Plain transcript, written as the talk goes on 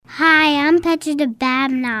I'm Petra the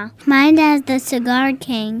Babna. My dad's the Cigar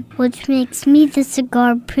King, which makes me the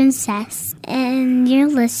Cigar Princess. And you're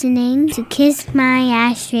listening to Kiss My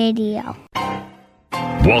Ash Radio.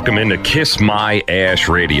 Welcome into Kiss My Ash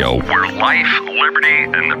Radio, where life, liberty,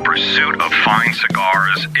 and the pursuit of fine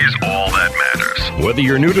cigars is all that matters. Whether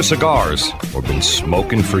you're new to cigars or been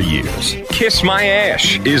smoking for years, Kiss My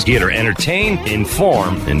Ash is here to entertain,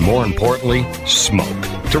 inform, and more importantly, smoke.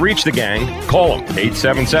 To reach the gang, call them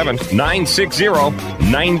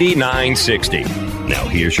 877-960-9960. Now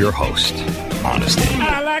here's your host, Honest Abe.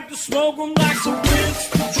 I like to smoke them like some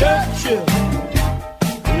Winston Churchill,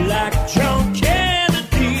 like John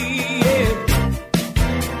Kennedy,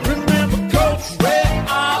 yeah. Remember Coach Red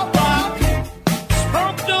Auerbach,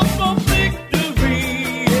 smoked up for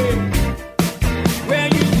victory, yeah. Well,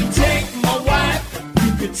 you can take my wife,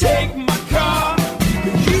 you can take my car,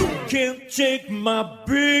 but you can't take my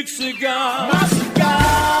big cigar. My cigar.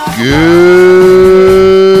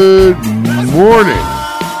 Good morning.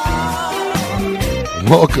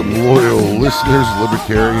 Welcome, loyal listeners,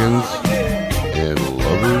 libertarians, and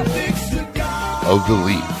lovers of the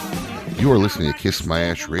leaf. You are listening to Kiss My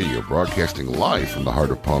Ash Radio, broadcasting live from the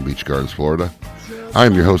heart of Palm Beach Gardens, Florida. I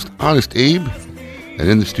am your host, Honest Abe, and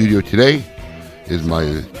in the studio today is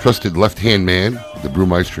my trusted left-hand man, the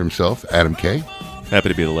brewmeister himself, Adam K. Happy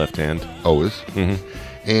to be the left hand. Always. Mm-hmm.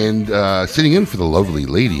 And sitting in for the lovely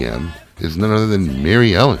Lady M is none other than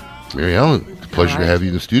Mary Ellen. Mary Ellen, it's a pleasure to have you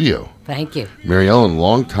in the studio. Thank you. Mary Ellen,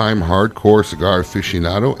 longtime hardcore cigar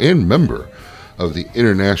aficionado and member of the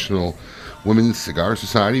International Women's Cigar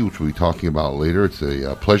Society, which we'll be talking about later. It's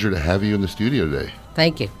a pleasure to have you in the studio today.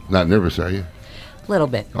 Thank you. Not nervous, are you? A little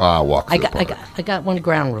bit. Walk through the park. I got one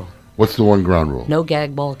ground rule. What's the one ground rule? No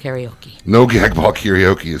gag ball karaoke. No gag ball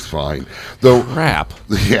karaoke is fine. Though, Crap.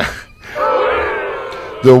 Yeah.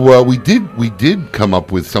 Though we did come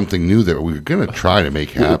up with something new that we were going to try to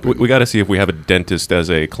make happen. We got to see if we have a dentist as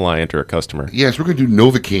a client or a customer. Yes, we're going to do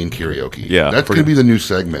Novocaine karaoke. Yeah, that's going to be the new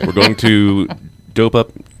segment. We're going to dope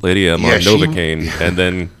up Lady M on she- Novocaine and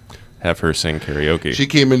then have her sing karaoke. She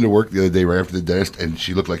came into work the other day right after the dentist, and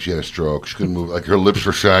she looked like she had a stroke. She couldn't move. Like, her lips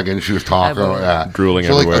were sagging. She was talking. Drooling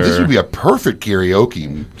so everywhere. This would be a perfect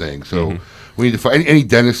karaoke thing. So we need to find any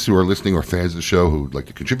dentists who are listening or fans of the show who would like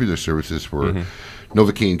to contribute their services for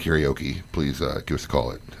Novocaine karaoke. Please give us a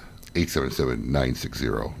call at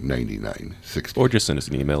 877-960-9960. Or just send us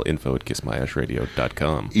an email,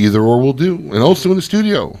 info@kissmyashradio.com. Either or will do. And also in the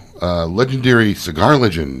studio, legendary cigar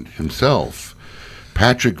legend himself,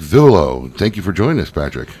 Patrick Villo. Thank you for joining us,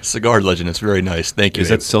 Patrick. Cigar legend. It's very nice. Thank you. Is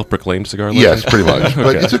that self-proclaimed cigar legend? Yes, pretty much.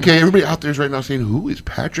 But Okay. it's okay. Everybody out there is right now saying, who is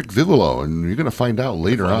Patrick Vivolo? And you're going to find out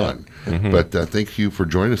later on. But thank you for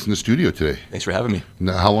joining us in the studio today. Thanks for having me.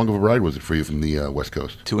 Now, how long of a ride was it for you from the West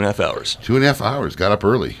Coast? 2.5 hours. 2.5 hours. Got up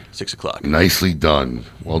early. 6 o'clock. Nicely done.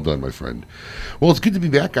 Well done, my friend. Well, it's good to be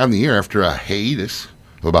back on the air after a hiatus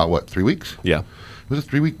of about, 3 weeks? Yeah. It was a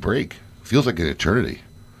 3-week break. Feels like an eternity.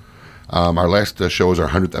 Our last show was our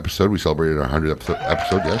 100th episode. We celebrated our 100th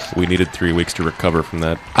episode, yes. We needed 3 weeks to recover from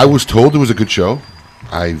that. I was told it was a good show.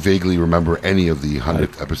 I vaguely remember any of the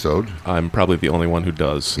 100th episode. I'm probably the only one who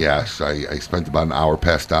does. Yes, I spent about an hour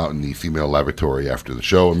passed out in the female lavatory after the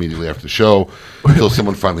show, immediately after the show, until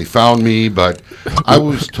someone finally found me. But I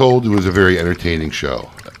was told it was a very entertaining show.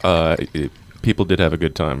 People did have a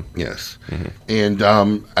good time. Yes. And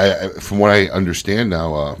from what I understand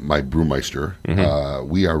now, my brewmeister,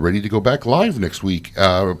 we are ready to go back live next week,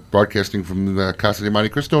 broadcasting from the Casa de Monte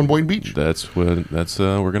Cristo in Boynton Beach. That's what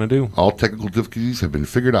we're going to do. All technical difficulties have been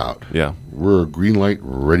figured out. Yeah. We're green light,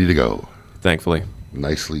 ready to go. Thankfully.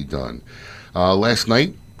 Nicely done. Last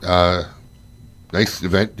night, nice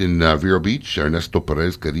event in Vero Beach. Ernesto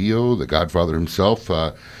Perez Carrillo, the Godfather himself,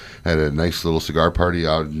 had a nice little cigar party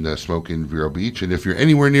out in Smoke in Vero Beach. And if you're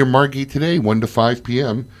anywhere near Margate today, 1 to 5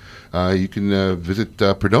 p.m., you can visit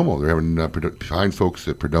Perdomo. They're having fine folks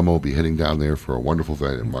at Perdomo will be heading down there for a wonderful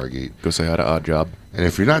event at Margate. Go say hi to Odd Job. And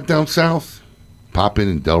if you're not down south, pop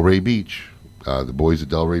in Delray Beach. The boys at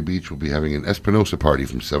Delray Beach will be having an Espinosa party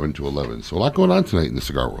from 7 to 11. So a lot going on tonight in the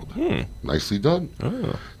cigar world. Nicely done. Oh.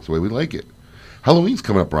 That's the way we like it. Halloween's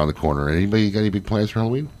coming up around the corner. Anybody got any big plans for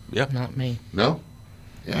Halloween? Yeah. Not me. No?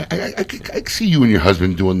 Yeah, I see you and your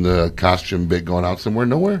husband doing the costume bit, going out somewhere.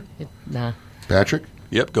 Nowhere? Nah. Patrick?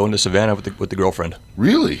 Yep. Going to Savannah with the girlfriend.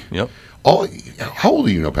 Really? Yep. Oh, how old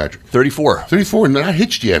are you now, Patrick? 34. 34, not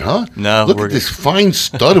hitched yet, huh? No, Look we're at this fine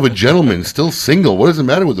stud of a gentleman, still single. What does it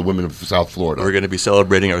matter with the women of South Florida? We're going to be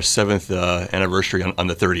celebrating our 7th anniversary on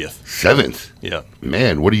the 30th. 7th? Yeah.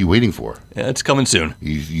 Man, what are you waiting for? Yeah, it's coming soon.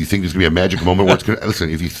 You think there's going to be a magic moment where it's going to...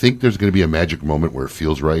 Listen, if you think there's going to be a magic moment where it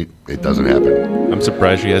feels right, it doesn't happen. I'm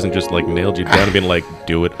surprised she hasn't just like nailed you down and been like,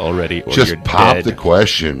 do it already or Just you're pop dead. the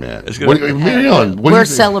question, man. It's gonna- Mary Ellen, what do We're you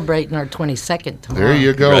think? celebrating our 22nd tomorrow. There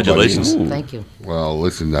you go, buddy. Congratulations. Ooh. Thank you. Well,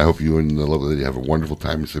 listen, I hope you and the lovely lady have a wonderful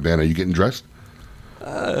time in Savannah. Are you getting dressed?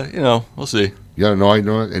 We'll see. Yeah, no, I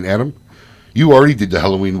know. And Adam, you already did the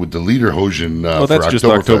Halloween with the Lederhosen Well, for that's just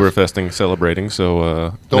Oktoberfest. Oktoberfesting celebrating.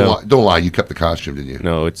 So Don't lie. You kept the costume, didn't you?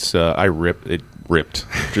 No, it's I ripped.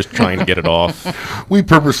 Just trying to get it off. We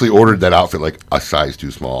purposely ordered that outfit like a size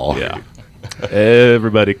too small. Yeah,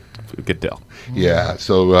 everybody could tell. Yeah.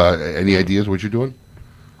 So, any ideas what you're doing?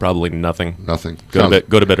 Probably nothing. Nothing.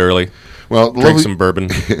 Go to bed early. Well, Drink some bourbon.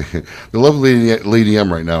 The lovely Lady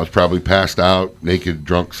M right now is probably passed out, naked,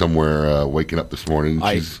 drunk somewhere, waking up this morning.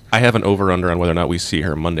 I have an over-under on whether or not we see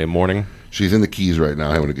her Monday morning. She's in the Keys right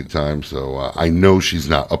now, having a good time. So I know she's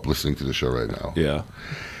not up listening to the show right now. Yeah.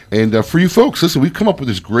 And for you folks, listen, we've come up with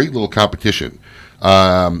this great little competition.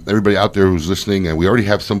 Everybody out there who's listening, and we already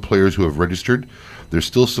have some players who have registered. There's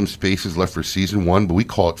still some spaces left for season 1, but we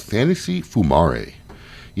call it Fantasy Fumare.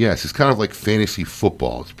 Yes, it's kind of like fantasy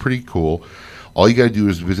football. It's pretty cool. All you got to do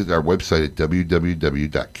is visit our website at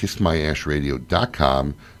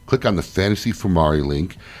www.kissmyashradio.com. Click on the Fantasy Fumare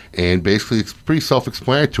link, and basically it's pretty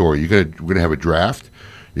self-explanatory. We're gonna have a draft.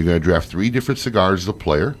 You're gonna draft 3 different cigars as a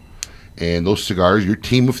player, and those cigars, your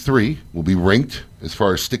team of 3, will be ranked as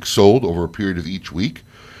far as sticks sold over a period of each week,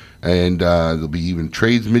 and there'll be even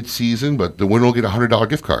trades mid-season. But the winner will get a $100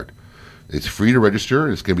 gift card. It's free to register.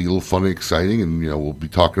 It's going to be a little fun and exciting, and we'll be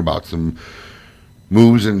talking about some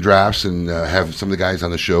moves and drafts, and have some of the guys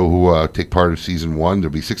on the show who take part of season 1.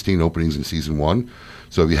 There'll be 16 openings in season 1.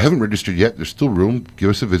 So if you haven't registered yet, there's still room. Give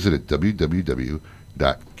us a visit at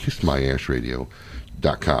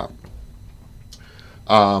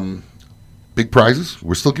www.kissmyashradio.com. Big prizes.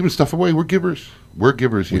 We're still giving stuff away. We're givers. We're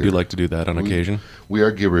givers here. We do like to do that on occasion. We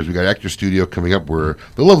are givers. We got Actor Studio coming up where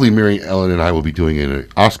the lovely Mary Ellen and I will be doing an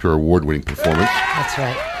Oscar award-winning performance, That's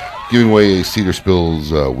right. giving away a Cedar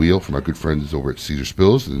Spills wheel from our good friends over at Cedar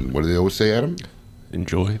Spills. And what do they always say, Adam?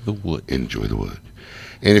 Enjoy the wood. Enjoy the wood.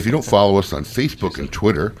 And if you don't follow us on Facebook and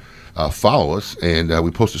Twitter, follow us, and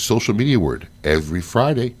we post a social media word every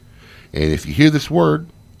Friday. And if you hear this word,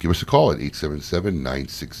 give us a call at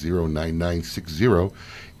 877-960-9960,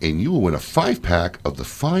 and you will win a 5-pack of the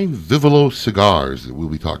fine Vivolo cigars that we'll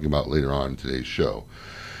be talking about later on in today's show.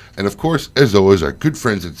 And of course, as always, our good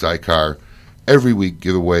friends at Zycar every week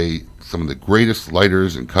give away some of the greatest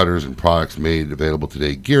lighters and cutters and products made available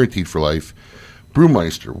today, guaranteed for life.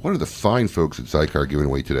 Brewmeister, what are the fine folks at Zycar giving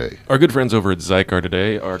away today? Our good friends over at Zycar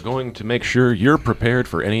today are going to make sure you're prepared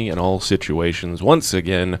for any and all situations. Once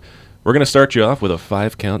again, we're going to start you off with a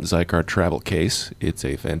 5-count Zycar travel case. It's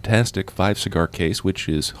a fantastic 5-cigar case, which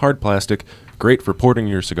is hard plastic, great for porting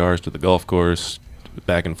your cigars to the golf course,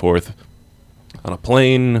 back and forth on a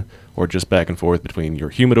plane, or just back and forth between your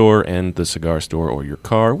humidor and the cigar store or your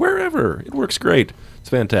car, wherever. It works great. It's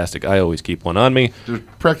fantastic. I always keep one on me. They're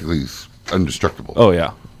practically indestructible. Oh,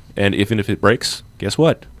 yeah. And even if it breaks, guess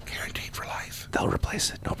what? Guaranteed for life. They'll replace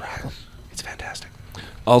it, no problem. It's fantastic.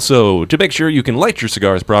 Also, to make sure you can light your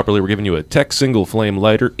cigars properly, we're giving you a Tech Single Flame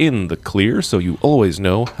lighter in the clear, so you always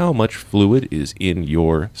know how much fluid is in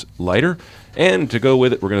your lighter. And to go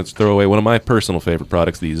with it, we're going to throw away one of my personal favorite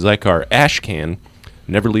products, the Zycar Ash Can.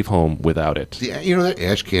 Never leave home without it. That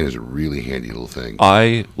ash can is a really handy little thing.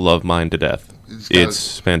 I love mine to death.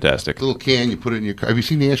 It's fantastic. Little can, you put it in your car. Have you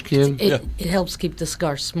seen the ash can? It helps keep the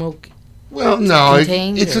cigar smoke. Well, no,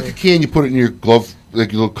 Contained, it's or- like a can you put it in your glove,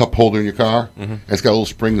 like your little cup holder in your car. And it's got a little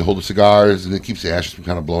spring to hold the cigars, and it keeps the ashes from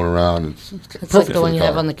kind of blowing around. It's It's perfect like the for one the you car.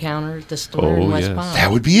 have on the counter at the store Oh, in West yes. Palm.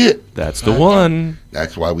 That would be it. That's the one.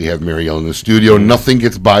 That's why we have Mary Ellen in the studio. Nothing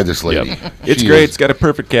gets by this lady. Yep. It's She great. is It's got a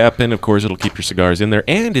perfect cap, and of course, it'll keep your cigars in there,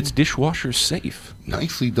 and it's dishwasher safe.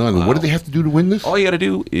 nicely done. And what do they have to do to win this? All you got to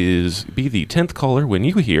do is be the 10th caller when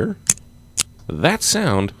you hear that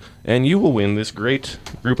sound, and you will win this great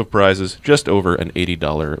group of prizes, just over an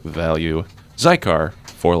 $80 value. Zycar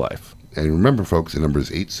for life. And remember, folks, the number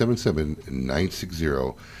is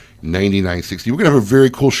 877-960-9960. We're going to have a very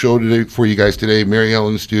cool show today for you guys today. Mary Ellen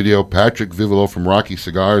in the studio, Patrick Vivolo from Rocky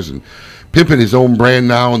Cigars, and pimping his own brand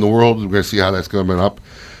now in the world. We're going to see how that's coming up.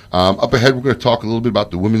 Up ahead, we're going to talk a little bit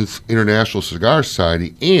about the Women's International Cigar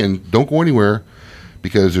Society. And don't go anywhere,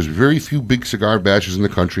 because there's very few big cigar bashes in the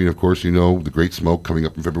country. And, of course, you know, the Great Smoke coming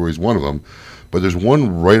up in February is one of them. But there's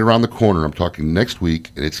one right around the corner. I'm talking next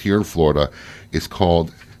week, and it's here in Florida. It's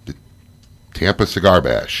called the Tampa Cigar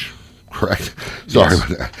Bash. Correct? Sorry about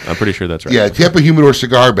that. I'm pretty sure that's right. Yeah, Tampa Humidor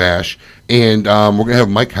Cigar Bash. And we're going to have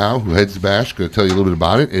Mike Howe, who heads the bash, going to tell you a little bit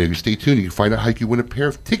about it. And if you stay tuned, you can find out how you can win a pair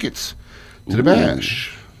of tickets to the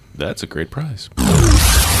bash. That's a great prize.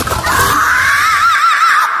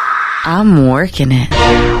 I'm working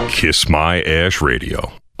it. Kiss My Ash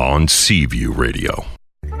Radio on Seaview Radio.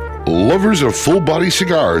 Lovers of full-body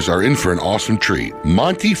cigars are in for an awesome treat.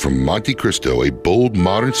 Monty from Monte Cristo, a bold,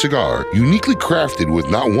 modern cigar, uniquely crafted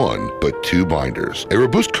with not one, but two binders. A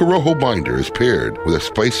robust Corojo binder is paired with a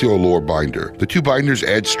spicy Olor binder. The two binders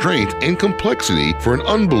add strength and complexity for an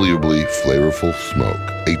unbelievably flavorful smoke.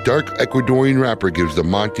 A dark Ecuadorian wrapper gives the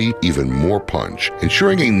Monty even more punch,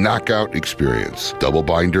 ensuring a knockout experience. Double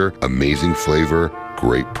binder, amazing flavor,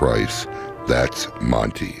 great price. That's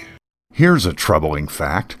Monty. Here's a troubling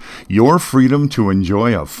fact. Your freedom to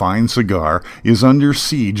enjoy a fine cigar is under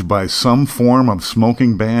siege by some form of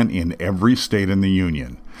smoking ban in every state in the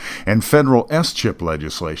Union. And federal S-chip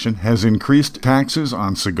legislation has increased taxes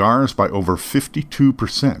on cigars by over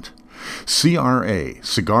 52%. CRA,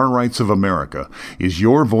 Cigar Rights of America, is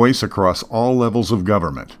your voice across all levels of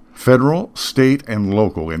government, federal, state, and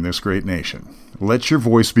local in this great nation. Let your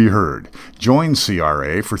voice be heard. Join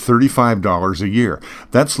CRA for $35 a year.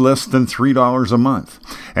 That's less than $3 a month.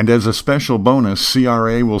 And as a special bonus,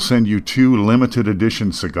 CRA will send you 2 limited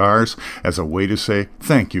edition cigars as a way to say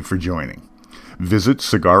thank you for joining. Visit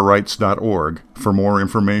cigarrights.org for more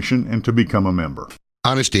information and to become a member.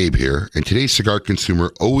 Honest Abe here, and today's cigar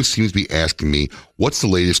consumer always seems to be asking me, what's the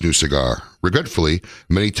latest new cigar? Regretfully,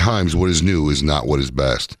 many times what is new is not what is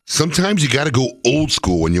best. Sometimes you gotta go old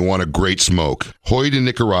school when you want a great smoke. Hoy de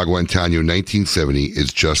Nicaragua Antaño 1970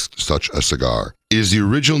 is just such a cigar. It is the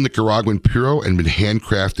original Nicaraguan Puro and been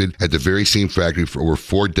handcrafted at the very same factory for over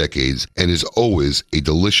 4 decades and is always a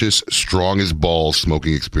delicious, strong as balls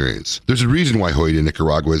smoking experience. There's a reason why Hoy de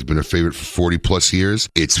Nicaragua has been a favorite for 40 plus years.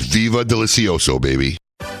 It's Viva Delicioso, baby.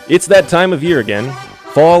 It's that time of year again.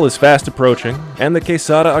 Fall is fast approaching, and the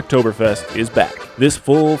Quesada Oktoberfest is back. This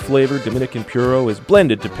full-flavored Dominican Puro is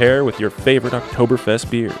blended to pair with your favorite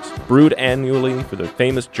Oktoberfest beers, brewed annually for the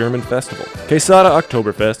famous German festival. Quesada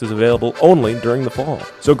Oktoberfest is available only during the fall,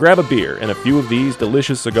 so grab a beer and a few of these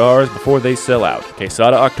delicious cigars before they sell out.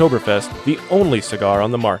 Quesada Oktoberfest, the only cigar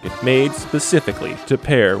on the market made specifically to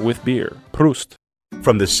pair with beer. Prost.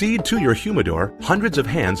 From the seed to your humidor, hundreds of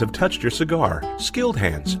hands have touched your cigar. Skilled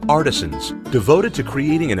hands, artisans, devoted to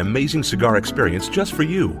creating an amazing cigar experience just for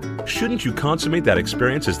you. Shouldn't you consummate that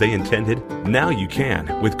experience as they intended? Now you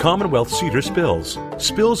can with Commonwealth Cedar Spills.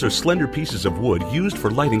 Spills are slender pieces of wood used for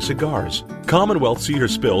lighting cigars. Commonwealth Cedar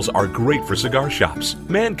Spills are great for cigar shops,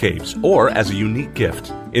 man caves, or as a unique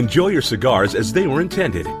gift. Enjoy your cigars as they were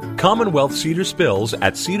intended. Commonwealth Cedar Spills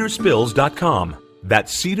at cedarspills.com.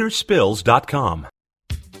 That's cedarspills.com.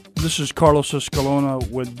 This is Carlos Escalona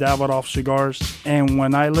with Davidoff Cigars, and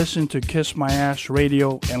when I listen to Kiss My Ash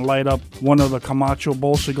Radio and light up one of the Camacho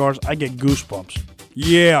Bowl cigars, I get goosebumps.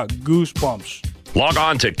 Yeah, goosebumps. Log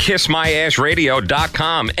on to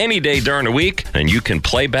kissmyashradio.com any day during the week, and you can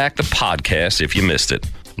play back the podcast if you missed it.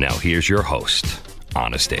 Now here's your host,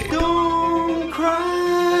 Honest Abe. Don't cry,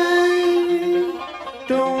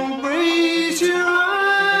 don't raise your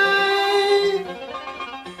eye.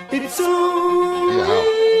 It's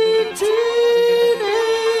only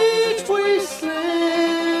teenage wasteland.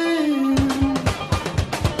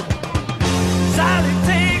 Sally,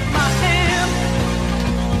 take my hand.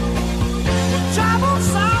 We'll travel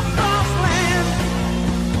south across land.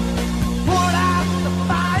 Put out the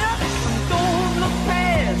fire, don't look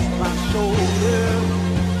past my shoulder.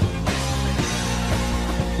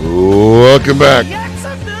 Welcome back.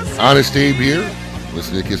 Honest Abe here.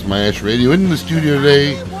 Listen to Kiss My Ash Radio. In the studio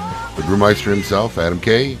today, the brewmeister himself, Adam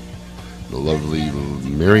K., the lovely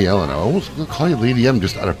Mary Ellen. I almost call you Lady M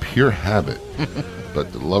just out of pure habit.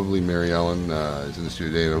 But the lovely Mary Ellen is in the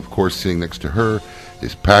studio today. And, of course, sitting next to her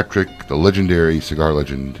is Patrick, the legendary cigar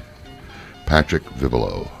legend, Patrick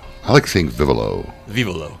Vivolo. I like saying Vivolo.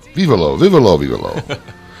 Vivolo. Vivolo, Vivolo, Vivolo.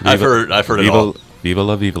 I've heard it all. Viva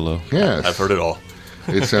la Vivolo. Yes. I've heard it all.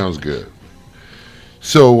 It sounds good.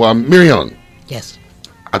 So, Mary Ellen. Yes.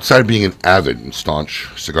 Outside of being an avid and staunch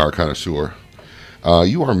cigar connoisseur,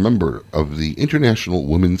 you are a member of the International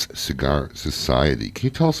Women's Cigar Society. Can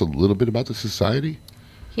you tell us a little bit about the society?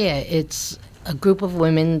 Yeah, it's a group of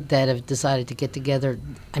women that have decided to get together.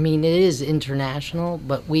 I mean, it is international,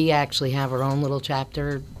 but we actually have our own little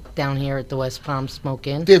chapter down here at the West Palm Smoke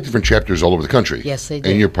Inn. They have different chapters all over the country. Yes, they do.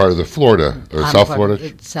 And you're part of the Florida, or I'm South part- Florida?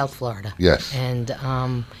 it's South Florida. Yes.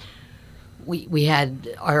 And we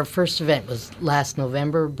had our first event was last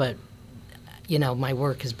November, but my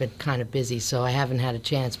work has been kind of busy, so I haven't had a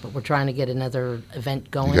chance. But we're trying to get another event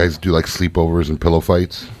going. You guys do like sleepovers and pillow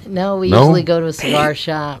fights? No, we usually go to a cigar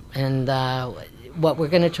shop, and what we're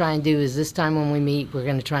going to try and do is this time when we meet, we're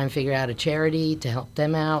going to try and figure out a charity to help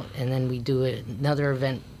them out, and then we do another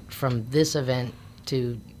event from this event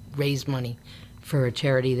to raise money for a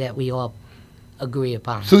charity that we all agree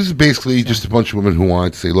upon. So this is basically just a bunch of women who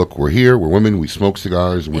want to say, look, we're here, we're women, we smoke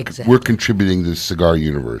cigars, and we're contributing to the cigar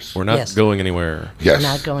universe. We're not going anywhere. Yes. We're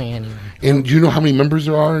not going anywhere. And do you know how many members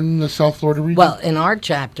there are in the South Florida region? Well, in our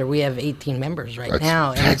chapter, we have 18 members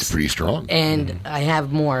now. That's pretty strong. And I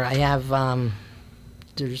have more. I have,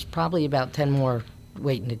 there's probably about 10 more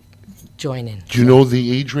waiting to join in. Do you know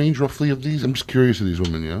the age range roughly of these? I'm just curious of these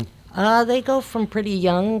women, They go from pretty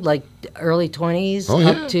young, like early 20s,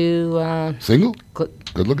 up to... Single?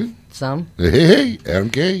 Good looking? Some. Hey, Adam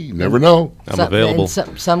K. You never know. I'm available.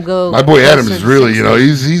 Some go... My boy Adam is really,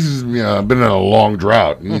 he's been in a long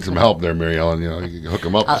drought. You need some help there, Mary Ellen. You can hook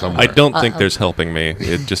him up somewhere. I don't think there's helping me.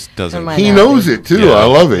 It just doesn't. He knows it, too. Yeah. I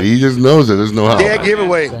love it. He just knows it. There's no help. Yeah,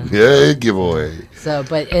 giveaway. Yeah, giveaway. So,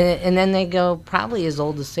 but, and then they go probably as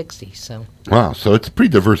old as 60, so... Wow, so it's a pretty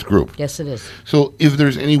diverse group. Yes, it is. So if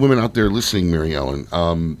there's any women out there listening, Mary Ellen,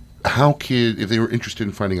 if they were interested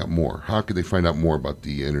in finding out more, how could they find out more about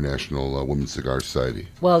the International Women's Cigar Society?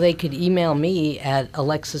 Well, they could email me at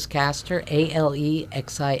Alexis Castor,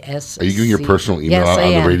 ALEXIS. Are you giving your personal email out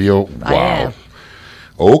on the radio? Wow. I am.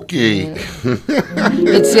 Okay.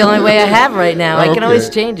 It's the only way I have right now. I can always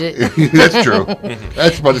change it. That's true.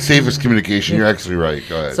 That's about the safest communication. You're actually right.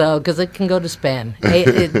 Go ahead. So, because it can go to spam.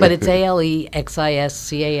 But it's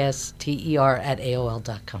ALEXISCASTER at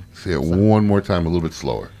AOL.com. Say it one more time, a little bit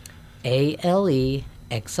slower.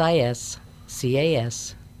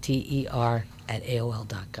 ALEXISCASTER at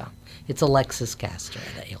AOL.com. It's Alexis Castor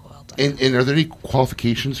at AOL.com. And are there any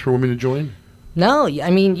qualifications for women to join? No,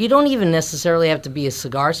 I mean, you don't even necessarily have to be a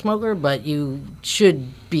cigar smoker, but you should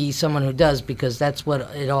be someone who does, because that's what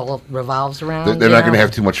it all revolves around. They're not going to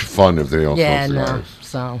have too much fun if they don't yeah, smoke cigars. No,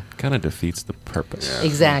 so kind of defeats the purpose. Yeah.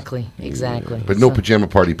 Exactly. But no pajama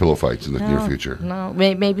party pillow fights in the near future. No,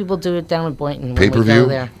 maybe we'll do it down in Boynton. Pay-per-view?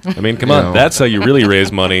 There. I mean, come on, that's how you really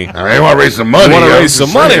raise money. I want to raise some money. You want to raise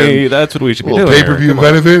some money? That's what we should be doing. Pay-per-view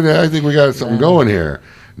benefit? I think we got something going here.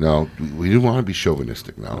 No, we do want to be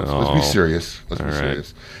chauvinistic now. Let's be serious. Let's be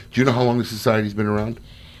serious. Do you know how long the society's been around?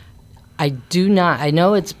 I do not. I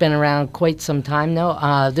know it's been around quite some time,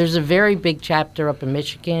 though. There's a very big chapter up in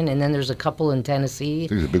Michigan, and then there's a couple in Tennessee.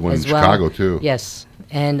 There's a big one in well. Chicago, too. Yes.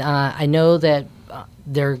 And I know that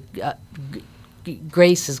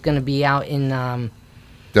Grace is going to be out in...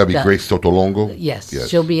 That'll be Grace Sotolongo? Yes.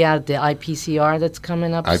 She'll be out at the IPCR that's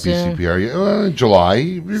coming up soon. IPCPR, July.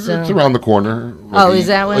 It's around the corner. Is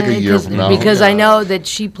that when? Like a year from now. Because I know that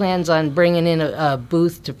she plans on bringing in a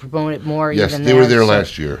booth to promote it more. Yes, even they were there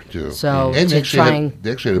last year, too. So and they actually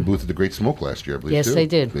had a booth at the Great Smoke last year, I believe, yes, too. they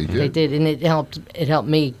did. They did. And it helped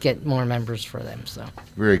me get more members for them. So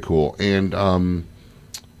very cool. And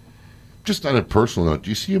just on a personal note,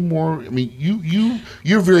 do you see more? I mean,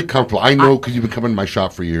 you're very comfortable. I know because you've been coming to my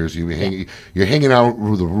shop for years. You're hanging out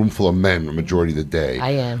with a room full of men the majority of the day.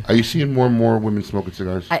 I am. Are you seeing more and more women smoking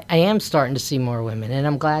cigars? I am starting to see more women, and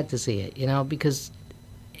I'm glad to see it. Because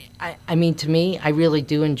I mean, to me, I really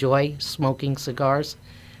do enjoy smoking cigars.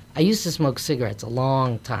 I used to smoke cigarettes a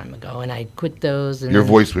long time ago, and I quit those. And your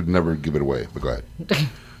voice would never give it away. But go ahead.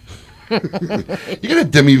 You got a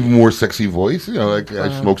Demi Moore sexy voice. Like I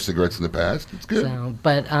smoked cigarettes in the past. It's good.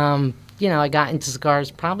 But I got into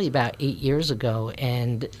cigars probably about 8 years ago,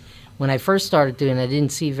 and when I first started doing it, I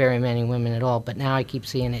didn't see very many women at all, but now I keep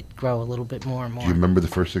seeing it grow a little bit more and more. Do you remember the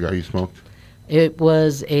first cigar you smoked? It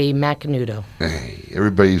was a Macanudo. Hey,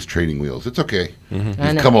 everybody's trading wheels. It's okay. Mm-hmm.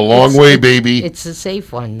 You've come a long way, baby. It's a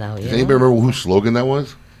safe one, though. Does anybody remember whose slogan that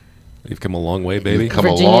was? You've come a long way, baby. You've come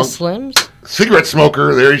Virginia Slims? Cigarette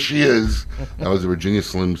smoker, there she is. That was the Virginia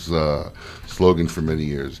Slims slogan for many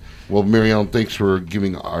years. Well, Mary Ellen, thanks for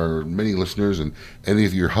giving our many listeners and any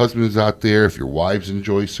of your husbands out there, if your wives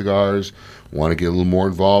enjoy cigars, want to get a little more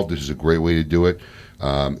involved, this is a great way to do it.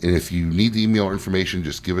 And if you need the email information,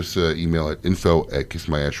 just give us an email at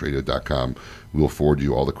info@kissmyashradio.com. We'll forward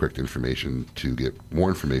you all the correct information to get more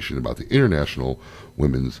information about the International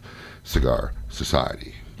Women's Cigar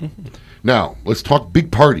Society. Mm-hmm. Now, let's talk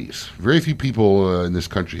big parties. Very few people in this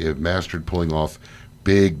country have mastered pulling off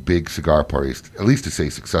big cigar parties, at least to say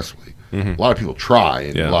successfully. Mm-hmm. A lot of people try,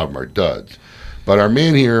 and a lot of them are duds. But our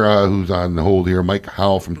man here, who's on the hold here, Mike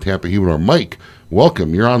Howell from Tampa Humidor. Mike,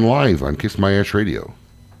 welcome. You're on live on Kiss My Ash Radio.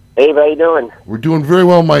 Hey, how you doing? We're doing very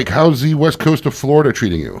well, Mike. How's the west coast of Florida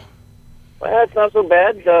treating you? Well, it's not so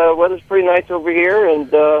bad. Weather's pretty nice over here,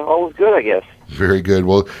 and all is good, I guess. Very good.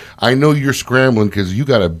 Well, I know you're scrambling because you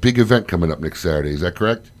got a big event coming up next Saturday. Is that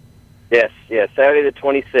correct? Yes, Saturday the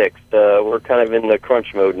 26th. We're kind of in the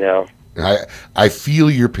crunch mode now. I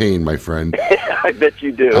feel your pain, my friend. I bet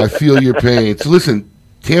you do. I feel your pain. So listen,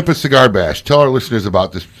 Tampa Cigar Bash. Tell our listeners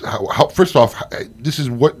about this. First off, this is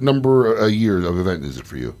what number a year of event is it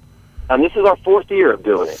for you? This is our 4th year of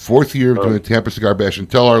doing it. 4th year of doing Tampa Cigar Bash.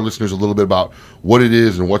 And tell our listeners a little bit about what it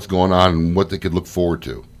is and what's going on and what they could look forward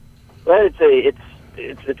to. Well,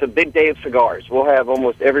 it's a big day of cigars. We'll have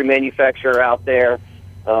almost every manufacturer out there.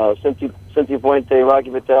 Cynthia Puente, Rocky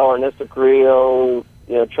Patel, Ernesto Carrillo,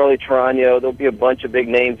 Charlie Tarano. There'll be a bunch of big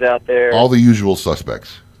names out there. All the usual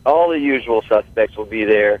suspects. All the usual suspects will be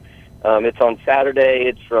there. It's on Saturday.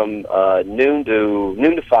 It's from noon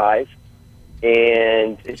to 5,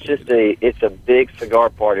 and it's a big cigar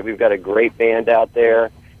party. We've got a great band out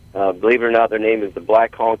there. Believe it or not, their name is the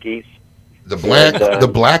Black Honkies. The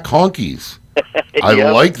Black Honkies. I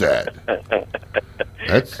like that.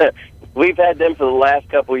 We've had them for the last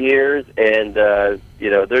couple of years, and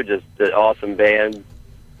they're just an awesome band,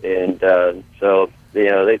 and so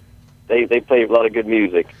they play a lot of good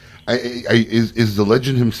music. Is the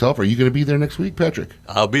legend himself? Are you going to be there next week, Patrick?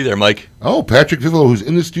 I'll be there, Mike. Oh, Patrick Vivolo, who's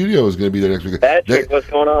in the studio, is going to be there next week. Patrick, what's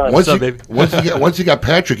going on? What's up, baby? Once you got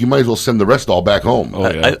Patrick, you might as well send the rest all back home. Oh,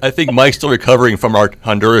 yeah. I think Mike's still recovering from our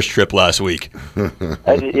Honduras trip last week.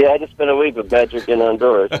 I just spent a week with Patrick in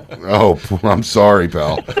Honduras. Oh, I'm sorry,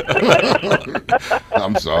 pal.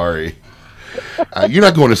 I'm sorry. You're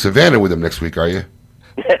not going to Savannah with him next week, are you?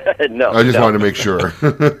 No. I just wanted to make sure.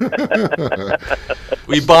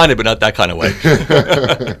 We bonded, but not that kind of way.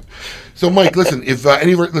 So, Mike, listen.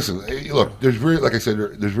 Look. There's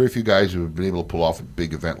very few guys who have been able to pull off a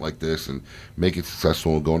big event like this and make it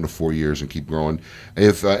successful and go into 4 years and keep growing.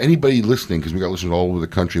 If anybody listening, because we got listeners all over the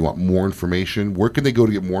country, want more information, where can they go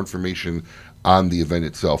to get more information on the event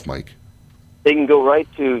itself, Mike? They can go right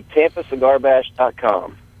to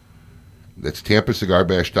TampaCigarBash.com. That's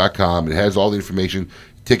TampaCigarBash.com. It has all the information,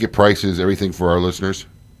 ticket prices, everything for our listeners.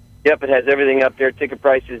 Yep, it has everything up there, ticket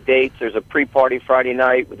prices, dates. There's a pre-party Friday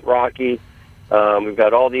night with Rocky. We've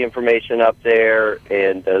got all the information up there,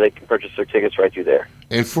 and they can purchase their tickets right through there.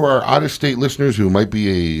 And for our out-of-state listeners who might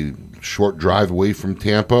be a short drive away from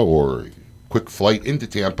Tampa or quick flight into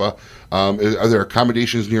Tampa, are there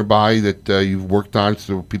accommodations nearby that you've worked on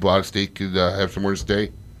so people out of state could have somewhere to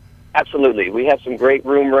stay? Absolutely. We have some great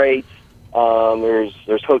room rates.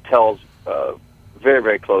 There's hotels very,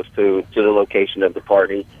 very close to the location of the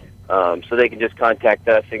party. So they can just contact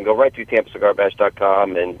us and go right to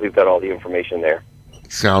TampaCigarBash.com, and we've got all the information there.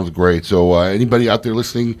 Sounds great. So anybody out there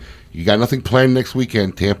listening, you got nothing planned next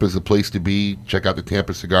weekend, Tampa's the place to be. Check out the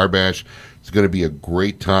Tampa Cigar Bash. It's going to be a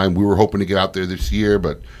great time. We were hoping to get out there this year,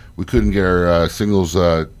 but we couldn't get our signals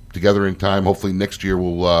together in time. Hopefully next year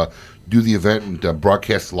we'll do the event and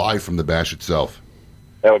broadcast live from the bash itself.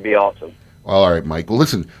 That would be awesome. All right, Mike. Well,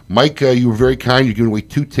 listen, Mike, you were very kind. You're giving away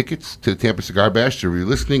 2 tickets to the Tampa Cigar Bash. So if you're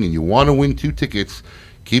listening and you want to win 2 tickets,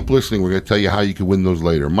 keep listening. We're going to tell you how you can win those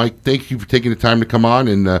later. Mike, thank you for taking the time to come on,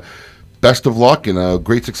 and best of luck and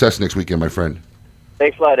great success next weekend, my friend.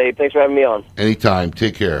 Thanks a lot, Abe. Thanks for having me on. Anytime.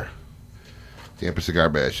 Take care. Tampa Cigar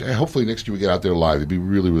Bash. Hopefully next year we get out there live. It'd be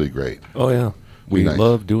really, really great. Oh, yeah. We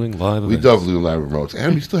love doing live events. We love doing live remotes.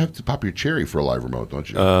 And you still have to pop your cherry for a live remote, don't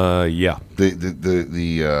you? Yeah.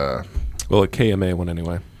 Well, a KMA one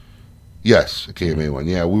anyway. Yes, a KMA one.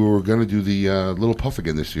 Yeah, we were going to do the Little Puff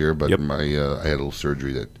again this year, but I had a little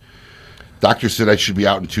surgery that doctor said I should be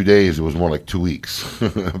out in 2 days. It was more like 2 weeks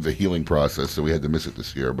of the healing process, so we had to miss it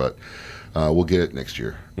this year. But we'll get it next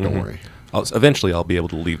year. Don't worry. Eventually, I'll be able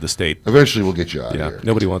to leave the state. Eventually, we'll get you out of here.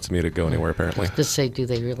 Nobody wants me to go anywhere, apparently. Just say, do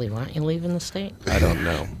they really want you leaving the state? I don't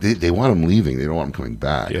know. They want them leaving. They don't want them coming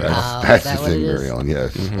back. Yeah. That's the thing, Mary Ellen.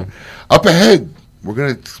 Yes. Up ahead, we're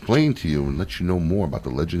going to explain to you and let you know more about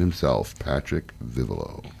the legend himself, Patrick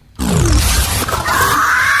Vivolo.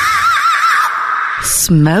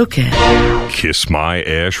 Smoke it. Kiss My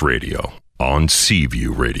Ash Radio on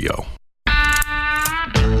Seaview Radio.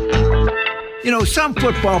 You know, some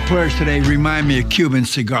football players today remind me of Cuban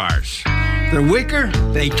cigars. They're weaker,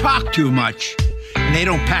 they talk too much, and they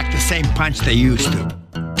don't pack the same punch they used to.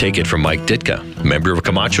 Take it from Mike Ditka, member of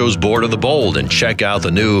Camacho's Board of the Bold, and check out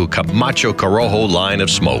the new Camacho Corojo line of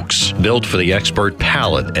smokes. Built for the expert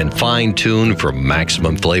palate and fine-tuned for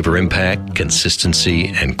maximum flavor impact, consistency,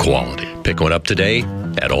 and quality. Pick one up today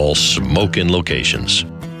at all smoking locations.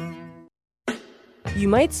 You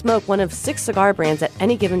might smoke one of 6 cigar brands at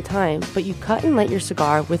any given time, but you cut and light your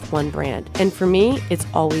cigar with one brand. And for me, it's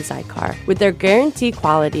always Zycar. With their guaranteed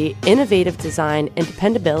quality, innovative design, and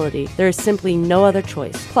dependability, there is simply no other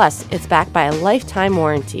choice. Plus, it's backed by a lifetime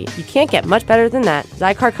warranty. You can't get much better than that.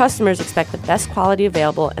 Zycar customers expect the best quality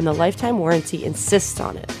available, and the lifetime warranty insists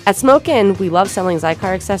on it. At Smoke Inn, we love selling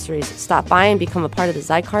Zycar accessories. Stop by and become a part of the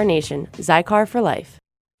Zycar Nation. Zycar for life.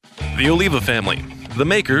 The Oliva family, the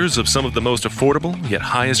makers of some of the most affordable yet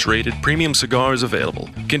highest rated premium cigars available,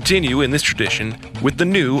 continue in this tradition with the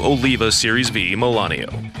new Oliva Series V Melanio,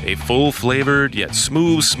 a full-flavored yet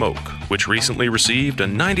smooth smoke, which recently received a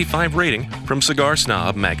 95 rating from Cigar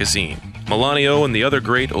Snob magazine. Melanio and the other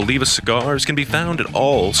great Oliva cigars can be found at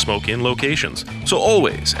all Smoke Inn locations, so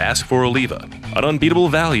always ask for Oliva, an unbeatable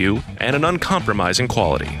value and an uncompromising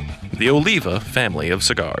quality. The Oliva family of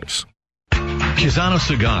cigars. Quijano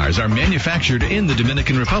cigars are manufactured in the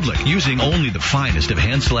Dominican Republic using only the finest of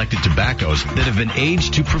hand-selected tobaccos that have been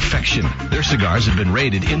aged to perfection. Their cigars have been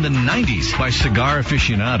rated in the 90s by Cigar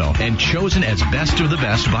Aficionado and chosen as best of the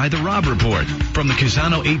best by the Rob Report. From the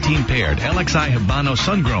Quijano 18 paired, LXI Habano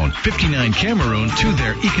Sun-Grown, 59 Cameroon to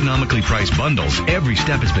their economically priced bundles, every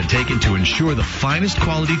step has been taken to ensure the finest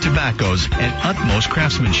quality tobaccos and utmost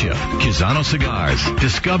craftsmanship. Quijano cigars.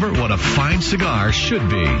 Discover what a fine cigar should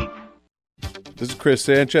be. This is Chris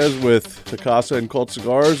Sanchez with Picasa and Colt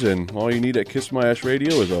Cigars, and all you need at Kiss My Ash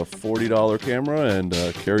Radio is a $40 camera and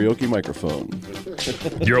a karaoke microphone.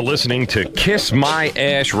 You're listening to Kiss My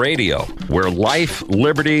Ash Radio, where life,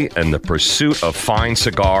 liberty, and the pursuit of fine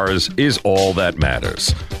cigars is all that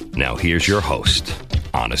matters. Now here's your host,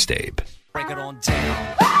 Honest Abe. Break it on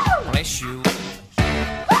down. Bless you.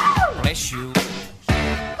 Bless you.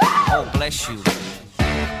 Oh, bless you.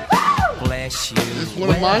 Bless you. Is this one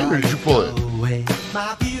of mine, or did you pull it?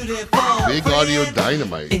 My beautiful Big audio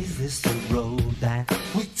dynamite. Is this the road that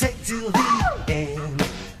we take to the end?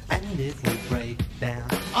 And if we break down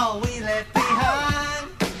all we left behind,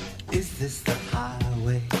 is this the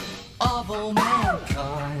highway of all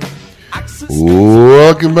mankind?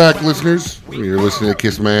 Welcome back, listeners. You're listening to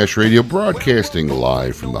Kiss My Ash Radio, broadcasting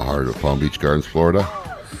live from the heart of Palm Beach Gardens, Florida.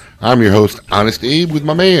 I'm your host, Honest Abe, with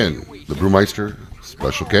my man, the Brewmeister,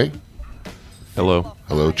 Special K. Hello.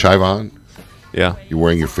 Hello, Chivon. Yeah. You're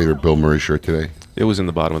wearing your favorite Bill Murray shirt today? It was in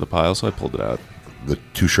the bottom of the pile, so I pulled it out. The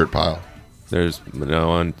 2-shirt pile? There's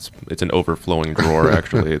no, it's an overflowing drawer,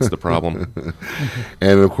 actually. It's the problem.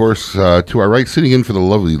 And, of course, to our right, sitting in for the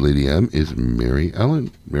lovely Lady M, is Mary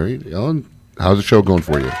Ellen. Mary Ellen, how's the show going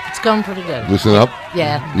for you? It's going pretty good. Listen up?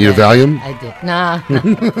 Yeah. Need a Valium? I did. Nah.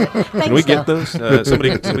 Can we get those?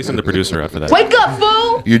 Somebody send the producer out for that. Wake up,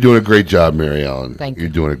 fool! You're doing a great job, Mary Ellen. Thank you.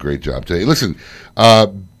 You're doing a great job today. Listen,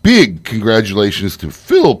 big congratulations to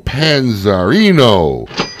Phil Panzarino,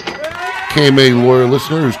 KMA lawyer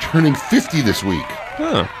listener, who's turning 50 this week.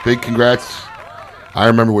 Huh. Big congrats. I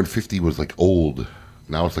remember when 50 was like old.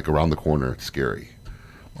 Now it's like around the corner. It's scary.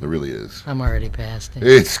 It really is. I'm already past it.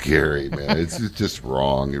 It's scary, man. It's just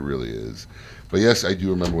wrong. It really is. But yes, I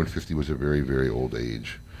do remember when 50 was a very, very old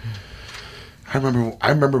age. I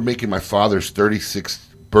remember making my father's 36th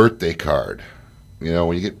birthday card. You know,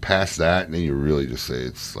 when you get past that, and then you really just say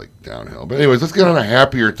it's like downhill. But anyways, let's get on to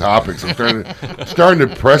happier topics. I'm starting to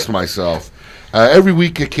depress myself. Every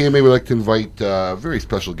week at KMA, we like to invite a very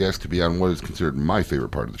special guest to be on what is considered my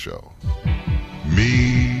favorite part of the show.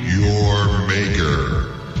 Meet your maker.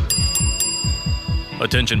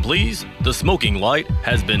 Attention please, the smoking light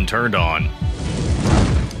has been turned on.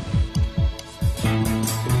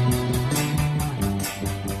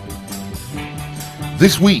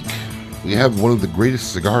 This week, we have one of the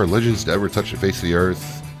greatest cigar legends to ever touch the face of the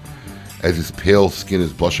earth, as his pale skin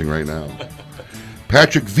is blushing right now.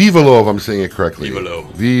 Patrick Vivalo, if I'm saying it correctly.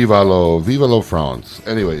 Vivalo, France.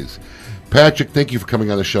 Anyways, Patrick, thank you for coming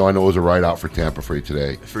on the show. I know it was a ride out for Tampa for you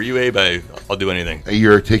today. For you, Abe, I'll do anything.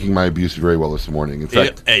 You're taking my abuse very well this morning. In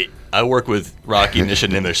fact, hey, I work with Rocky and Nishan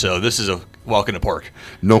Nimmer, so this is a walk in the park.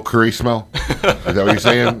 No curry smell? Is that what you're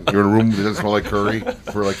saying? You're in a room that doesn't smell like curry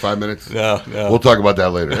for like 5 minutes? No. We'll talk about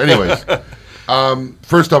that later. Anyways,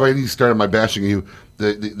 first off, I need to start by bashing you.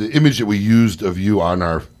 The image that we used of you on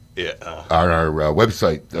our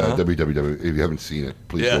website, www. If you haven't seen it,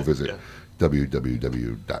 please go visit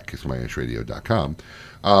www.kissmyashradio.com.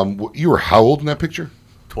 You were how old in that picture?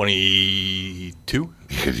 22.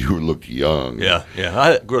 Because you looked young. Yeah.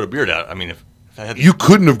 I grew a beard out. I mean, if I had you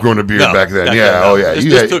couldn't have grown a beard back then.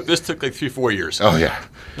 This took like 3-4 years. Oh yeah.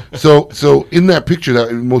 So in that picture,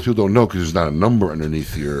 that most people don't know because there's not a number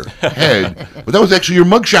underneath your head, but that was actually your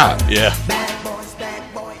mugshot. Yeah.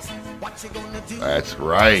 That's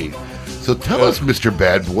right. So tell us, Mr.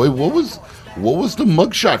 Bad Boy, what was the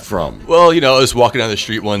mugshot from? Well, I was walking down the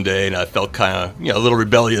street one day and I felt kind of, a little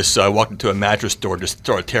rebellious. So I walked into a mattress store, just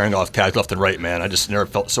started tearing off tags left and right, man. I just never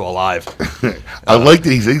felt so alive. I like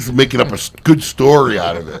that he's making up a good story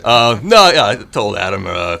out of it. I told Adam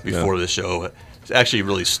before the show. It's actually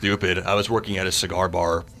really stupid. I was working at a cigar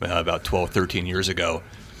bar about 12, 13 years ago,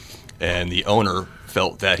 and the owner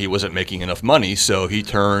felt that he wasn't making enough money, so he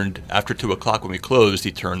turned, after 2 o'clock when we closed,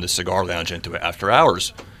 he turned the cigar lounge into an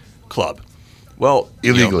after-hours club. Well,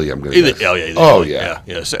 illegally, I'm going to guess. Illegally. Oh,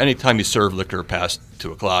 yeah. So anytime you serve liquor past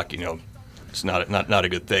 2 o'clock, it's not a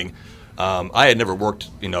good thing. I had never worked,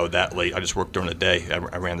 that late. I just worked during the day.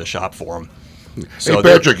 I ran the shop for him. So hey,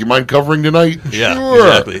 Patrick, you mind covering tonight? Yeah, sure.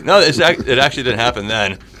 Exactly. No, it actually didn't happen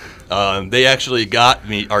then. They actually got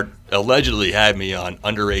me, or allegedly had me on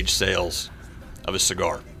underage sales of a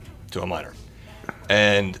cigar to a minor.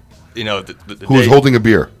 And, the who was holding a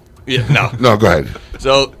beer? Yeah, no. No, go ahead.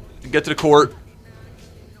 So, get to the court.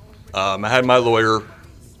 I had my lawyer,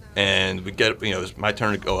 and it was my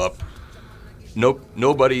turn to go up.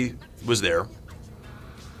 Nobody was there.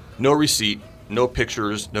 No receipt, no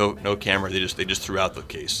pictures, no camera. They just threw out the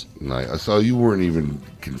case. Nice. So you weren't even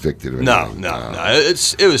convicted of anything? No.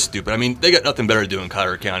 It was stupid. I mean, they got nothing better to do in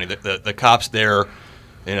Collier County. The cops there,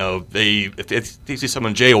 if they see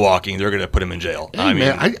someone jaywalking, they're going to put him in jail. Hey,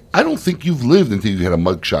 man, I don't think you've lived until you had a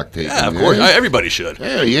mugshot taken. Yeah, of course. Everybody should.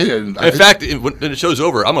 Yeah. In fact, when the show's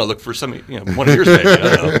over, I'm going to look for one of yours maybe.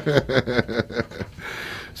 I don't know.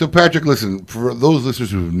 So, Patrick, listen, for those listeners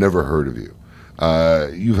who've never heard of you,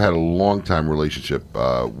 you've had a long-time relationship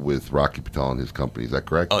with Rocky Patel and his company. Is that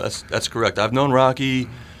correct? Oh, that's correct. I've known Rocky.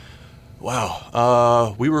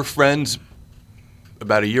 Wow. We were friends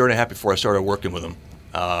about a year and a half before I started working with him.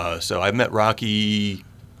 So I met Rocky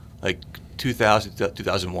like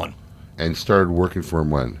 2001. And started working for him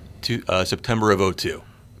when? September of 2002.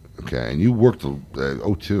 Okay, and you worked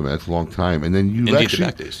 2002, man. That's a long time. And then you Indian actually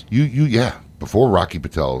Tobacco Days. Before Rocky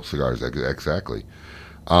Patel Cigars, exactly.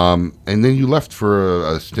 And then you left for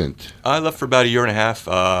a stint. I left for about a year and a half.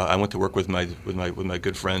 I went to work with my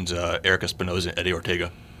good friends Eric Espinoza and Eddie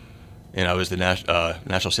Ortega, and I was the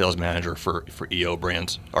national sales manager for EO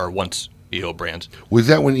Brands, or once EO Brands. Was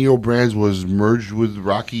that when EO Brands was merged with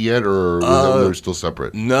Rocky yet, or they were still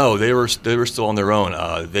separate? No, they were still on their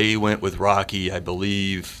own. They went with Rocky, I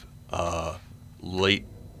believe, late.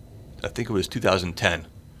 I think it was 2010.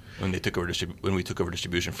 When we took over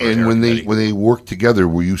distribution for and Eric when Eddie. they worked together,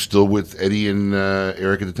 were you still with Eddie and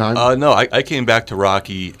Eric at the time? No, I came back to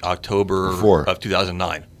Rocky October of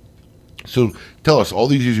 2009. So tell us, all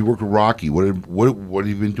these years you worked with Rocky, what have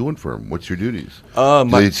you been doing for him? What's your duties?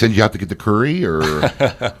 Did they send you out to get the curry, or?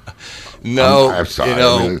 No, I'm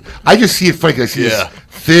sorry. I just see it funny. I see this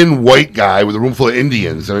thin white guy with a room full of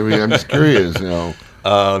Indians. I mean, I'm just curious, No,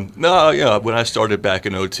 when I started back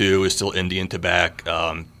in 2002, it was still Indian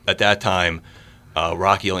Tobacco. At that time,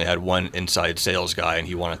 Rocky only had one inside sales guy, and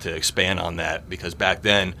he wanted to expand on that because back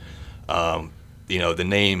then, the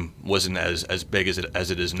name wasn't as big as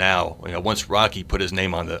it is now. Once Rocky put his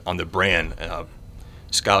name on the brand,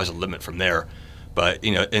 sky was the limit from there. But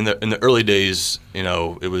in the early days,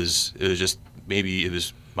 it was just maybe it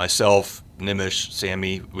was myself, Nimish,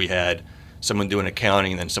 Sammy. We had someone doing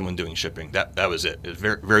accounting and then someone doing shipping. That was it. It was a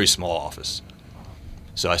very, very small office.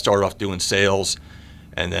 So I started off doing sales,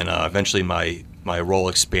 and then eventually my role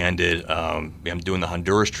expanded. I'm doing the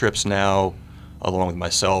Honduras trips now, along with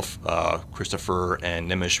myself, Christopher,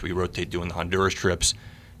 and Nimish. We rotate doing the Honduras trips,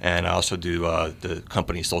 and I also do the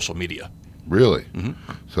company's social media. Really? Mm-hmm.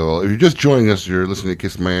 So if you're just joining us, you're listening to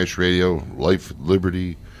Kiss My Ash Radio, Life,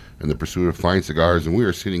 Liberty, and the Pursuit of Fine Cigars, and we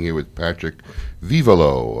are sitting here with Patrick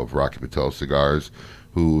Vivolo of Rocky Patel Cigars,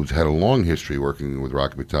 who's had a long history working with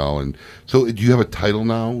Rocky Patel. And so do you have a title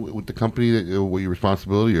now with the company, what your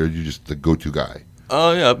responsibility, or are you just the go-to guy?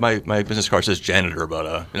 Yeah, my business card says janitor,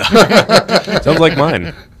 but sounds like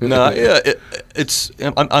mine. No, yeah,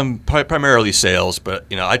 I'm primarily sales, but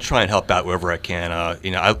I try and help out wherever I can.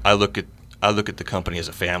 I look at the company as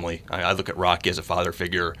a family. I look at Rocky as a father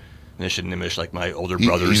figure, Nish and Nimish like my older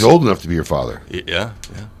brothers. He's old enough to be your father. Yeah.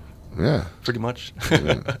 Pretty much. Yeah.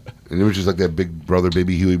 And Nimish is like that big brother,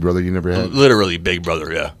 baby Huey brother you never had. Literally big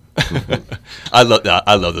brother, yeah. I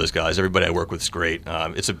love those guys. Everybody I work with is great.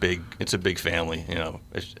 It's a big family.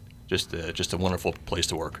 It's just a wonderful place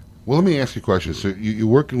to work. Well, let me ask you a question. So you're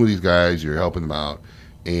working with these guys, you're helping them out,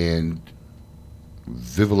 and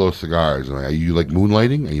Vivolo Cigars. Are you like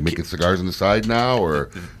moonlighting? Are you making cigars on the side now, or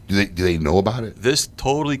do they know about it? This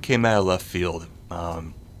totally came out of left field.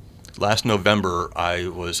 Last November, I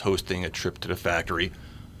was hosting a trip to the factory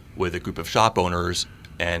with a group of shop owners.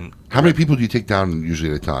 And how many people do you take down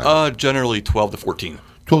usually at a time? Generally 12 to 14.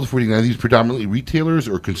 12 to 14. Are these predominantly retailers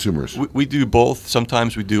or consumers? We do both.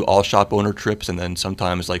 Sometimes we do all shop owner trips, and then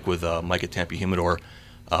sometimes, like with Mike at Tampa Humidor,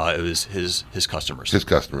 it was his customers. His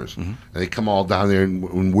customers. And they come all down there,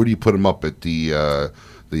 and where do you put them up? At the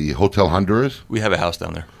Hotel Honduras? We have a house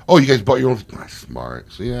down there. Oh, you guys bought your own? That's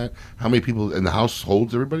smart. See that? How many people in the house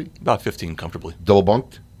holds everybody? About 15 comfortably. Double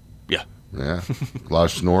bunked? Yeah. Yeah. A lot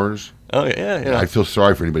of snores? Oh, yeah. I feel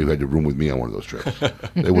sorry for anybody who had to room with me on one of those trips.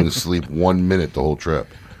 They wouldn't sleep 1 minute the whole trip.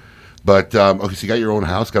 But, okay, so you got your own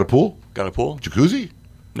house, got a pool? Got a pool. Jacuzzi?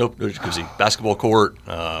 Nope, no jacuzzi. Basketball court.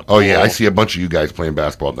 Oh, yeah, I see a bunch of you guys playing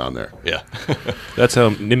basketball down there. Yeah. That's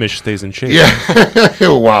how Nimish stays in shape. Yeah.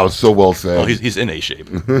 Wow, so well said. Well, he's in A shape.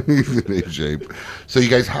 He's in A shape. So you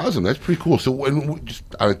guys house him. That's pretty cool. So when, just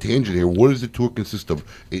on a tangent here, what does the tour consist of?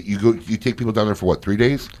 You take people down there for what, 3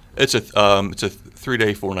 days? It's a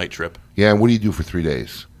 3-day, 4-night trip. Yeah, and what do you do for 3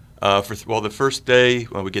 days? The first day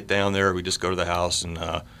when we get down there, we just go to the house and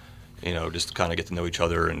just kind of get to know each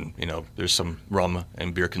other, and there's some rum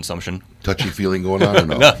and beer consumption. Touchy feeling going on or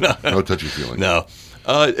no? No touchy feeling. No,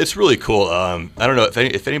 it's really cool. I don't know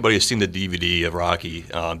if anybody has seen the DVD of Rocky.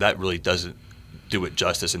 That really doesn't do it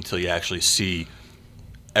justice until you actually see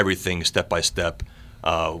everything step by step.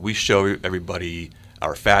 We show everybody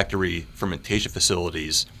our factory, fermentation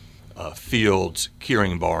facilities, fields,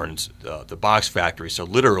 curing barns, the box factory. So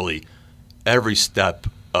literally every step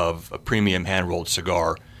of a premium hand-rolled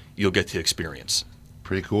cigar you'll get to experience.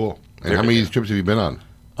 Pretty cool. And how many trips have you been on?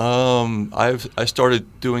 I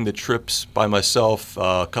started doing the trips by myself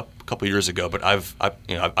a couple years ago, but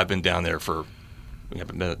I've been down there for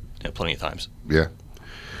plenty of times. Yeah,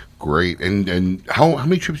 great. And how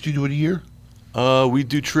many trips do you do in a year? We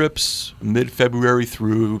do trips mid-February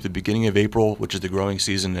through the beginning of April, which is the growing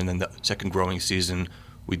season, and then the second growing season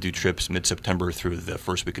we do trips mid-September through the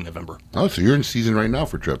first week in November. Oh, so you're in season right now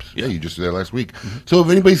for trips. Yeah, you just were there last week. Mm-hmm. So if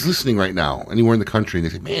anybody's listening right now, anywhere in the country, and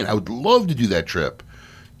they say, man, I would love to do that trip,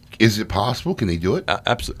 is it possible? Can they do it?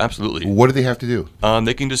 Absolutely. What do they have to do?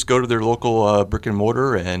 They can just go to their local brick and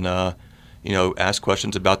mortar and, ask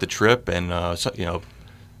questions about the trip. And,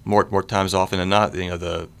 more times often than not,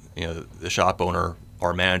 the shop owner,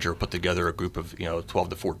 our manager, put together a group of 12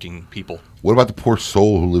 to 14 people. What about the poor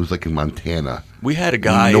soul who lives like in Montana? We had a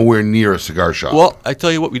guy nowhere near a cigar shop. Well, I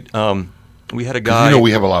tell you what, we had a guy. We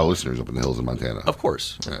have a lot of listeners up in the hills of Montana. Of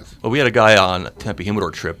course. Yes. Well, we had a guy on a Tampa Humidor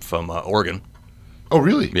trip from Oregon. Oh,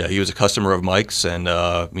 really? Yeah, he was a customer of Mike's, and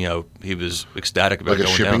he was ecstatic about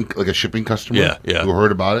going down. Like a shipping customer. Yeah. Who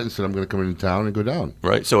heard about it and said, "I'm going to come into town and go down."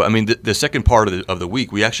 Right. So, I mean, the second part of the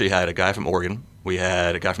week, we actually had a guy from Oregon, we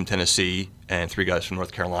had a guy from Tennessee, and 3 guys from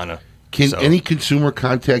North Carolina. Can any consumer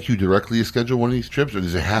contact you directly to schedule one of these trips, or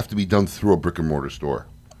does it have to be done through a brick and mortar store?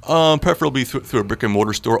 Preferably through a brick and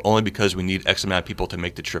mortar store, only because we need X amount of people to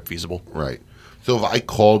make the trip feasible. Right. So if I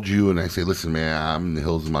called you and I say, "Listen, man, I'm in the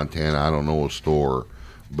hills of Montana. I don't know a store."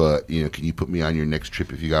 But, can you put me on your next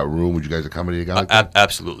trip if you got room? Would you guys accommodate a guy like that?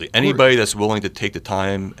 Absolutely. Anybody that's willing to take the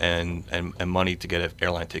time and money to get an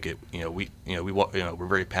airline ticket, we're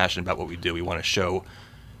very passionate about what we do. We want to show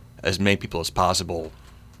as many people as possible,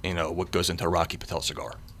 what goes into a Rocky Patel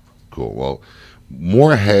cigar. Cool. Well,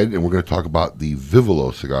 more ahead, and we're going to talk about the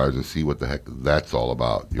Vivolo cigars and see what the heck that's all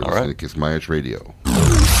about. You're listening to Kiss My Ash Radio.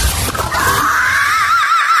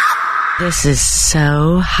 This is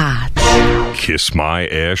so hot. Kiss My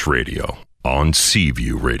Ash Radio on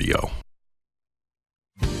Seaview Radio.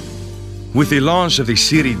 With the launch of the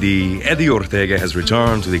Serie D, Eddie Ortega has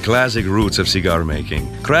returned to the classic roots of cigar making.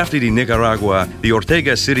 Crafted in Nicaragua, the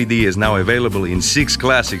Ortega Serie D is now available in 6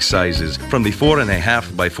 classic sizes, from the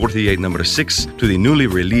 4.5 by 48 number 6 to the newly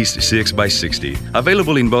released 6 by 60.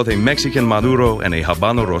 Available in both a Mexican Maduro and a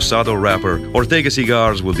Habano Rosado wrapper, Ortega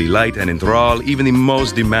cigars will delight and enthrall even the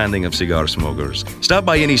most demanding of cigar smokers. Stop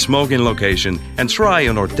by any smoking location and try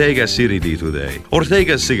an Ortega Serie D today.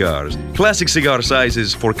 Ortega Cigars, classic cigar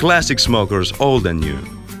sizes for classic smokers, old and new.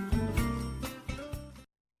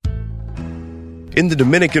 In the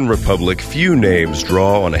Dominican Republic, few names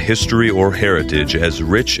draw on a history or heritage as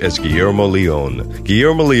rich as Guillermo Leon.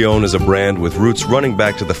 Guillermo Leon is a brand with roots running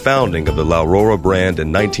back to the founding of the La Aurora brand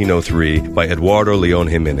in 1903 by Eduardo Leon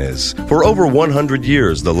Jimenez. For over 100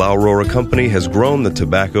 years, the La Aurora company has grown the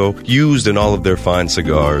tobacco used in all of their fine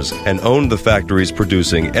cigars and owned the factories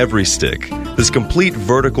producing every stick. This complete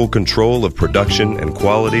vertical control of production and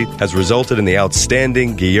quality has resulted in the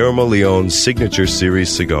outstanding Guillermo Leon Signature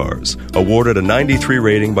Series cigars, awarded a 93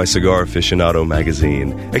 rating by Cigar Aficionado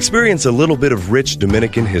magazine. Experience a little bit of rich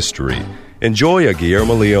Dominican history. Enjoy a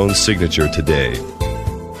Guillermo Leon signature today.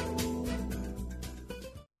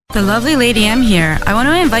 The lovely Lady M here. I want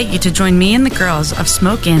to invite you to join me and the girls of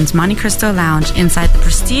Smoke Inn's Monte Cristo Lounge inside the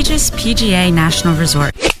prestigious PGA National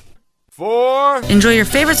Resort. 4. Enjoy your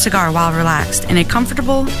favorite cigar while relaxed in a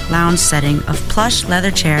comfortable lounge setting of plush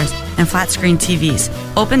leather chairs and flat-screen TVs.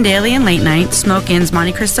 Open daily and late night, Smoke Inn's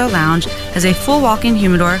Monte Cristo Lounge has a full walk-in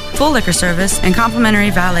humidor, full liquor service, and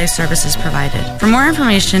complimentary valet services provided. For more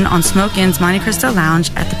information on Smoke Inn's Monte Cristo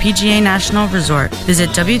Lounge at the PGA National Resort,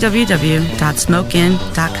 visit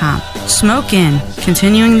www.smokeinn.com. Smoke Inn,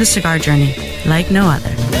 continuing the cigar journey like no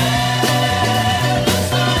other.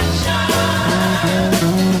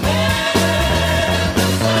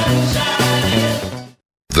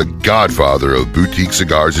 The godfather of boutique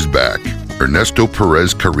cigars is back. Ernesto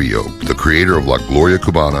Perez Carrillo, the creator of La Gloria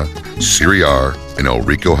Cubana, Siriar, and El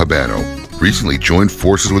Rico Habano, recently joined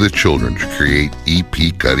forces with his children to create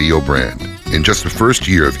EP Carrillo brand. In just the first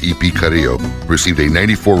year of EP Carrillo, received a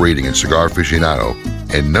 94 rating in Cigar Aficionado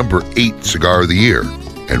and number 8 Cigar of the Year,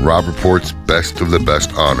 and Rob Report's Best of the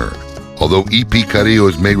Best honor. Although EP Carrillo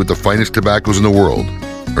is made with the finest tobaccos in the world,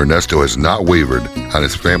 Ernesto has not wavered on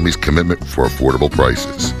his family's commitment for affordable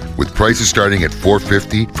prices. With prices starting at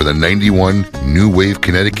 $4.50 for the 91 New Wave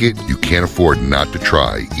Connecticut, you can't afford not to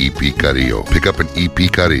try EP Carrillo. Pick up an EP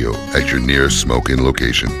Carrillo at your nearest Smoke Inn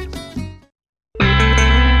location.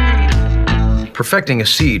 Perfecting a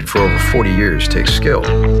seed for over 40 years takes skill.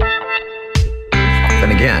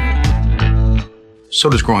 Then again, so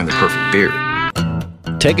does growing the perfect beard.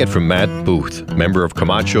 Take it from Matt Booth, member of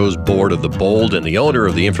Camacho's Board of the Bold and the owner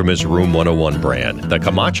of the infamous Room 101 brand. The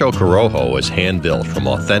Camacho Corojo is hand-built from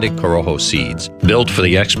authentic Corojo seeds, built for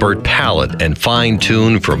the expert palate and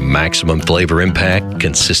fine-tuned for maximum flavor impact,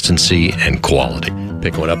 consistency, and quality.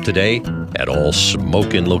 Pick one up today at all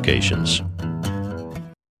Smoke Inn locations.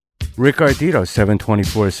 Rick Ardito,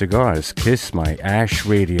 724 Cigars, Kiss My Ash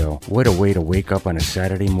Radio. What a way to wake up on a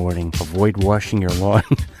Saturday morning. Avoid washing your lawn.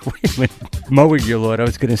 Wait a minute. Mowing your lawn, I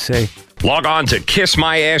was going to say. Log on to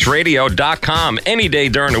kissmyashradio.com any day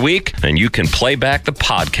during the week, and you can play back the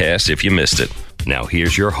podcast if you missed it. Now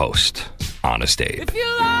here's your host, Honest Abe. If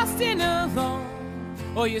you're lost and alone,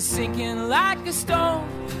 or you're sinking like a stone,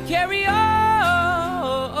 carry on.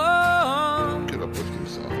 Good uplifting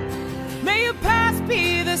song. May your past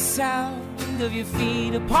be the sound of your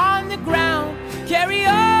feet upon the ground. Carry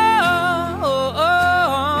on.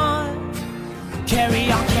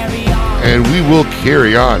 Carry on, carry on. And we will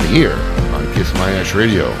carry on here on Kiss My Ash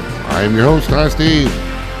Radio. I am your host, Honest Abe,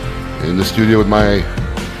 in the studio with my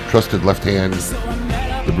trusted left hand,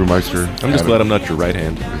 the Brewmeister. I'm just glad I'm not your right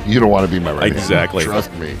hand. You don't want to be my right hand. Exactly.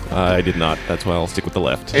 Trust me. I did not. That's why I'll stick with the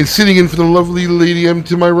left. And sitting in for the lovely Lady M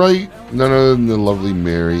to my right, none other than the lovely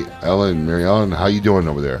Mary Ellen. Mary Ellen, how you doing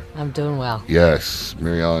over there? I'm doing well. Yes,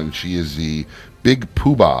 Mary Ellen. She is the big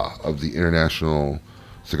poobah of the International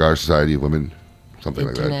Cigar Society of Women. Something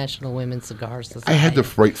like that. International Women's Cigar Society. I had to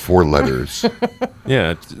write 4 letters.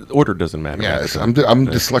 Yeah, order doesn't matter. Yes, I'm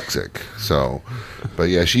dyslexic. So, but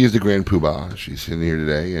yeah, she is the grand poobah. She's in here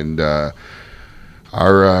today, and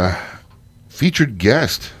our featured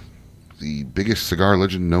guest, the biggest cigar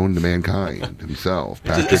legend known to mankind himself,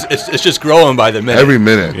 Patrick. It's just growing by the minute. Every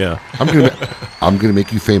minute. Yeah. I'm gonna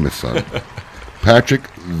make you famous, son. Patrick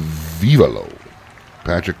Vivalo.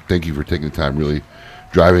 Patrick, thank you for taking the time, really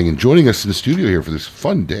driving and joining us in the studio here for this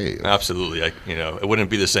fun day. Absolutely. It wouldn't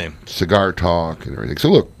be the same. Cigar talk and everything. So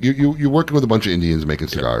look, you're working with a bunch of Indians making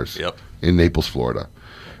cigars in Naples, Florida,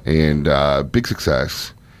 and big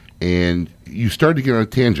success. And you started to get on a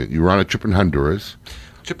tangent. You were on a trip in Honduras.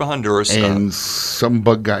 And some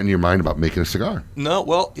bug got in your mind about making a cigar. No,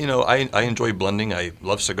 well, I enjoy blending. I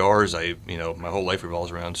love cigars. My whole life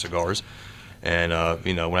revolves around cigars. And,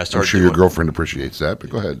 when I started I'm sure your girlfriend appreciates that, but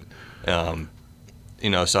go ahead.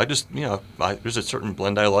 So I just, there's a certain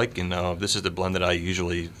blend I like, and this is the blend that I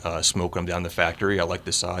usually smoke when I'm down in the factory. I like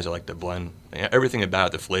the size, I like the blend, everything about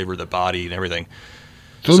it, the flavor, the body, and everything.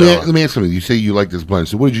 So let me ask something. You say you like this blend.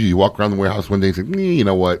 So what did you do? You walk around the warehouse one day and say, you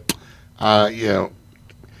know what? I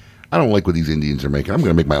don't like what these Indians are making. I'm going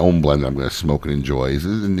to make my own blend that I'm going to smoke and enjoy.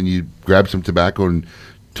 And then you grab some tobacco and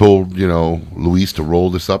told, Luis to roll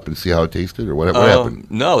this up and see how it tasted, or what happened?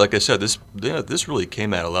 No, like I said, this really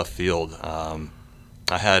came out of left field.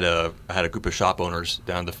 I had a group of shop owners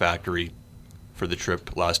down at the factory for the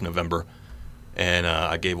trip last November, and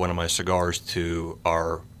I gave one of my cigars to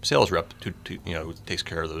our sales rep who takes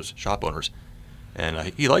care of those shop owners, and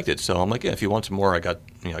he liked it. So I'm like, yeah, if you want some more, I got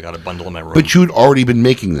a bundle in my room. But you'd already been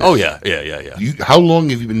making this. Oh yeah. How long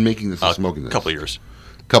have you been making this and smoking this? A couple of years.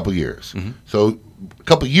 Couple years. Mm-hmm. So a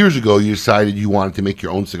couple of years ago, you decided you wanted to make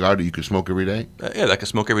your own cigar that you could smoke every day? Yeah, I could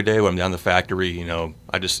smoke every day when I'm down at the factory.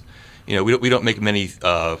 I just, we don't make many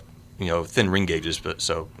thin ring gauges, but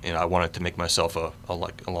so I wanted to make myself a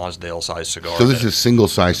Lonsdale size cigar. So this is a single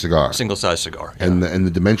size cigar. Single size cigar. Yeah. And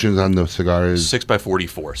the dimensions on the cigar is 6 by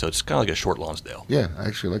 44, so it's kind of like a short Lonsdale. Yeah, I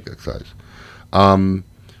actually like that size.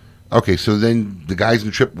 Okay, so then the guys in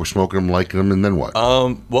the trip were smoking them, liking them, and then what?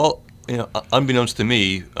 Well, unbeknownst to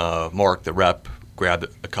me, Mark, the rep, grabbed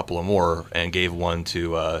a couple of more and gave one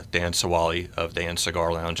to Dan Sawali of Dan's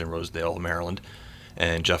Cigar Lounge in Rosedale, Maryland,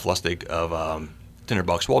 and Jeff Lustig of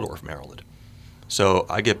Tinderbox, Waldorf, Maryland. So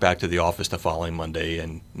I get back to the office the following Monday,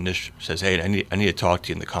 and Nish says, "Hey, I need to talk to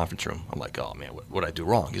you in the conference room." I'm like, "Oh man, what did I do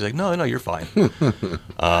wrong?" He's like, "No, you're fine.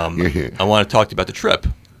 I want to talk to you about the trip."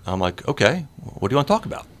 I'm like, "Okay, what do you want to talk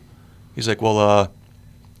about?" He's like, "Well,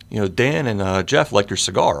 Dan and Jeff liked your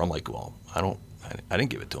cigar." I'm like, "Well, I didn't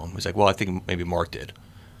give it to him." He's like, "Well, I think maybe Mark did."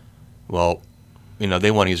 Well,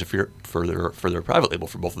 they want to use it for their private label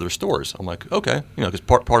for both of their stores. I'm like, okay, because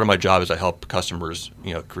part of my job is I help customers,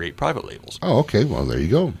 create private labels. Oh, okay. Well, there you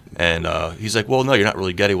go. And he's like, "Well, no, you're not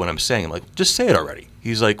really getting what I'm saying." I'm like, "Just say it already."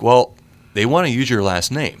 He's like, "Well, they want to use your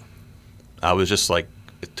last name." I was just like,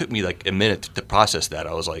 it took me like a minute to process that.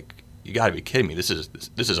 I was like, "You got to be kidding me! This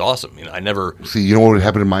is awesome." I never see. You know what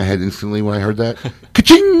happened in my head instantly when I heard that?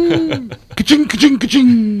 Ka-ching, ka-ching, ka-ching,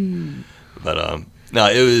 ka-ching. But no,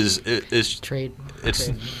 it's trade.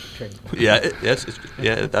 It's trade. Yeah, it is.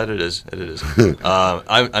 It is.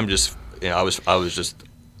 I'm just, I was just,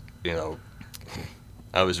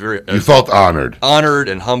 I was very. You felt honored. Honored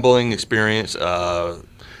and humbling experience.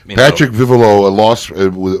 Patrick Vivolo lost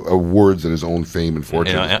words at his own fame and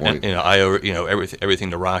fortune at this point. I owe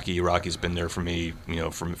everything to Rocky. Rocky's been there for me,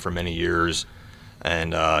 for many years,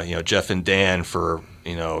 and Jeff and Dan for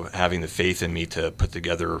having the faith in me to put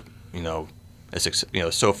together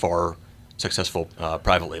a so far successful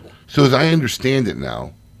private label. So as I understand it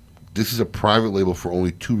now, this is a private label for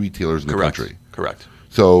only 2 retailers in the country. Correct.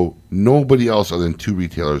 So nobody else other than 2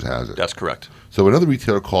 retailers has it. That's correct. So another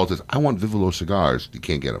retailer calls and says, "I want Vivolo cigars." You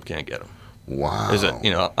can't get them. Can't get them. Wow.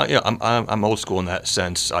 I'm old school in that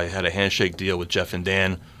sense. I had a handshake deal with Jeff and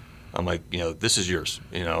Dan. I'm like, this is yours.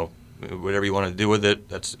 Whatever you want to do with it,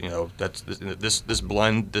 that's this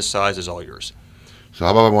blend, this size is all yours. So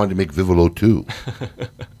how about I wanted to make Vivolo 2?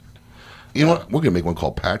 You know what? We're going to make one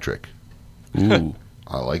called Patrick. Ooh.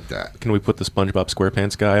 I like that. Can we put the SpongeBob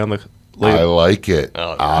SquarePants guy on the label? I like it.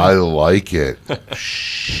 Oh, I like it.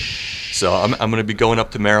 So I'm going to be going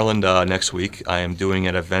up to Maryland next week. I am doing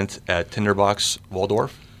an event at Tinderbox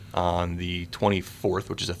Waldorf on the 24th,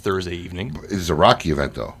 which is a Thursday evening. It's a Rocky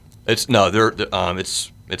event, though. It's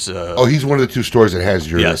a. Oh, he's one of the 2 stores that has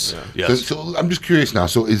your. Yes. Yes. So I'm just curious now.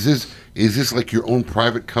 So is this like your own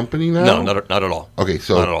private company now? No, not at all. Okay,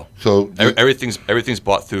 so not at all. So everything's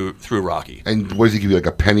bought through Rocky. And what does he give you, like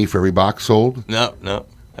a penny for every box sold? No.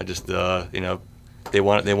 I just they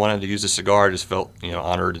wanted to use the cigar. I just felt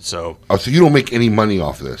honored. So. Oh, so you don't make any money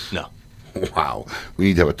off this? No. Wow. We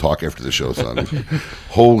need to have a talk after the show, son.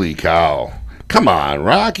 Holy cow! Come on,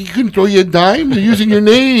 Rocky. You couldn't throw you a dime. They're using your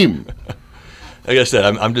name. Like I said,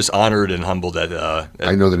 I'm just honored and humbled that.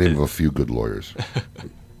 I know the name of a few good lawyers.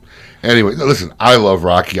 Anyway, listen, I love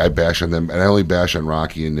Rocky. I bash on them, and I only bash on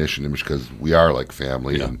Rocky and Nish and Nimish because we are like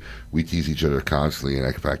family, and we tease each other constantly. And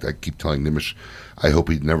in fact, I keep telling Nimish, I hope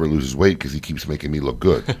he never loses weight because he keeps making me look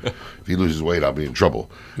good. If he loses weight, I'll be in trouble.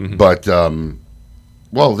 Mm-hmm. But,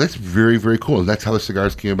 well, that's very, very cool. And that's how the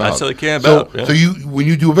cigars came about. That's how they came about. So you, when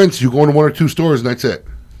you do events, you go into 1 or 2 stores, and that's it.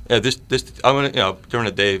 Yeah, this I'm gonna during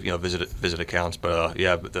the day visit accounts, but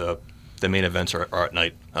but the main events are at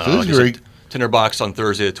night. So this is very Tinderbox on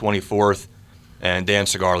Thursday the 24th, and Dan's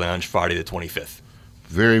Cigar Lounge Friday the 25th.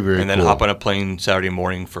 Very, very cool. And then hop on a plane Saturday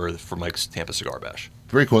morning for Mike's Tampa Cigar Bash.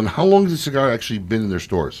 Very cool. And how long has the cigar actually been in their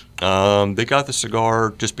stores? They got the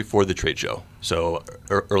cigar just before the trade show, so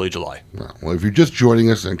early July. Well, if you're just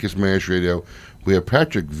joining us on Kiss My Ash Radio, we have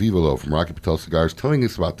Patrick Vivolo from Rocky Patel Cigars telling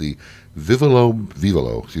us about the Vivolo,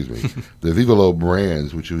 the Vivolo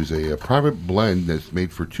brands, which is a private blend that's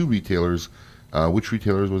made for 2 retailers. Which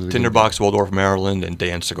retailers was it? Tinderbox, Waldorf, Maryland, and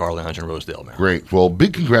Dan's Cigar Lounge in Rosedale, Maryland. Great. Well,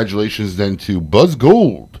 big congratulations then to Buzz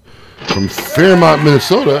Gold from Fairmont,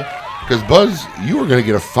 Minnesota, because Buzz, you are going to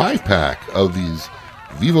get a 5-pack of these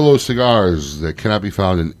Vivolo cigars that cannot be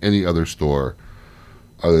found in any other store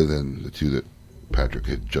other than the 2 that Patrick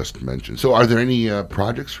had just mentioned. So, are there any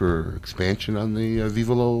projects for expansion on the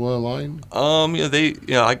Vivolo line? I'm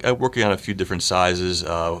working on a few different sizes,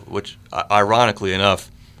 which, ironically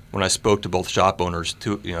enough, when I spoke to both shop owners,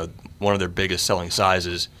 one of their biggest selling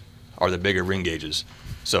sizes are the bigger ring gauges.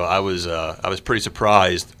 So I was pretty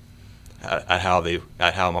surprised at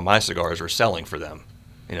how my cigars were selling for them.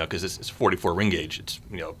 because it's 44 ring gauge. It's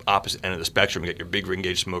opposite end of the spectrum. You got your big ring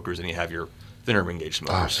gauge smokers, and you have your thinner ring gauge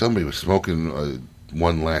smokers. Somebody was smoking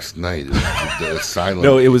one last night. The silent.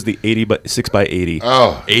 No, it was the 6x80.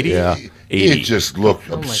 Oh, 80? Yeah, 80. It just looked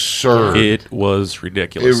absurd. It was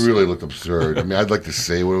ridiculous. It really looked absurd. I mean, I'd like to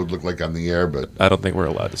say what it would look like on the air, but I don't think we're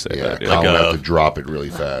allowed to say that. Yeah, Colin would have to drop it really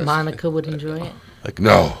fast. Monica would enjoy it.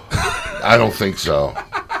 No, I don't think so.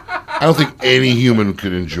 I don't think any human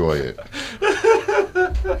could enjoy it.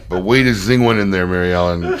 But way to zing one in there, Mary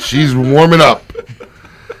Ellen. She's warming up.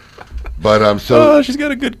 But she's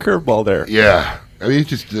got a good curveball there. Yeah, I mean, it's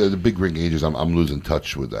just the big ring gauges. I'm losing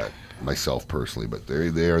touch with that myself personally, but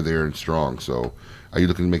they are there and strong. So, are you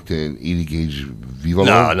looking to make an 80 gauge Viva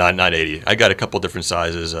Low? No, not 80. I got a couple different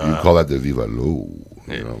sizes. You call that the Viva Low.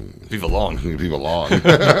 Viva Long. Viva Long.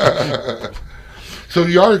 So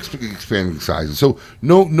you are expanding sizes. So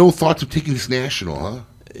no thoughts of taking this national, huh?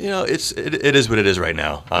 It is what it is right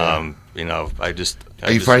now. Are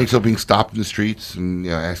you finding yourself being stopped in the streets and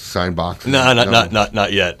asked to sign boxes? No,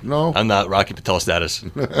 not yet. No, I'm not Rocky Patel status.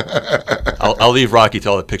 I'll leave Rocky to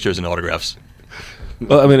all the pictures and autographs.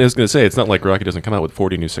 Well, I mean, I was going to say it's not like Rocky doesn't come out with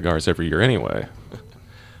 40 new cigars every year anyway.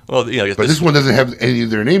 Well, but this one doesn't have any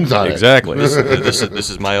of their names on exactly. it. Exactly. This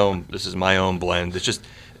is my own. This is my own blend.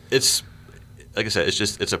 It's like I said.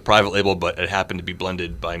 It's a private label, but it happened to be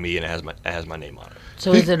blended by me, and it has my name on it.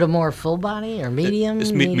 So is it a more full body or medium?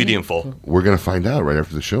 It's medium full. We're going to find out right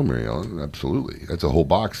after the show, Mary Ellen. Absolutely. That's a whole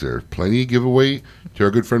box there. Plenty of giveaway to our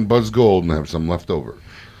good friend Buzz Gold and have some left over.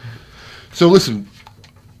 So listen,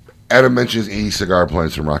 Adam mentions 80 cigar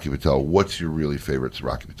plants from Rocky Patel. What's your really favorite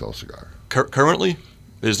Rocky Patel cigar? Currently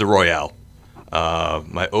is the Royale.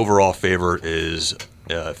 My overall favorite is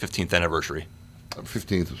 15th anniversary.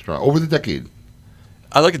 15th is strong. Over the decade.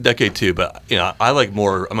 I like a decade too, but I like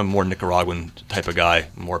more. I'm a more Nicaraguan type of guy,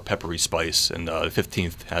 more peppery spice, and the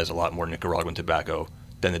 15th has a lot more Nicaraguan tobacco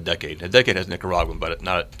than the decade. The decade has Nicaraguan, but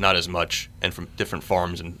not as much, and from different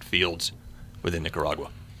farms and fields within Nicaragua.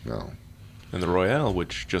 No. And the Royale,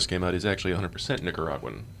 which just came out, is actually 100%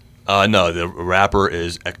 Nicaraguan. No, the wrapper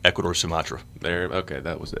is Ecuador Sumatra. Okay,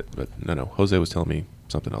 that was it. But no, Jose was telling me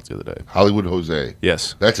something else the other day. Hollywood Jose.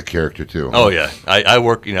 Yes, that's a character too. Oh yeah, I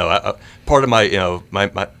work. Part of my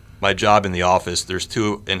my job in the office. There's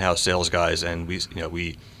 2 in-house sales guys, and we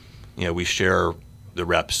share the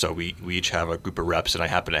reps. So we each have a group of reps, and I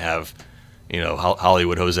happen to have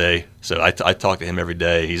Hollywood Jose. So I talk to him every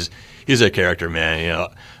day. He's a character, man.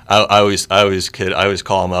 I always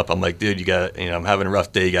call him up. I'm like, dude, you got, I'm having a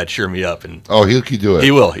rough day. You got to cheer me up. And he'll do it.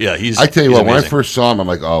 He will. Yeah, I tell you what, amazing. when I first saw him, I'm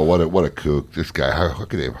like, oh, what a kook. This guy. How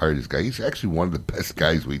could they have hired this guy? He's actually one of the best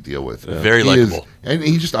guys we deal with. Very likable, and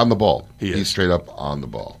he's just on the ball. He's straight up on the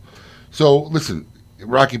ball. So listen,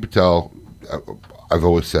 Rocky Patel. I've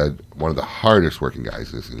always said one of the hardest working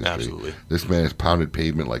guys in this industry. Absolutely. This man has pounded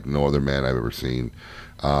pavement like no other man I've ever seen,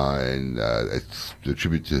 and it's a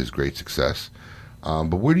tribute to his great success.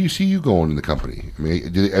 But where do you see you going in the company? I mean, are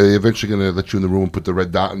they eventually going to let you in the room and put the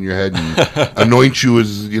red dot on your head and anoint you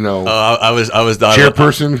as, I was dotted,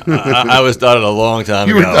 chairperson? I was dotted a long time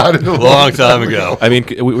you ago. You were dotted a long time ago. I mean,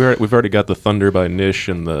 we've already got the Thunder by Nish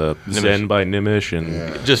and the Zen by Nimish,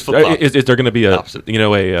 and just flip-flop. Is there going to be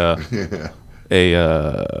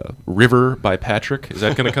a River by Patrick? Is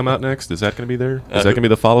that going to come out next? Is that going to be there? Is that going to be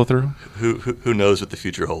the follow through? Who knows what the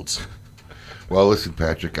future holds? Well, listen,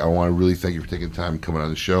 Patrick, I want to really thank you for taking the time and coming on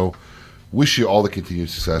the show. Wish you all the continued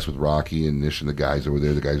success with Rocky and Nish and the guys over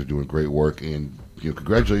there. The guys are doing great work, and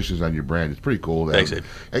congratulations on your brand. It's pretty cool. Thanks, Abe.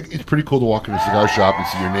 It's pretty cool to walk in a cigar shop and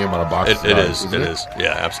see your name on a box. It is.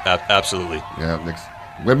 Yeah, absolutely. Yeah, next.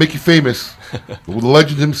 We're going to make you famous. The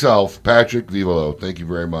legend himself, Patrick Vivolo. Thank you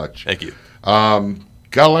very much. Thank you. Got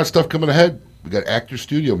a lot of stuff coming ahead. We got Actor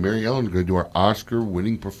Studio. Mary Ellen is going to do our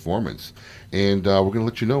Oscar-winning performance. And we're going to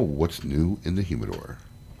let you know what's new in the humidor.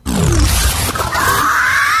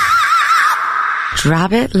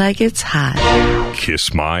 Drop it like it's hot.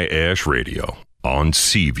 Kiss My Ash Radio on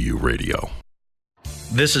Seaview Radio.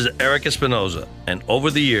 This is Eric Espinoza, and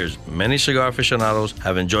over the years, many cigar aficionados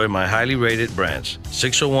have enjoyed my highly rated brands,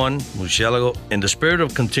 601, Murcielago. In the spirit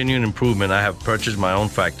of continuing improvement, I have purchased my own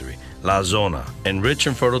factory, La Zona, in rich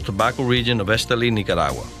and fertile tobacco region of Esteli,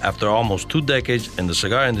 Nicaragua. After almost 2 decades in the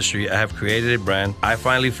cigar industry, I have created a brand I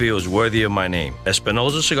finally feel is worthy of my name.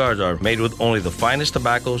 Espinoza cigars are made with only the finest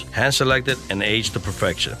tobaccos, hand-selected and aged to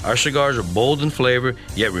perfection. Our cigars are bold in flavor,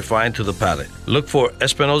 yet refined to the palate. Look for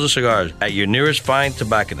Espinoza cigars at your nearest fine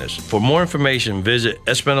tobacconist. For more information, visit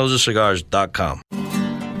espinozacigars.com.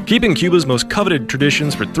 Keeping Cuba's most coveted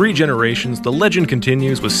traditions for 3 generations, the legend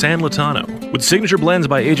continues with San Latano. With signature blends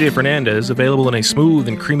by AJ Fernandez available in a smooth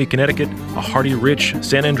and creamy Connecticut, a hearty, rich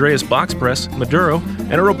San Andreas box press, Maduro,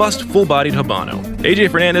 and a robust, full-bodied Habano.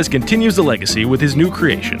 AJ Fernandez continues the legacy with his new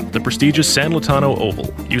creation, the prestigious San Latano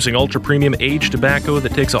Oval. Using ultra-premium aged tobacco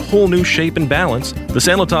that takes a whole new shape and balance, the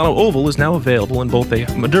San Latano Oval is now available in both a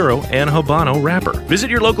Maduro and Habano wrapper. Visit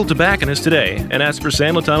your local tobacconist today and ask for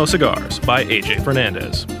San Latano Cigars by AJ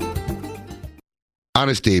Fernandez.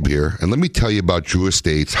 Honest Abe here, and let me tell you about Drew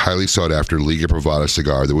Estate's highly sought-after Liga Privada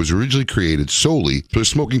cigar that was originally created solely for the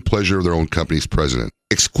smoking pleasure of their own company's president.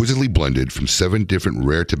 Exquisitely blended from 7 different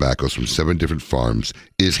rare tobaccos from 7 different farms,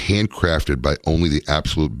 it is handcrafted by only the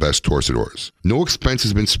absolute best torcedores. No expense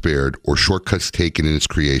has been spared or shortcuts taken in its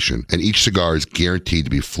creation, and each cigar is guaranteed to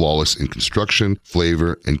be flawless in construction,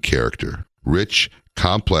 flavor, and character. Rich,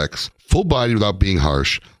 complex, full-bodied without being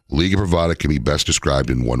harsh, Liga Privada can be best described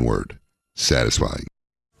in one word: satisfying.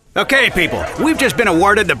 Okay, people, we've just been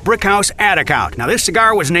awarded the Brickhouse Ad Account. Now, this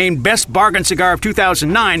cigar was named Best Bargain Cigar of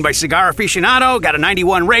 2009 by Cigar Aficionado, got a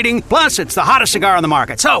 91 rating, plus it's the hottest cigar on the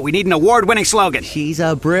market. So, we need an award-winning slogan. She's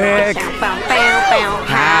a brick.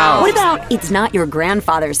 How? What about it's not your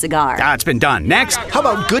grandfather's cigar? It's been done. Next. How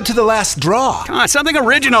about good to the last draw? Something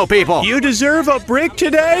original, people. You deserve a brick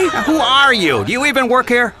today? Who are you? Do you even work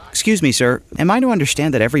here? Excuse me, sir. Am I to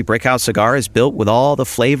understand that every Brickhouse cigar is built with all the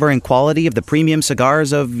flavor and quality of the premium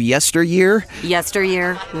cigars of yesteryear?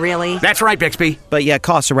 Yesteryear? Really? That's right, Bixby. But yeah, it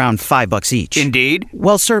costs around $5 each. Indeed.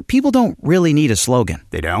 Well, sir, people don't really need a slogan.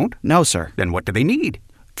 They don't? No, sir. Then what do they need?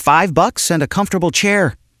 $5 and a comfortable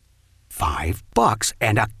chair. $5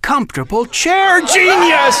 and a comfortable chair.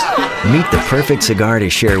 Genius! Meet the perfect cigar to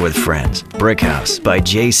share with friends. Brickhouse by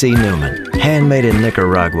J.C. Newman. Handmade in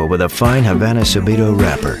Nicaragua with a fine Havana Subito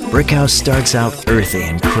wrapper. Brickhouse starts out earthy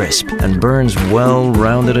and crisp and burns well,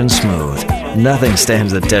 rounded and smooth. Nothing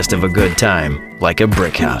stands the test of a good time like a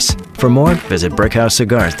Brickhouse. For more, visit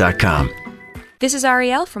BrickhouseCigars.com. This is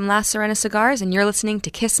Ariel from La Serena Cigars, and you're listening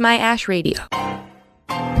to Kiss My Ash Radio.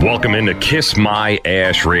 Welcome into Kiss My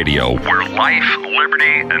Ash Radio, where life,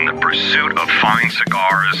 liberty, and the pursuit of fine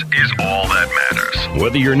cigars is all that matters.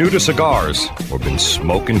 Whether you're new to cigars or been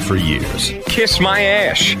smoking for years, Kiss My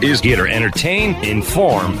Ash is here to entertain,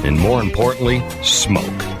 inform, and more importantly,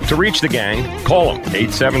 smoke. To reach the gang, call them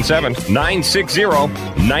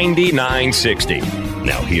 877-960-9960.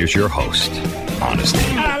 Now here's your host, Honest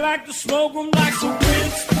Abe. I like to smoke them like some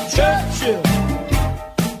Winston Churchill,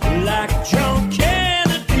 like John Kennedy.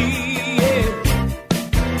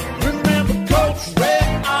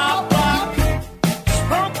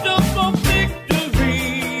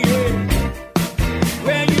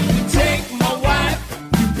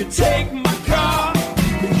 Take my car,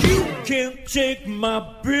 you can take my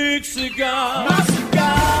big cigar. My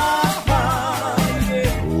cigar.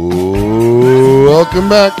 Yeah. Ooh, welcome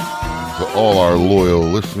back to all our loyal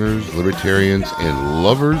listeners, libertarians, and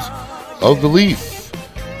lovers of the leaf.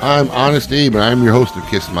 I'm Honest Abe, and I'm your host of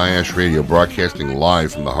Kiss My Ash Radio, broadcasting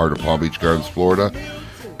live from the heart of Palm Beach Gardens, Florida.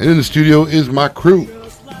 And in the studio is my crew.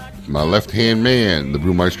 My left-hand man, the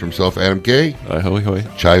brewmeister himself, Adam K. Hoy, hoy.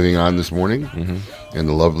 Chiving on this morning. Mm-hmm. And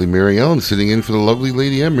the lovely Mary Ellen sitting in for the lovely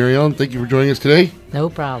Lady M. Mary Ellen, thank you for joining us today. No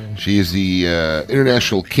problem. She is the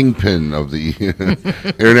international kingpin of the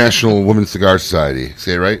International Women's Cigar Society.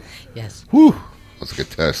 Say it right? Yes. Whew. That's a good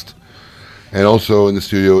test. And also in the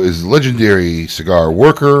studio is legendary cigar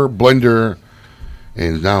worker, blender,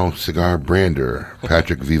 and now cigar brander,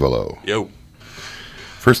 Patrick Vivolo. Yo.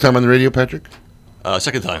 First time on the radio, Patrick?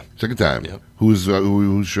 Second time. Second time. Yep. Whose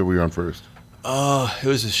show were you on first? It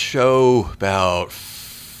was a show about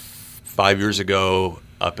 5 years ago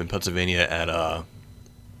up in Pennsylvania at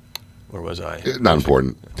where was I? Not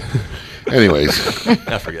important. Anyways,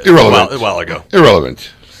 I forget. Irrelevant. A while ago.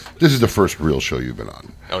 Irrelevant. This is the first real show you've been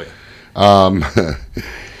on. Oh yeah.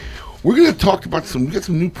 We're going to talk about we got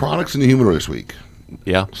some new products in the humidor this week.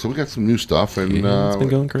 Yeah. So we got some new stuff, and it's been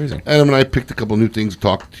going crazy. Adam and I picked a couple new things to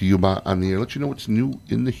talk to you about on the air. Let you know what's new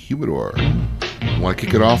in the humidor. Want to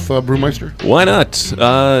kick it off, Brewmeister? Why not?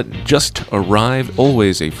 Just arrived,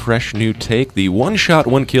 always a fresh new take. The one shot,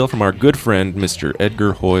 one kill from our good friend, Mr.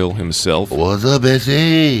 Edgar Hoyle himself. What's up,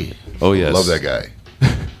 S.A.? Oh, yes. Love that guy.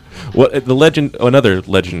 What the legend? Another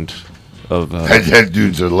legend of that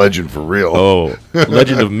dude's a legend for real. Oh,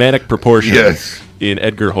 legend of manic proportion. Yes. In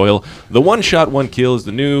Edgar Hoyle. The one shot, one kill is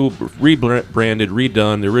the new rebranded,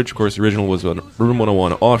 redone. The original was a Room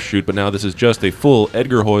 101 offshoot, but now this is just a full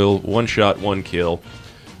Edgar Hoyle one shot, one kill.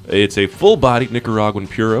 It's a full-bodied Nicaraguan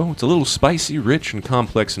puro. It's a little spicy, rich, and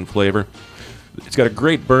complex in flavor. It's got a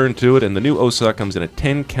great burn to it, and the new Osak comes in a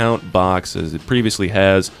 10-count box, as it previously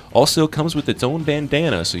has. Also comes with its own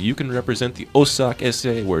bandana, so you can represent the Osak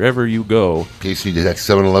SA wherever you go. In case you did that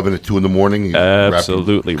 7-Eleven at 2 in the morning. You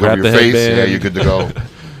Absolutely. Cover Wrap your the face. headband. Yeah, you're good to go.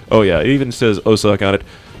 Oh, yeah. It even says Osak on it.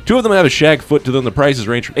 2 of them have a shag foot to them. The prices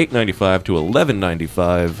range from $8.95 to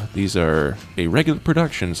 $11.95. These are a regular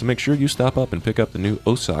production, so make sure you stop up and pick up the new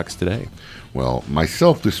Osaks today. Well,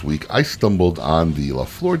 myself this week, I stumbled on the La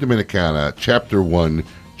Flor Dominicana Chapter 1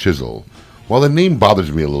 chisel. While the name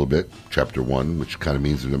bothers me a little bit, Chapter 1, which kind of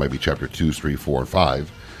means that there might be Chapter 2, 3, 4, and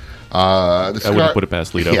 5. I wouldn't put it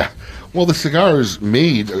past Lido. Yeah. Well, the cigar is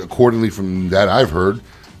made, accordingly from that I've heard,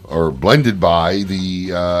 or blended by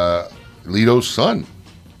the Lido's son,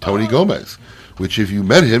 Tony Gomez, which if you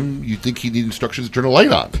met him, you'd think he'd need instructions to turn a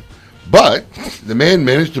light on. But the man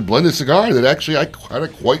managed to blend a cigar that actually I kind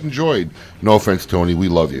of quite enjoyed. No offense, Tony, we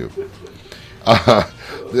love you.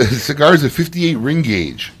 The cigar is a 58 ring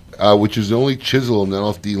gauge, which is the only chisel in the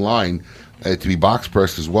LFD line to be box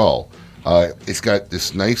pressed as well. It's got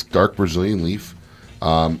this nice dark Brazilian leaf,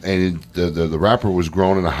 and the wrapper was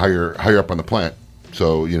grown in a higher up on the plant,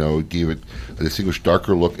 so it gave it a distinguished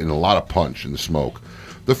darker look and a lot of punch in the smoke.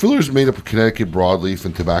 The filler is made up of Connecticut broadleaf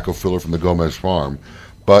and tobacco filler from the Gomez farm,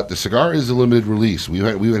 but the cigar is a limited release. We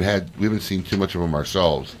haven't seen too much of them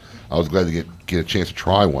ourselves. I was glad to get a chance to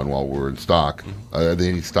try one while we're in stock. Are they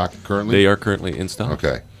in stock currently? They are currently in stock.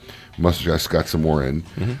 Okay. Must have just got some more in.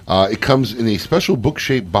 It comes in a special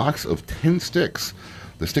book-shaped box of 10 sticks.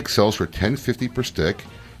 The stick sells for $10.50 per stick,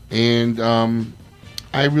 and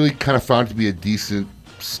I really kind of found it to be a decent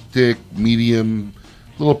stick, medium,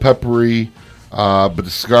 a little peppery, but the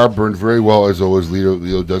cigar burned very well, as always.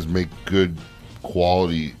 Lido does make good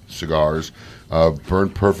quality cigars.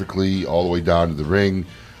 Burned perfectly all the way down to the ring.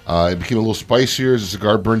 It became a little spicier as the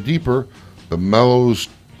cigar burned deeper, but mellows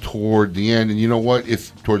toward the end. And you know what?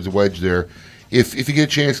 Towards the wedge there, if you get a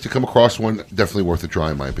chance to come across one, definitely worth a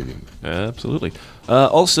try, in my opinion. Absolutely.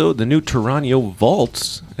 Also, the new Turanio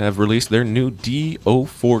Vaults have released their new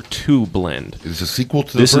D042 blend. It's a sequel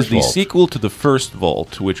to the This first is the Vault. sequel to the first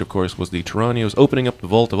Vault, which, of course, was the Turanios opening up the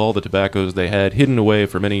vault of all the tobaccos they had hidden away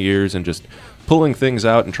for many years and just pulling things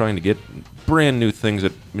out and trying to get brand new things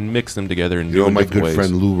that and mix them together in You know what new my and different good ways.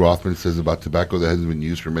 friend Lou Rothman says about tobacco that hasn't been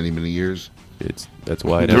used for many, many years? That's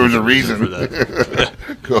why there was a reason for that.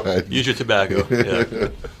 Go ahead. Use your tobacco.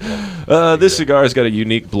 Yeah. This cigar's got a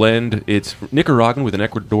unique blend. It's Nicaraguan with an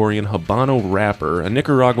Ecuadorian Habano wrapper, a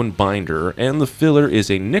Nicaraguan binder, and the filler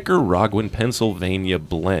is a Nicaraguan Pennsylvania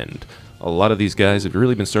blend. A lot of these guys have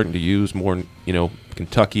really been starting to use more,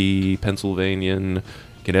 Kentucky, Pennsylvanian,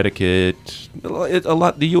 Connecticut. A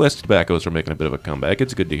lot. The U.S. tobaccos are making a bit of a comeback.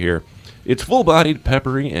 It's good to hear. It's full-bodied,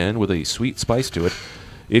 peppery, and with a sweet spice to it.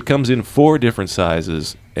 It comes in 4 different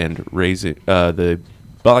sizes and the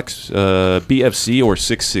box BFC or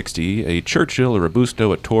 660, a Churchill, a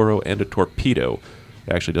Robusto, a Toro, and a Torpedo.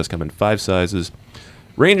 It actually does come in 5 sizes,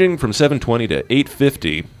 ranging from $7.20 to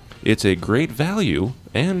 $8.50. It's a great value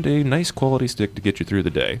and a nice quality stick to get you through the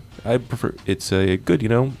day. I prefer. It's a good,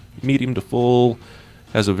 medium to full.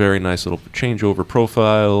 Has a very nice little changeover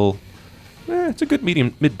profile. It's a good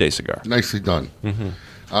midday cigar. Nicely done. Mm-hmm.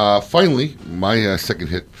 Finally, my second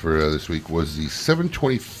hit for this week was the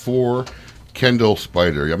 724 Kendall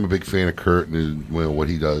Spider. I'm a big fan of Kurt and what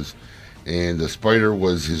he does. And the Spider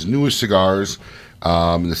was his newest cigars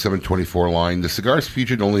in the 724 line. The cigars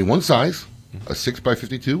featured only one size, a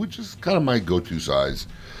 6x52, which is kind of my go-to size.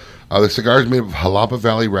 The cigar is made of Jalapa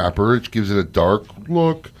Valley wrapper, which gives it a dark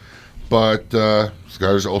look. But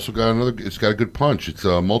cigar's also got it's got a good punch. It's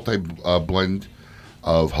a multi-blend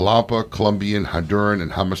of Jalapa, Colombian, Honduran,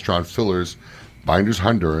 and Jamastran fillers. Binder's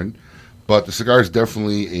Honduran. But the cigar is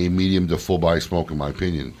definitely a medium to full-body smoke, in my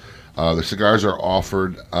opinion. The cigars are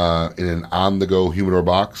offered in an on-the-go humidor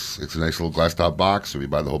box. It's a nice little glass-top box, so if you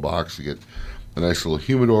buy the whole box, you get a nice little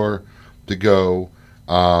humidor to go.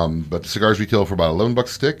 But the cigars retail for about $11 a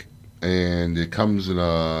stick, and it comes in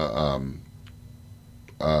a...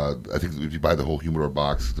 I think if you buy the whole humidor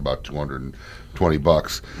box, it's about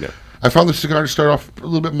 $220. Yeah. I found the cigar to start off a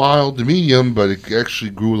little bit mild to medium, but it actually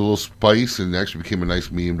grew with a little spice and actually became a nice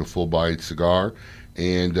medium to full-bodied cigar.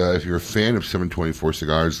 And if you're a fan of 724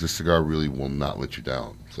 cigars, this cigar really will not let you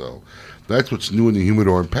down. So that's what's new in the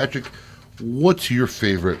humidor. And Patrick, what's your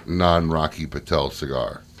favorite non-Rocky Patel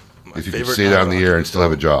cigar? If you could say that on the air and still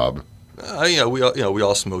have a job. We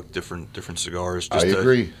all smoke different cigars. I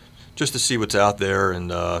agree. Just to see what's out there,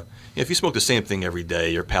 and if you smoke the same thing every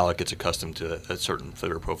day, your palate gets accustomed to a certain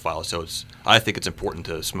flavor profile. So I think it's important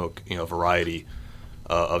to smoke variety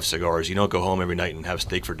of cigars. You don't go home every night and have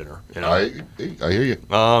steak for dinner. You know? I hear you.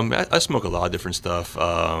 I smoke a lot of different stuff.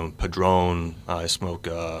 Padron. I smoke.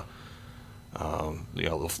 La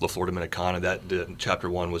Flor Dominicana. That Chapter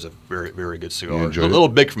 1 was a very, very good cigar. A little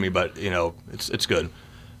big for me, but it's good.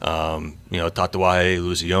 Tatuaje,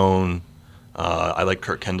 Ilusión. I like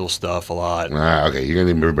Kurt Kendall's stuff a lot. Okay, you're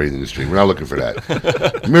gonna name everybody in the industry. We're not looking for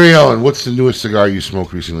that. Mary Ellen, what's the newest cigar you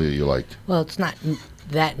smoked recently that you liked? Well, it's not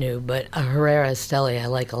that new, but a Herrera Esteli I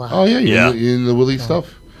like a lot. Oh yeah, you in the Willie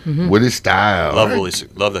stuff. Mm-hmm. Willie style. Love Willie.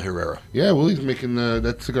 Love the Herrera. Yeah, Willie's making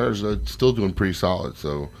that cigar's still doing pretty solid.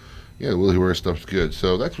 So yeah, Willie Herrera stuff's good.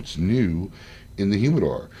 So that's what's new in the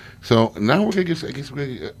humidor. So now we're gonna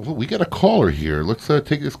we got a caller here. Let's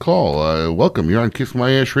take this call. Welcome. You're on Kiss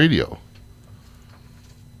My Ash Radio.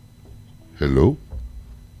 Hello.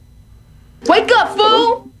 Wake up,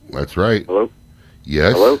 fool! That's right. Hello.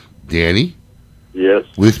 Yes. Hello. Danny. Yes.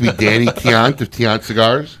 With me, Danny Tiant of Tiant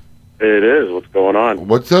Cigars. It is. What's going on?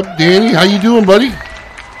 What's up, Danny? How you doing, buddy?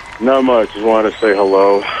 Not much. Just wanted to say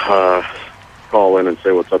hello. Call in and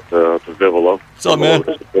say what's up to Vivolo. What's up, man?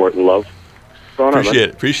 Support and love. What's going on, man?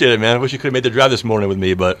 Appreciate it, man. I wish you could have made the drive this morning with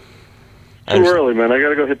me, but too early, man. I got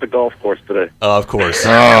to go hit the golf course today. Of course.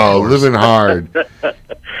 Oh, living hard.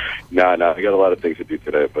 No, I got a lot of things to do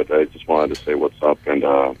today, but I just wanted to say what's up and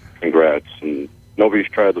congrats. And nobody's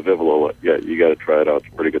tried the Vivolo yet. You got to try it out.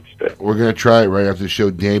 It's a pretty good stick. We're going to try it right after the show,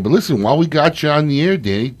 Danny. But listen, while we got you on the air,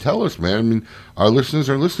 Danny, tell us, man. I mean, our listeners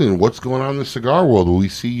are listening. What's going on in the cigar world? Will we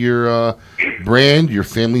see your brand, your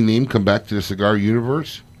family name come back to the cigar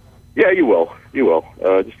universe? Yeah, you will. You will.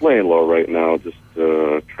 Just laying low right now. Just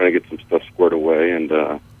trying to get some stuff squared away and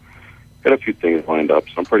got a few things lined up.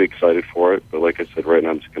 So I'm pretty excited for it. But like I said, right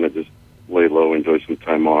now I'm just going to just lay low, enjoy some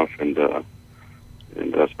time off, and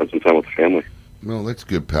spend some time with the family. Well, that's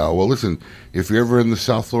good, pal. Well, listen, if you're ever in the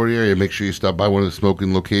South Florida area, make sure you stop by one of the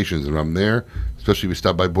smoking locations. And I'm there, especially if you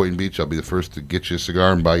stop by Boynton Beach, I'll be the first to get you a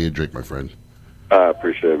cigar and buy you a drink, my friend. I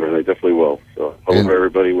appreciate it, man. I definitely will. So hello,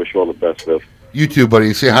 everybody. Wish you all the best, Viv. You too,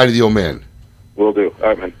 buddy. Say hi to the old man. Will do. All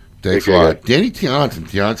right, man. Thanks a lot. Danny Tiant from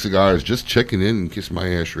Tiant Cigars just checking in and Kiss My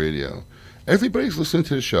Ash Radio. Everybody's listening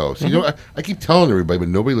to the show. So, you know, I keep telling everybody, but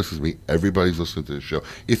nobody listens to me. Everybody's listening to the show.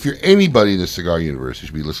 If you're anybody in the cigar universe, you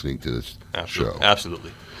should be listening to this show.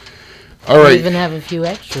 Absolutely. All right. We even have a few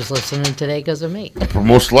extras listening today because of me.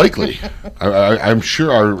 Most likely. I'm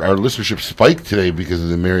sure our listenership spiked today because of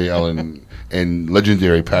the Mary Ellen and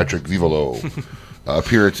legendary Patrick Vivolo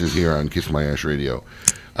appearances here on Kiss My Ash Radio.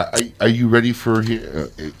 Are you ready for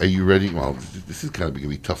are you ready? Well, this is kind of going to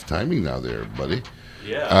be tough timing now there, buddy.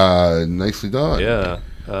 Yeah. Nicely done. Yeah.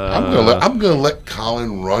 I'm gonna let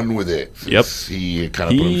Colin run with it. Yep. He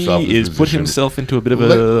kind of put himself. He is put himself into a bit of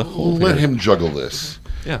a hole. Let him juggle this.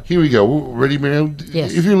 Yeah. Here we go. Ready, Mary?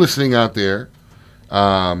 Yes. If you're listening out there,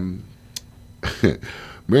 Mary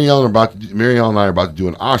Ellen and I are about to do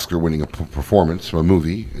an Oscar-winning performance from a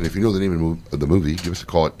movie. And if you know the name of the movie, give us a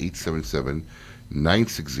call at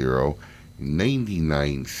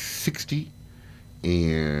 877-960-9960.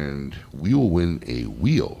 And we will win a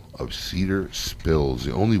wheel of Cedar Spills,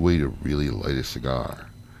 the only way to really light a cigar.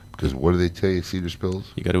 Because what do they tell you, Cedar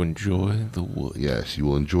Spills? You got to enjoy the wood. Yes, you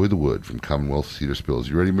will enjoy the wood from Commonwealth Cedar Spills.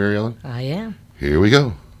 You ready, Mary Ellen? I am. Here we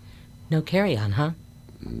go. No carry-on, huh?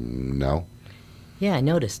 No. Yeah, I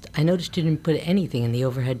noticed. I noticed you didn't put anything in the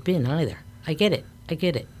overhead bin either. I get it.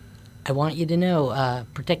 I want you to know,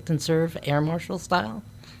 protect and serve air marshal style.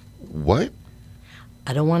 What?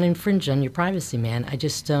 I don't want to infringe on your privacy, man. I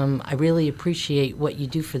just, I really appreciate what you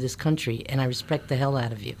do for this country, and I respect the hell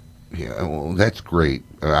out of you. Yeah, well, that's great.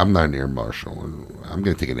 I'm not an air marshal. I'm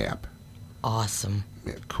going to take a nap. Awesome.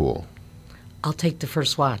 Yeah, cool. I'll take the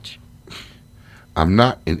first watch. I'm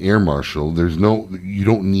not an air marshal. You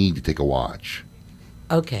don't need to take a watch.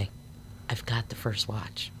 Okay. I've got the first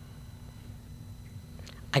watch.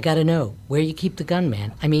 I got to know where you keep the gun,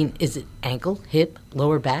 man. I mean, is it ankle, hip,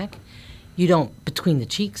 lower back? You don't between the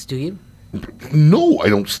cheeks, do you? No, I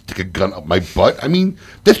don't stick a gun up my butt. I mean,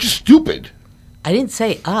 that's just stupid. I didn't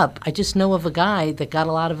say up. I just know of a guy that got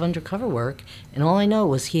a lot of undercover work, and all I know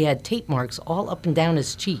was he had tape marks all up and down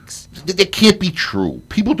his cheeks. That can't be true.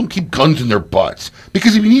 People don't keep guns in their butts.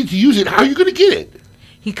 Because if you need to use it, how are you going to get it?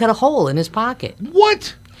 He cut a hole in his pocket.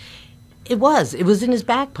 What? It was in his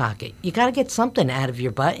back pocket. You got to get something out of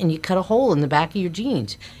your butt, and you cut a hole in the back of your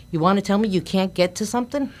jeans. You want to tell me you can't get to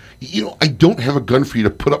something? You know, I don't have a gun for you to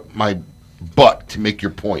put up my butt to make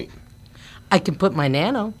your point. I can put my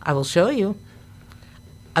nano. I will show you.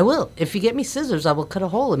 I will. If you get me scissors, I will cut a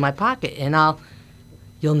hole in my pocket, and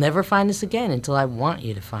you'll never find this again until I want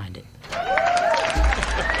you to find it.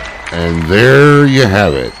 And there you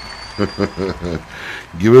have it.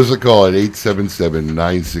 Give us a call at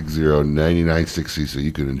 877-960-9960 so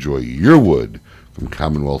you can enjoy your wood from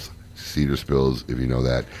Commonwealth Cedar Spills, if you know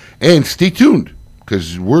that. And stay tuned,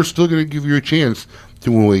 because we're still going to give you a chance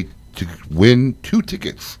to win 2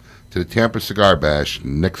 tickets to the Tampa Cigar Bash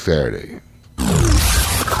next Saturday.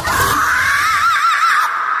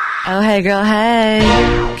 Oh, hey, girl,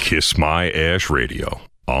 hey. Kiss My Ash Radio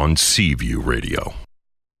on Seaview Radio.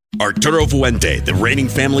 Arturo Fuente, the reigning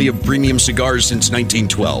family of premium cigars since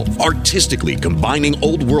 1912, artistically combining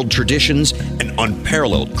old world traditions and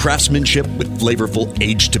unparalleled craftsmanship with flavorful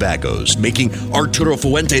aged tobaccos, making Arturo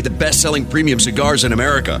Fuente the best-selling premium cigars in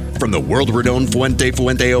America. From the world-renowned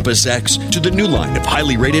Fuente Opus X to the new line of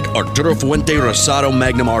highly rated Arturo Fuente Rosado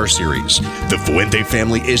Magnum R Series, the Fuente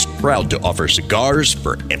family is proud to offer cigars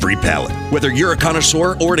for every palate. Whether you're a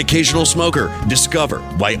connoisseur or an occasional smoker, discover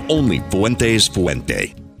why only Fuente is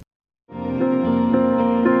Fuente.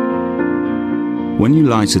 When you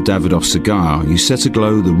light a Davidoff cigar, you set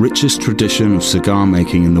aglow the richest tradition of cigar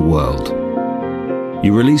making in the world.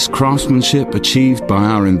 You release craftsmanship achieved by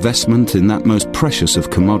our investment in that most precious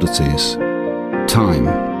of commodities, time.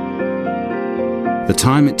 The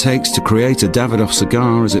time it takes to create a Davidoff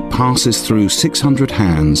cigar as it passes through 600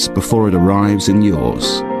 hands before it arrives in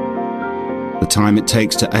yours. The time it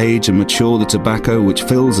takes to age and mature the tobacco which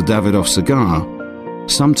fills a Davidoff cigar,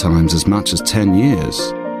 sometimes as much as 10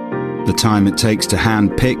 years. The time it takes to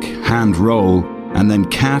hand pick, hand roll, and then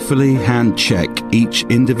carefully hand check each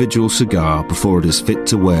individual cigar before it is fit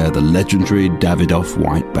to wear the legendary Davidoff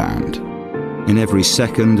white band. In every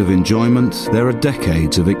second of enjoyment, there are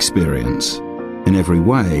decades of experience. In every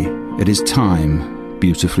way, it is time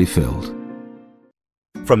beautifully filled.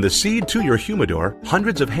 From the seed to your humidor,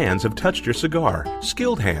 hundreds of hands have touched your cigar.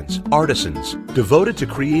 Skilled hands, artisans, devoted to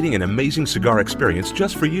creating an amazing cigar experience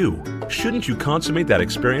just for you. Shouldn't you consummate that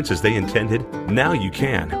experience as they intended? Now you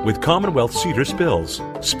can, with Commonwealth Cedar Spills.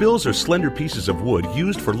 Spills are slender pieces of wood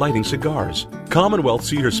used for lighting cigars. Commonwealth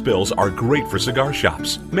Cedar Spills are great for cigar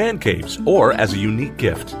shops, man caves, or as a unique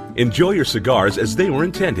gift. Enjoy your cigars as they were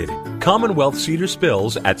intended. Commonwealth Cedar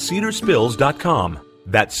Spills at cedarspills.com.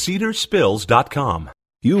 That's cedarspills.com.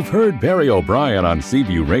 You've heard Barry O'Brien on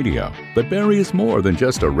Seaview Radio, but Barry is more than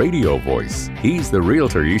just a radio voice. He's the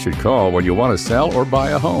realtor you should call when you want to sell or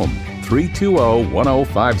buy a home.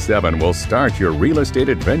 320-1057 will start your real estate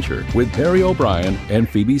adventure with Barry O'Brien and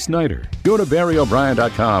Phoebe Snyder. Go to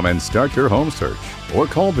BarryO'Brien.com and start your home search, or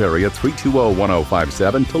call Barry at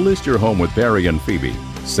 320-1057 to list your home with Barry and Phoebe.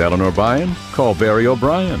 Selling or buying? Call Barry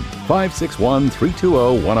O'Brien,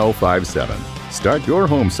 561-320-1057. Start your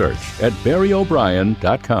home search at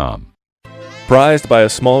BarryO'Brien.com. Prized by a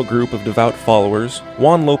small group of devout followers,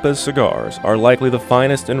 Juan Lopez cigars are likely the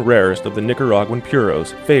finest and rarest of the Nicaraguan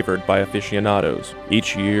puros favored by aficionados.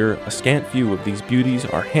 Each year, a scant few of these beauties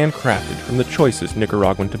are handcrafted from the choicest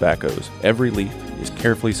Nicaraguan tobaccos. Every leaf is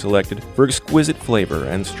carefully selected for exquisite flavor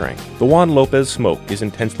and strength. The Juan Lopez smoke is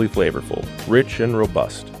intensely flavorful, rich and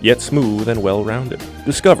robust, yet smooth and well-rounded.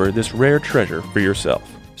 Discover this rare treasure for yourself.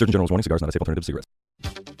 Surgeon General's warning: cigars not a safe alternative to cigarettes.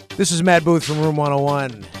 This is Matt Booth from Room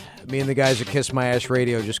 101. Me and the guys at Kiss My Ash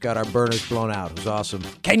Radio just got our burners blown out. It was awesome.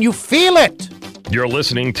 Can you feel it? You're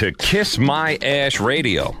listening to Kiss My Ash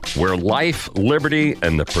Radio, where life, liberty,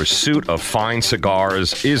 and the pursuit of fine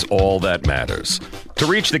cigars is all that matters. To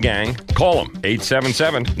reach the gang, call them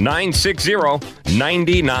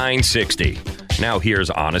 877-960-9960. Now here's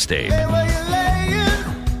Honest Abe.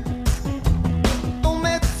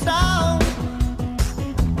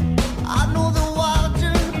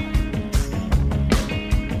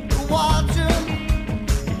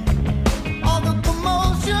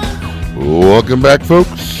 Welcome back,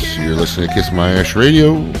 folks. You're listening to Kiss My Ash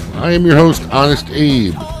Radio. I am your host, Honest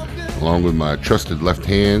Abe, along with my trusted left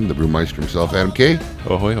hand, the brewmeister himself, Adam K.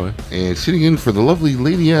 Ahoy, hoy. And sitting in for the lovely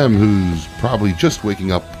Lady M, who's probably just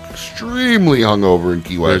waking up extremely hungover in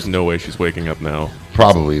Key West. There's no way she's waking up now.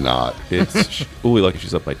 Probably not. It's ooh, lucky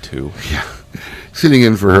she's up by 2. Yeah. Sitting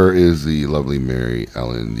in for her is the lovely Mary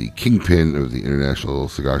Ellen, the kingpin of the International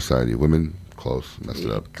Cigar Society of Women. Close. Messed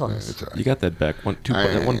it up. Close. It's all right. You got that back. One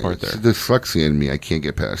part there. It's dyslexia in me. I can't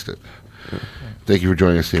get past it. Yeah. Thank you for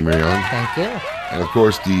joining us today, Mary Ellen. Thank you. And, of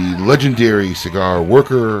course, the legendary cigar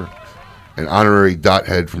worker and honorary dot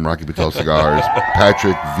head from Rocky Patel Cigars,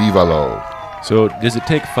 Patrick Vivalo. So, does it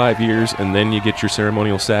take 5 years and then you get your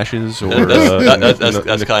ceremonial sashes or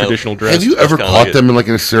that's kind traditional dress? Have you ever caught them in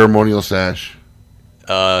a ceremonial sash?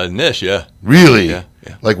 Nish, yeah. Really? Yeah.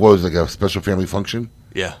 Like, what was a special family function?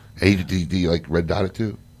 Yeah. Hey, do you red dot it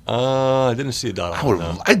too? I didn't see a dot on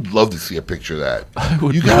it. I'd love to see a picture of that.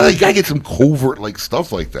 You gotta get some covert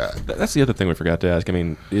stuff like that. That's the other thing we forgot to ask. I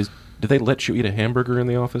mean, Do they let you eat a hamburger in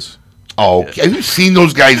the office? Oh, have you seen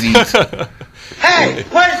those guys eat? Hey,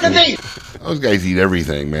 where's the beef? Those guys eat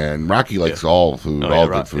everything, man. Rocky likes all food, all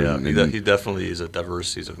good food. Yeah, he definitely is a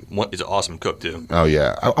diverse. He's an awesome cook too. Oh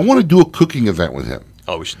yeah, I want to do a cooking event with him.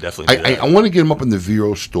 Oh, we should definitely do that. I want to get him up in the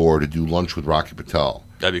Vero store to do lunch with Rocky Patel.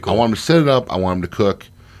 That'd be cool. I want him to set it up. I want him to cook,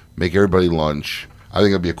 make everybody lunch. I think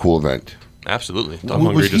it'd be a cool event. Absolutely. I'm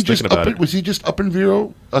hungry just thinking about it. Was he just up in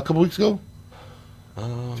Vero a couple weeks ago? I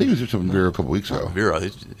think he was just up in Vero a couple weeks ago. Vero,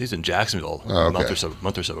 he's in Jacksonville a month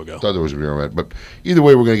or so ago. I thought there was a Vero event, but either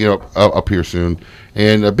way, we're going to get up here soon.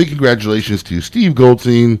 And a big congratulations to Steve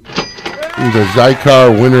Goldstein, who's a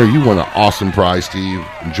Zycar winner. You won an awesome prize, Steve.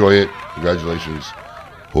 Enjoy it. Congratulations.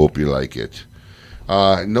 Hope you like it.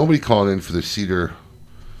 Nobody calling in for the Cedar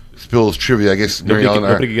Spills trivia. I guess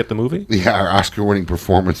nobody could get the movie? Yeah, our Oscar-winning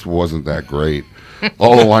performance wasn't that great.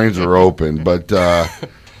 All the lines are open, but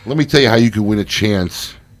let me tell you how you can win a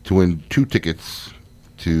chance to win 2 tickets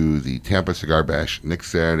to the Tampa Cigar Bash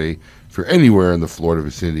next Saturday. If you're anywhere in the Florida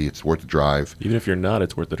vicinity, it's worth the drive. Even if you're not,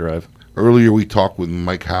 it's worth the drive. Earlier, we talked with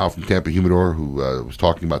Mike Howe from Tampa Humidor, who was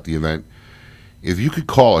talking about the event. If you could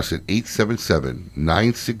call us at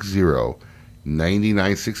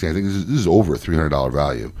 877-960-9960, I think this is over a $300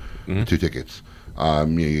 value, 2 tickets.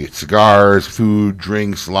 You get cigars, food,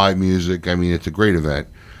 drinks, live music. I mean, it's a great event.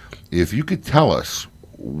 If you could tell us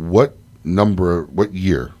what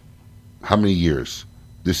year, how many years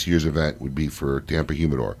this year's event would be for Tampa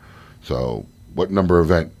Humidor. So what number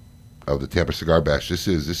event of the Tampa Cigar Bash this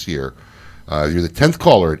is this year. You're the 10th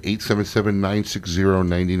caller at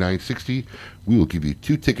 877-960-9960. We will give you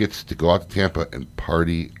 2 tickets to go out to Tampa and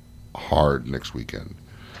party hard next weekend.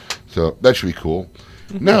 So that should be cool.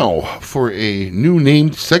 Now, for a new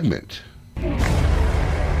named segment. I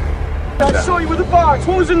saw you with the box.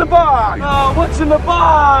 What was in the box? Oh, what's in the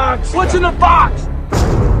box? What's in the box?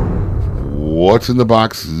 What's in the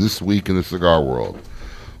box this week in the cigar world?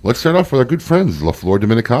 Let's start off with our good friends, La Flor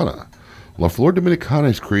Dominicana. La Flor Dominicana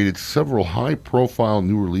has created several high-profile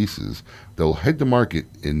new releases that will head to market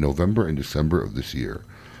in November and December of this year.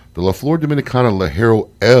 The La Flor Dominicana Ligero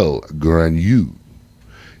El Granyu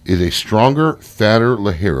is a stronger, fatter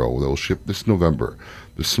Ligero that will ship this November.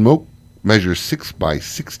 The smoke measures 6 by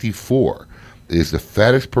 64. It is the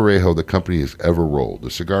fattest Parejo the company has ever rolled. The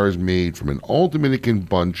cigar is made from an all-Dominican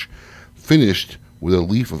bunch finished with a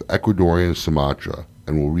leaf of Ecuadorian Sumatra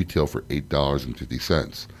and will retail for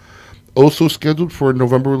 $8.50. Also scheduled for a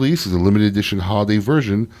November release is a limited edition holiday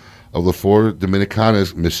version of La Flor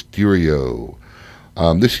Dominicana's Misterio.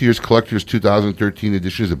 This year's Collector's 2013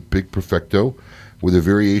 edition is a big perfecto with a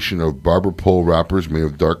variation of barber pole wrappers made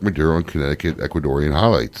of dark Maduro and Connecticut Ecuadorian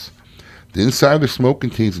highlights. The inside of the smoke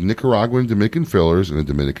contains Nicaraguan Dominican fillers and a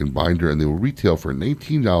Dominican binder, and they will retail for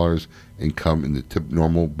 $19 and come in the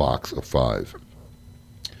normal box of 5.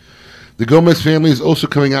 The Gomez family is also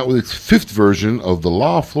coming out with its 5th version of the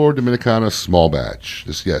La Flor Dominicana Small Batch.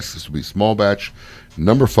 This will be Small Batch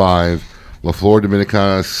number 5. La Flor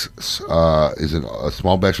Dominicana is a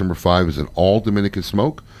Small Batch number 5 is an all Dominican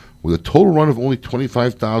smoke with a total run of only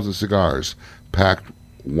 25,000 cigars, packed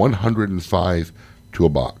 105 to a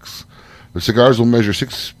box. The cigars will measure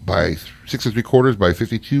 6 3/4 by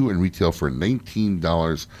 52 and retail for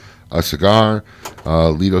 $19 a cigar.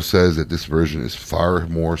 Lido says that this version is far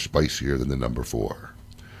more spicier than the number 4.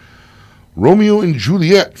 Romeo and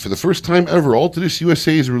Juliet, for the first time ever, Altadis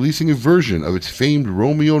USA is releasing a version of its famed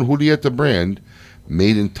Romeo and Julieta brand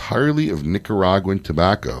made entirely of Nicaraguan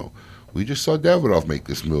tobacco. We just saw Davidoff make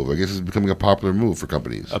this move. I guess it's becoming a popular move for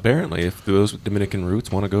companies. Apparently, if those with Dominican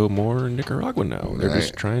roots want to go more Nicaraguan now, they're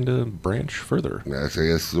just trying to branch further. Yes, I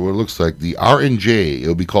guess what it looks like. The R&J,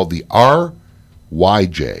 it'll be called the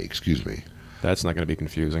RYJ, excuse me. That's not going to be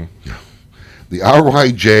confusing. The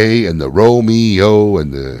RYJ and the Romeo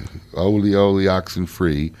and the Oli Oxen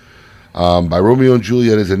Free by Romeo and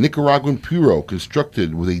Juliet is a Nicaraguan Puro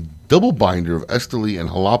constructed with a double binder of Esteli and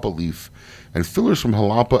Jalapa leaf and fillers from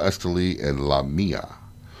Jalapa, Esteli, and La Mia.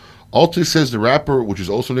 Alta says the wrapper, which is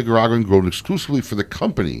also Nicaraguan, grown exclusively for the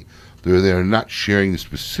company, though they are not sharing the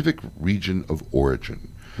specific region of origin.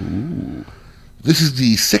 Ooh. This is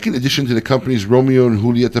the 2nd addition to the company's Romeo and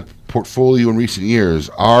Julieta portfolio in recent years.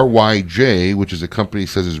 RYJ, which is the company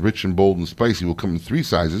says is rich and bold and spicy, will come in 3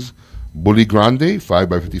 sizes: Bully Grande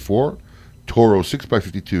 5x54, Toro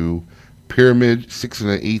 6x52, Pyramid 6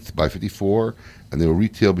 1/8 by 54, and they will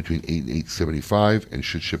retail between $8 and $8.75 and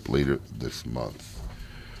should ship later this month.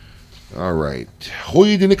 All right.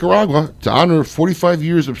 Hoy de Nicaragua, to honor 45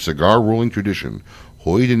 years of cigar rolling tradition,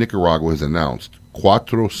 Hoy de Nicaragua has announced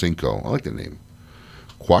Cuatro Cinco. I like the name.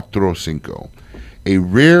 Cuatro Cinco. a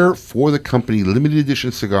rare for the company limited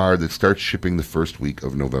edition cigar that starts shipping the first week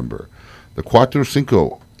of November. The Cuatro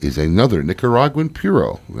Cinco is another Nicaraguan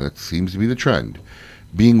Puro, that seems to be the trend,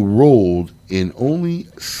 being rolled in only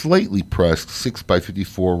slightly pressed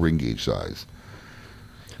 6x54 ring gauge size.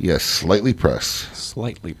 Yes, slightly pressed.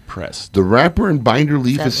 Slightly pressed. The wrapper and binder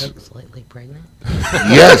leaf Sounds is... like slightly pregnant.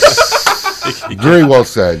 Yes! Very well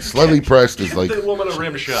said. Slightly pressed is like... Give the woman a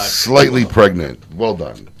rim shot. Slightly pregnant. Well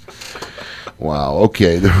done. Wow,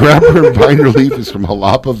 okay. The wrapper and binder leaf is from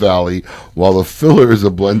Jalapa Valley, while the filler is a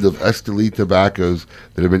blend of Esteli tobaccos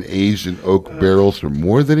that have been aged in oak barrels for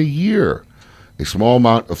more than a year. A small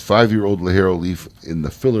amount of 5-year-old Ligero leaf in the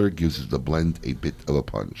filler gives the blend a bit of a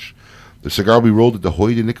punch. The cigar will be rolled at the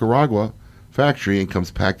Hoyda, Nicaragua factory and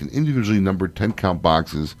comes packed in individually numbered 10-count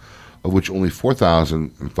boxes, of which only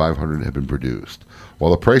 4,500 have been produced.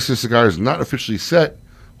 While the price of the cigar is not officially set,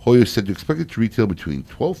 Hoya said to expect it to retail between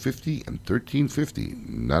 $12.50 and $13.50.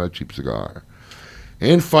 Not a cheap cigar.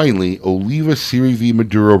 And finally, Oliva Serie V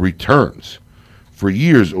Maduro returns. For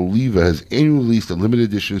years, Oliva has annually released a limited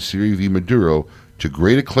edition Serie V Maduro to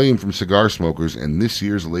great acclaim from cigar smokers, and this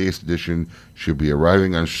year's latest edition should be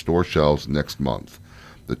arriving on store shelves next month.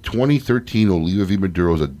 The 2013 Oliva V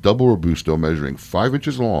Maduro is a double Robusto measuring 5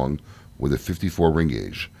 inches long with a 54 ring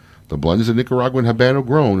gauge. The blend is a Nicaraguan Habano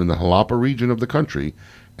grown in the Jalapa region of the country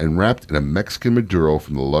and wrapped in a Mexican Maduro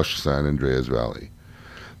from the lush San Andreas Valley.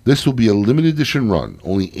 This will be a limited edition run.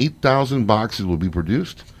 Only 8,000 boxes will be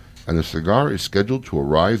produced, and the cigar is scheduled to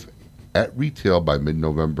arrive at retail by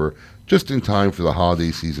mid-November, just in time for the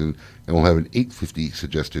holiday season, and will have an $8.50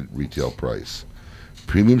 suggested retail price.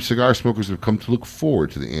 Premium cigar smokers have come to look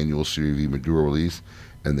forward to the annual Serie V Maduro release,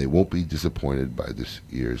 and they won't be disappointed by this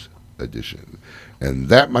year's edition. And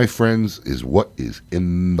that, my friends, is what is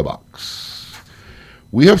in the box.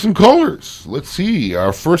 We have some callers. Let's see.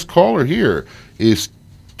 Our first caller here is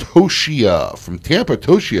Toshia from Tampa.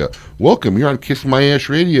 Toshia, welcome. You're on Kiss My Ash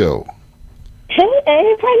Radio. Hey,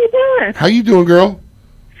 Abe. How you doing? How you doing, girl?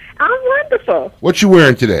 I'm wonderful. What you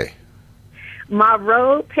wearing today? My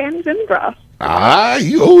robe, panties, and bra. Ah,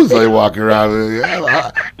 you always like walking around.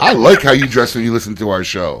 I like how you dress when you listen to our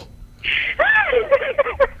show.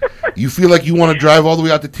 You feel like you want to drive all the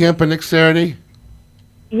way out to Tampa next Saturday?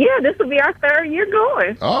 Yeah, this will be our 3rd year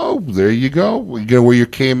going. Oh, there you go. You gonna wear your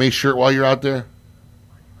KMA shirt while you're out there?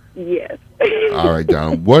 Yes. All right,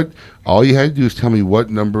 Don. All you had to do is tell me what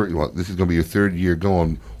number. Well, this is gonna be your 3rd year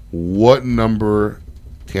going. What number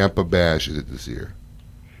Tampa Bash is it this year?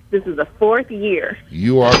 This is the 4th year.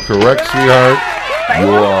 You are correct, sweetheart. You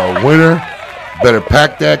are a winner. Better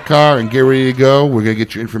pack that car and get ready to go. We're going to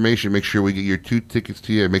get your information. Make sure we get your 2 tickets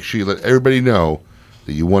to you. Make sure you let everybody know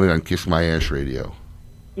that you won it on Kiss My Ash Radio.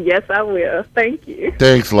 Yes, I will. Thank you.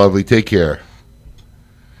 Thanks, lovely. Take care.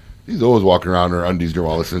 She's always walking around in her undies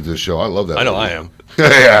while listening to the show. I love that. I know lady. I am.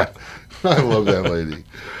 Yeah. I love that lady.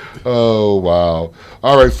 Oh, wow.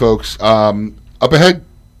 All right, folks. Up ahead,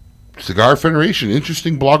 Cigar Federation.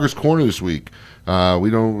 Interesting Bloggers Corner this week. We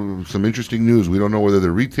don't some interesting news. We don't know whether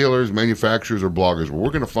they're retailers, manufacturers, or bloggers. But we're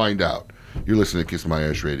going to find out. You're listening to Kiss My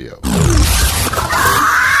Ash Radio.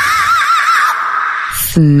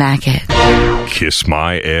 Smack it. Kiss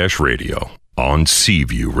My Ash Radio on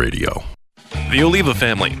Seaview Radio. The Oliva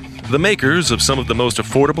family, the makers of some of the most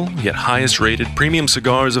affordable yet highest rated premium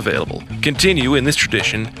cigars available, continue in this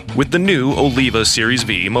tradition with the new Oliva Series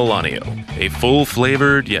V Melanio, a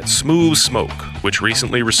full-flavored yet smooth smoke, which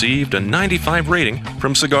recently received a 95 rating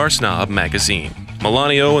from Cigar Snob magazine.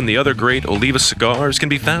 Melanio and the other great Oliva cigars can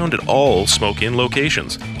be found at all smoke-in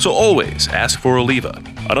locations, so always ask for Oliva,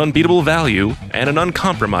 an unbeatable value and an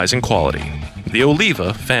uncompromising quality. The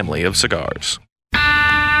Oliva family of cigars.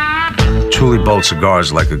 Truly bold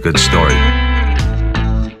cigars like a good story.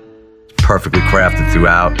 Perfectly crafted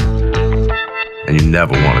throughout, and you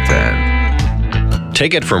never want it to end.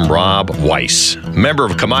 Take it from Rob Weiss, member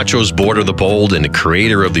of Camacho's Board of the Bold and the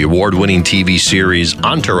creator of the award-winning TV series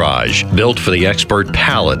Entourage, built for the expert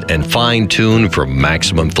palate and fine-tuned for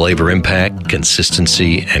maximum flavor impact,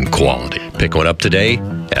 consistency, and quality. Pick one up today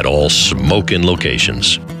at all smoke-in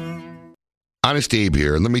locations. Honest Abe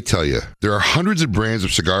here, and let me tell you, there are hundreds of brands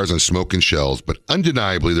of cigars on smoking shelves, but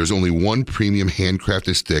undeniably there's only one premium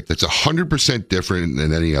handcrafted stick that's 100% different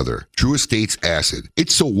than any other. Drew Estate's Acid.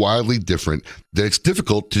 It's so wildly different that it's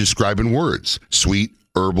difficult to describe in words. Sweet,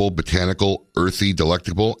 herbal, botanical, earthy,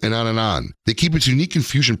 delectable, and on and on. They keep its unique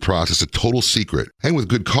infusion process a total secret, and with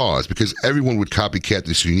good cause, because everyone would copycat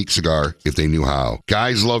this unique cigar if they knew how.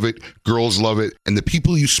 Guys love it, girls love it, and the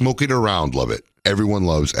people you smoke it around love it. Everyone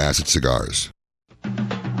loves Acid cigars.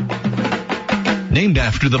 Named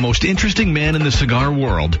after the most interesting man in the cigar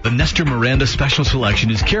world, the Nestor Miranda Special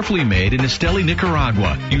Selection is carefully made in Esteli,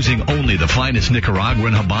 Nicaragua, using only the finest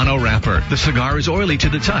Nicaraguan Habano wrapper. The cigar is oily to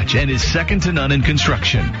the touch and is second to none in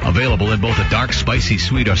construction. Available in both a dark, spicy,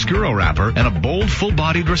 sweet Oscuro wrapper and a bold,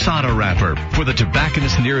 full-bodied Rosado wrapper. For the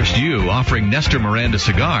tobacconist nearest you offering Nestor Miranda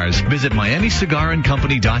cigars, visit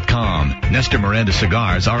MiamiCigarAndCompany.com. Nestor Miranda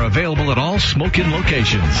cigars are available at all smoke-in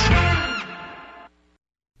locations.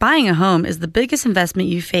 Buying a home is the biggest investment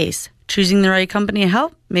you face. Choosing the right company to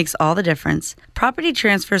help makes all the difference. Property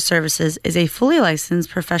Transfer Services is a fully licensed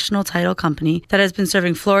professional title company that has been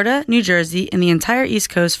serving Florida, New Jersey, and the entire East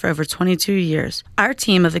Coast for over 22 years. Our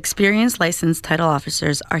team of experienced licensed title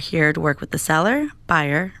officers are here to work with the seller,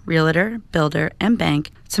 buyer, realtor, builder, and bank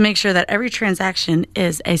to make sure that every transaction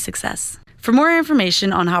is a success. For more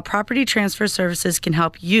information on how Property Transfer Services can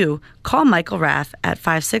help you, call Michael Raff at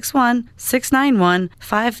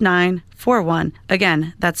 561-691-5941.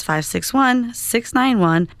 Again, that's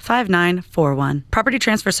 561-691-5941. Property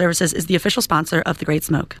Transfer Services is the official sponsor of The Great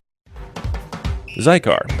Smoke.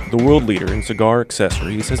 Zycar, the world leader in cigar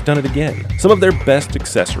accessories, has done it again. Some of their best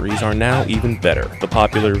accessories are now even better. The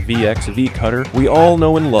popular VX V-Cutter we all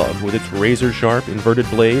know and love with its razor-sharp inverted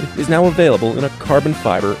blade is now available in a carbon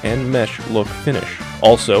fiber and mesh look finish.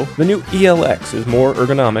 Also, the new ELX is more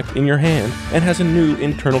ergonomic in your hand and has a new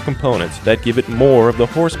internal components that give it more of the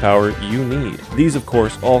horsepower you need. These, of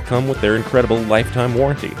course, all come with their incredible lifetime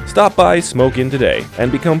warranty. Stop by Smoke In today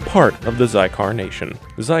and become part of the Zycar Nation.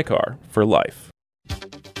 Zycar for life.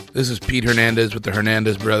 This is Pete Hernandez with the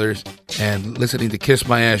Hernandez Brothers, and listening to Kiss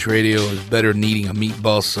My Ash Radio is better than eating a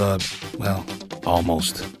meatball sub. Well,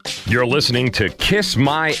 almost. You're listening to Kiss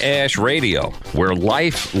My Ash Radio, where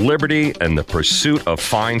life, liberty, and the pursuit of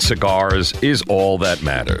fine cigars is all that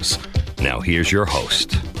matters. Now here's your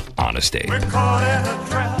host, Honest Abe. We're caught in a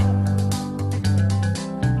trap.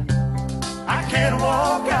 I can't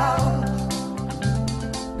walk out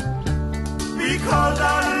because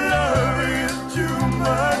I love you too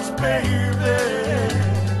much, baby.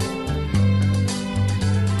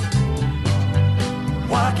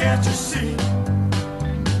 Why can't you see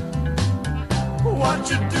what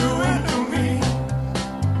you're doing to me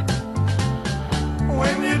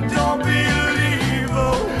when you don't believe a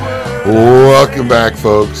word? Welcome back,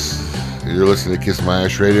 folks. You're listening to Kiss My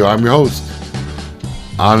Ash Radio. I'm your host,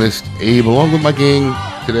 Honest Abe, along with my gang.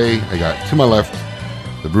 Today, I got to my left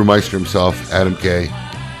the brewmeister himself, Adam K.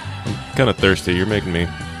 I'm kind of thirsty. You're making me.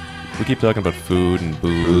 We keep talking about food and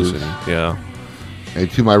booze. And yeah.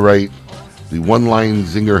 And to my right, the one-line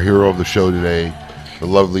zinger hero of the show today, the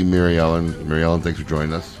lovely Mary Ellen. Mary Ellen, thanks for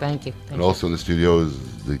joining us. Thank you. And also in the studio is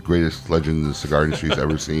the greatest legend the cigar industry's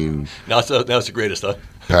ever seen. Now it's the greatest, huh?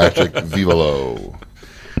 Patrick Vivolo.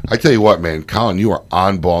 I tell you what, man, Colin, you are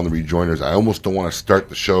on ball in the rejoiners. I almost don't want to start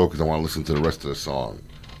the show because I want to listen to the rest of the song.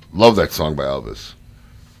 Love that song by Elvis.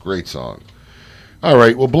 Great song. All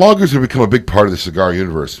right, well, bloggers have become a big part of the cigar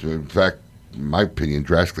universe. In fact, in my opinion,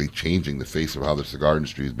 drastically changing the face of how the cigar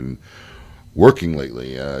industry has been working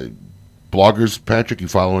lately. Bloggers, Patrick, you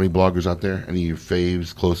follow any bloggers out there? Any of your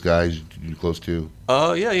faves, close guys you're close to?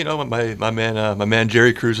 Yeah, you know, my man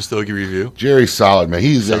Jerry Cruz of Stogie Review. Jerry's solid, man.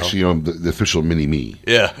 He's actually, you know, the official mini-me.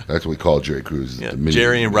 Yeah. That's what we call Jerry Cruz. Yeah, the mini-me.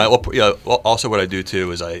 Jerry and Brian. Well, also what I do,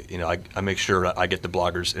 too, is I make sure I get the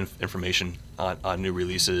bloggers' information on new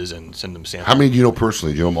releases and send them samples. How many do you know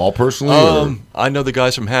personally? Do you know them all personally? Or? I know the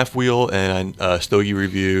guys from Half Wheel and Stogie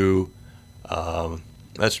Review.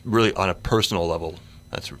 That's really on a personal level.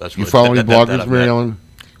 That's really, you follow any bloggers, Mary Ellen?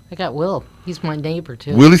 I got Will. He's my neighbor,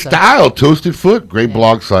 too. Willie Style, Toasted Foot. Great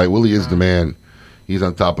blog site. Willie is the man. He's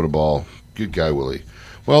on top of the ball. Good guy, Willie.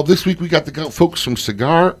 Well, this week we got the folks from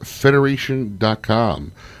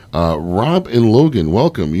CigarFederation.com. Rob and Logan,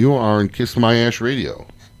 welcome. You are on Kiss My Ash Radio.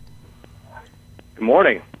 Good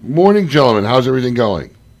morning. Morning, gentlemen. How's everything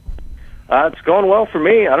going? It's going well for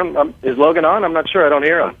me. Is Logan on? I'm not sure. I don't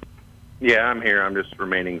hear him. Yeah, I'm here. I'm just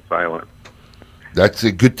remaining silent. That's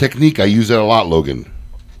a good technique. I use that a lot, Logan.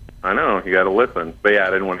 I know. You got to listen. But yeah, I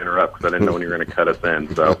didn't want to interrupt because I didn't know when you were going to cut us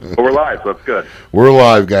in. So, but we're live, so that's good. We're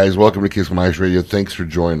live, guys. Welcome to Kiss My Ash Radio. Thanks for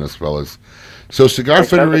joining us, fellas. So,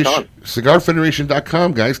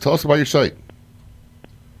 CigarFederation.com, guys. Tell us about your site.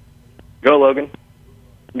 Go, Logan.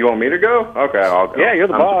 You want me to go? Okay, I'll go. Yeah, you're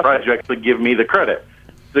the I'm boss. surprised you actually give me the credit.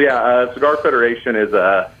 So yeah, Cigar Federation is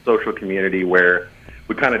a social community where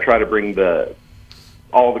we kind of try to bring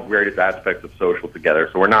all the greatest aspects of social together.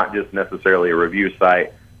 So we're not just necessarily a review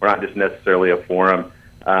site. We're not just necessarily a forum.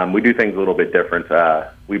 We do things a little bit different.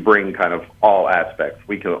 We bring kind of all aspects.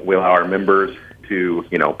 We allow our members to,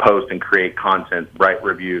 post and create content, write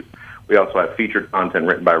reviews. We also have featured content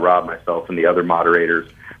written by Rob, myself, and the other moderators.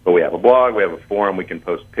 But we have a blog, we have a forum, we can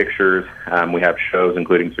post pictures. We have shows,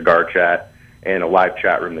 including Cigar Chat, and a live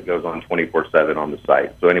chat room that goes on 24/7 on the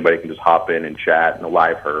site. So anybody can just hop in and chat and a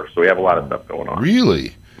live her. So we have a lot of stuff going on.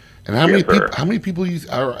 Really? And how Yes, many sir. people? How many people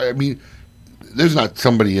are? I mean, there's not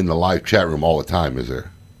somebody in the live chat room all the time, is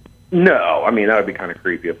there? No, I mean, that would be kind of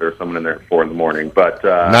creepy if there was someone in there at 4 in.the.morning. But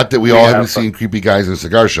Not that we all haven't seen creepy guys in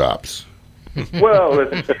cigar shops. Well,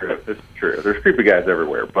 this is true. This is true. There's creepy guys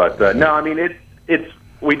everywhere. But no, I mean, it's.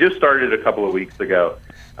 We just started a couple of weeks ago.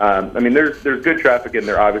 I mean, there's good traffic in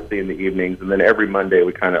there, obviously, in the evenings, and then every Monday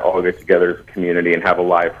we kind of all get together as a community and have a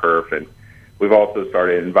live herf. And we've also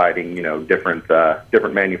started inviting, different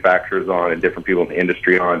manufacturers on and different people in the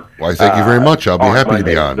industry on. Why, thank you very much. I'll be on happy to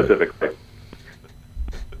be Monday on. specifically.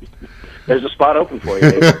 There's a spot open for you,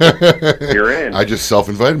 Dave. You're in. I just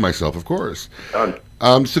self-invited myself, of course. Done.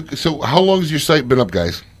 So how long has your site been up,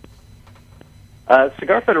 guys?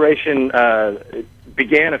 Cigar Federation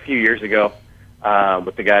began a few years ago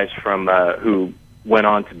with the guys from who went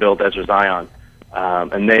on to build Ezra Zion,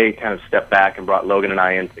 and they kind of stepped back and brought Logan and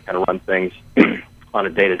I in to kind of run things on a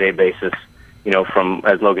day-to-day basis. From,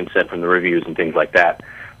 as Logan said, from the reviews and things like that.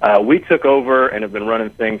 We took over and have been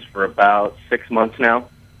running things for about 6 months now,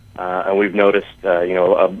 and we've noticed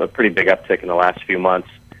a pretty big uptick in the last few months.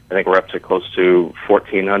 I think we're up to close to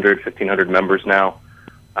 1,500 members now.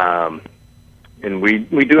 And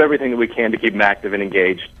we do everything that we can to keep them active and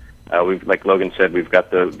engaged. We've, like Logan said, we've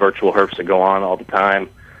got the virtual herfs that go on all the time.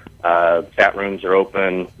 Chat rooms are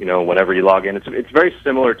open, whenever you log in. It's very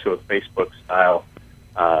similar to a Facebook style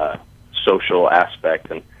social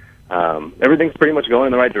aspect, and everything's pretty much going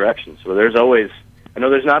in the right direction. So there's always, I know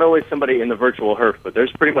there's not always somebody in the virtual herf, but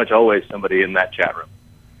there's pretty much always somebody in that chat room.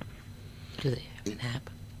 Do they have an app?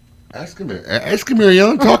 Ask him,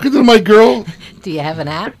 Marianne. Talking to my girl. Do you have an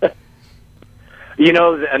app?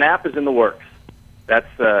 An app is in the works.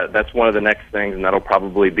 That's one of the next things, and that'll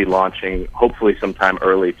probably be launching hopefully sometime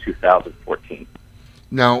early 2014.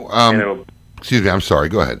 Now, excuse me. I'm sorry.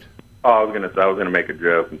 Go ahead. Oh, I was gonna make a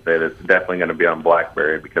joke and say that it's definitely gonna be on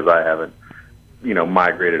BlackBerry because I haven't,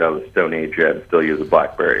 migrated out of the Stone Age yet and still use a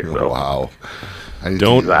BlackBerry. So. Wow.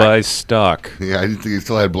 Don't buy stock. Yeah, I didn't think you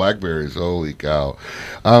still had Blackberries. Holy cow.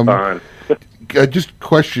 Fine. Just a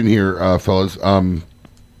question here, fellas.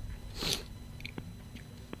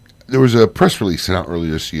 There was a press release sent out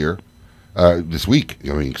earlier this week,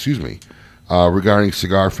 regarding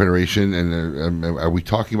Cigar Federation. And are we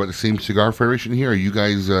talking about the same Cigar Federation here? Are you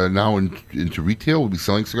guys now into retail? Will be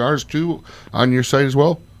selling cigars too on your site as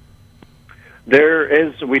well?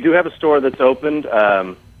 We do have a store that's opened.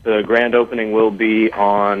 The grand opening will be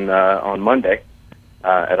on Monday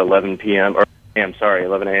at 11 p.m. or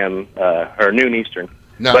 11 a.m. Or noon Eastern.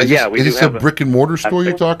 Now, but is this a brick and mortar store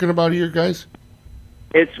you're talking about here, guys?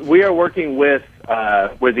 We are working with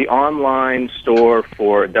the online store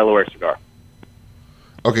for Delaware Cigar.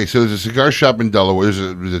 Okay, so there's a cigar shop in Delaware.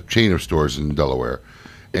 There's a chain of stores in Delaware.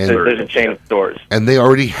 And There's a chain of stores. And they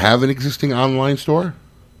already have an existing online store?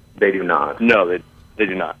 They do not. No, they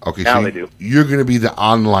do not. Okay, now so they do. You're going to be the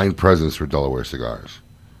online presence for Delaware Cigars.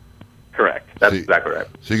 Correct. That's exactly right.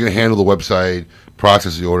 So you're going to handle the website,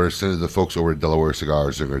 process the order, send it to the folks over at Delaware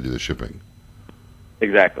Cigars. They're going to do the shipping.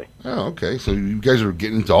 Exactly. Oh, okay. So you guys are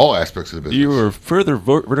getting into all aspects of the business. You are further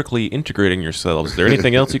vertically integrating yourselves. Is there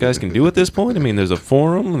anything else you guys can do at this point? I mean, there's a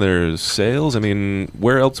forum, there's sales. I mean,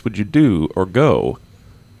 where else would you do or go?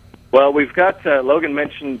 Well, we've got, Logan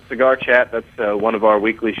mentioned Cigar Chat. That's one of our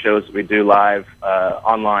weekly shows that we do live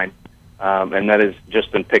online. And that has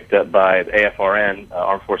just been picked up by the AFRN,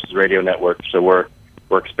 Armed Forces Radio Network. So we're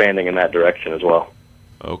expanding in that direction as well.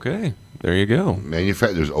 Okay. There you go.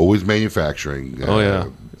 There's always manufacturing. Oh, yeah.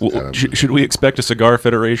 Well, should we expect a Cigar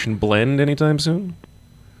Federation blend anytime soon?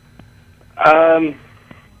 Not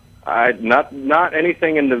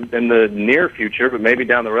anything in the near future, but maybe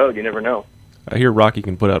down the road. You never know. I hear Rocky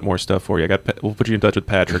can put out more stuff for you. We'll put you in touch with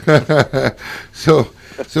Patrick. So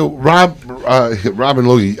Rob and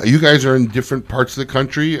Logie, you guys are in different parts of the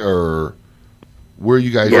country, or where are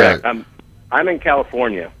you guys at? I'm in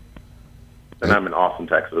California. And I'm in Austin,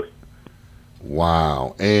 Texas.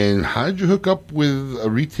 Wow. And how did you hook up with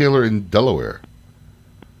a retailer in Delaware?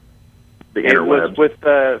 The It interwebs. was with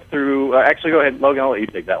through. Actually, go ahead, Logan. I'll let you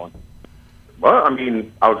take that one. Well, I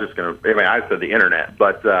mean, I said the internet,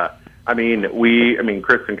 but Chris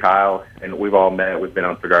and Kyle, and we've all met. We've been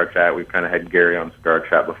on Cigar Chat. We've kind of had Gary on Cigar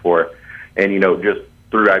Chat before, and just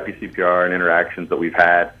through IPCPR and interactions that we've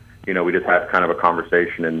had, we just had kind of a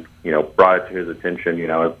conversation and brought it to his attention.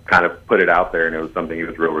 Kind of put it out there, and it was something he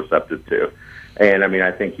was real receptive to. And I mean,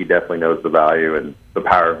 I think he definitely knows the value and the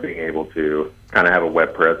power of being able to kind of have a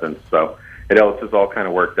web presence. So it's just all kind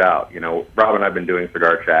of worked out. Rob and I have been doing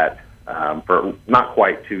Cigar Chat for not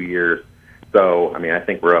quite 2 years. So, I mean, I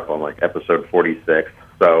think we're up on like episode 46.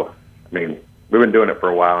 So, I mean, we've been doing it for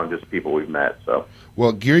a while and just people we've met. So,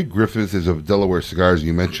 well, Gary Griffith is of Delaware Cigars.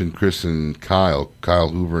 You mentioned Chris and Kyle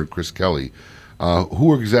Hoover and Chris Kelly.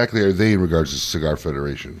 Who exactly are they in regards to Cigar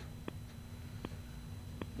Federation?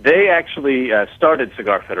 They actually started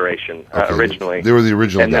Cigar Federation originally. They were the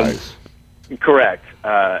original guys. Correct.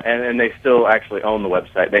 And they still actually own the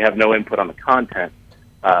website. They have no input on the content,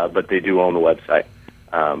 but they do own the website.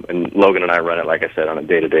 And Logan and I run it, like I said, on a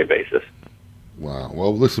day-to-day basis. Wow.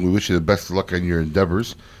 Well, listen, we wish you the best of luck on your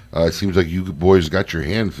endeavors. It seems like you boys got your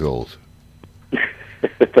hand filled.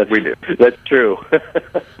 We do. That's true.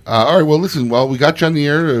 All right. Well, listen, while we got you on the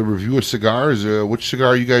air to review a cigars, which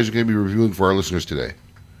cigar you guys are going to be reviewing for our listeners today?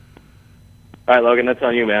 All right, Logan, that's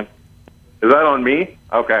on you, man. Is that on me?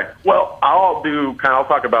 Okay. Well, I'll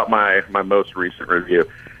talk about my most recent review,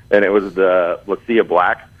 and it was the Lucia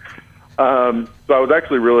Black. So I was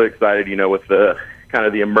actually really excited, with the kind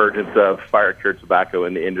of the emergence of fire cured tobacco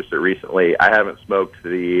in the industry recently. I haven't smoked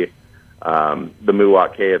the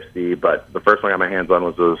Miwok KFC, but the first one I got my hands on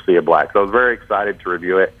was the Lucia Black. So I was very excited to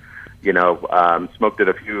review it. Smoked it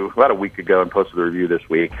about a week ago and posted the review this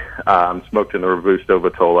week. Smoked in the Robusto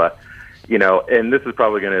Vitola. And this is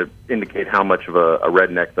probably going to indicate how much of a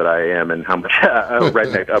redneck that I am and how much a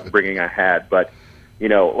redneck upbringing I had. But,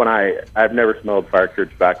 when I've never smelled fire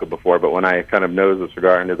cured tobacco before, but when I kind of nosed the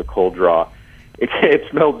cigar into the cold draw, it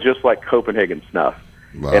smelled just like Copenhagen snuff.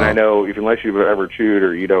 Wow. And I know unless you've ever chewed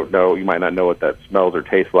or you don't know, you might not know what that smells or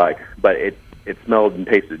tastes like, but it smelled and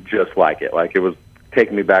tasted just like it. Like it was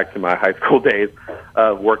taking me back to my high school days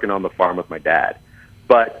of working on the farm with my dad.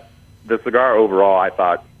 But the cigar overall, I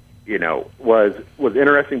thought, was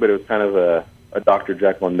interesting, but it was kind of a Dr.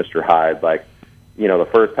 Jekyll and Mr. Hyde. Like, the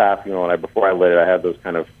first half, before I lit it, I had those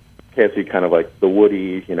kind of KFC, kind of like the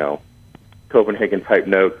woody, Copenhagen type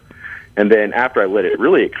notes. And then after I lit it,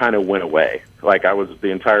 really it kind of went away. Like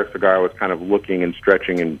the entire cigar, I was kind of looking and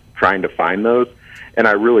stretching and trying to find those, and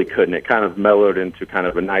I really couldn't. It kind of mellowed into kind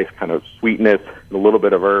of a nice kind of sweetness, and a little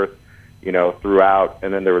bit of earth, throughout.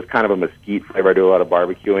 And then there was kind of a mesquite flavor. I do a lot of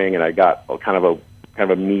barbecuing, and I got kind of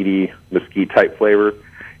a meaty mesquite type flavor.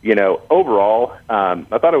 Overall,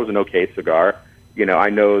 I thought it was an okay cigar. I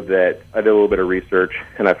know that I did a little bit of research,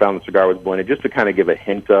 and I found the cigar was blended just to kind of give a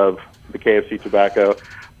hint of the KFC tobacco,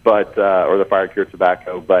 but or the fire cured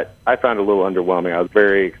tobacco. But I found it a little underwhelming. I was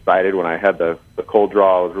very excited when I had the cold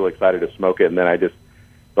draw. I was really excited to smoke it, and then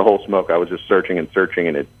the whole smoke, I was just searching, and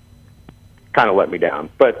it kind of let me down.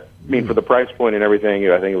 But I mean, for the price point and everything,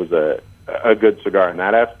 I think it was a good cigar in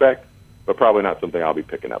that aspect, but probably not something I'll be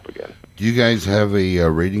picking up again. Do you guys have a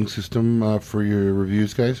rating system for your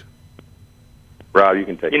reviews, guys? Rob, you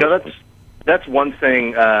can take it. That's one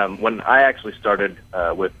thing. When I actually started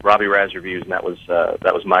with Robbie Raz Reviews, and that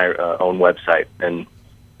was my own website, and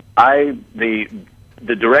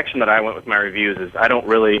the direction that I went with my reviews is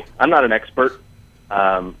I'm not an expert.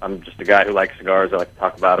 I'm just a guy who likes cigars. I like to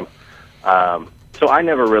talk about them. So I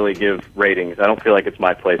never really give ratings. I don't feel like it's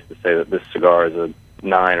my place to say that this cigar is a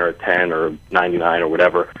 9 or a 10 or a 99 or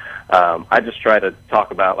whatever. I just try to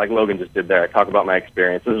talk about, like Logan just did there, I talk about my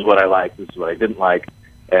experience. This is what I liked, this is what I didn't like,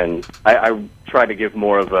 and I try to give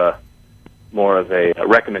more of a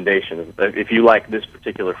recommendation. If you like this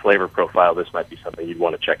particular flavor profile, this might be something you'd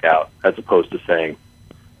want to check out, as opposed to saying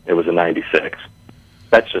it was a 96.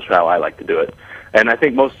 That's just how I like to do it. And I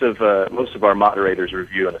think most of our moderators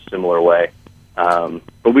review in a similar way.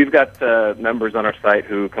 But we've got members on our site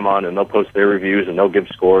who come on and they'll post their reviews and they'll give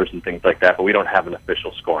scores and things like that, but we don't have an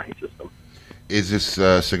official scoring system. Is this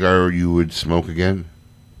a cigar you would smoke again?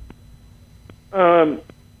 I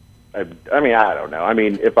mean, I don't know. I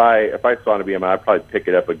mean, if I saw it to be, I'd probably pick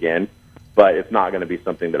it up again, but it's not going to be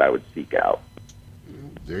something that I would seek out.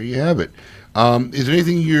 There you have it. Is there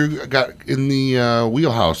anything you got in the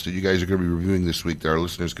wheelhouse that you guys are going to be reviewing this week that our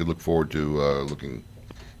listeners could look forward to looking?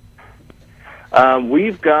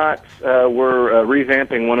 We've got, we're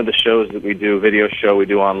revamping one of the shows that we do, video show we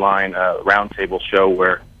do online, roundtable show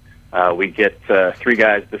where we get 3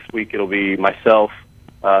 guys this week. It'll be myself,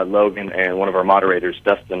 Logan, and one of our moderators,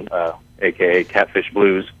 Dustin, a.k.a. Catfish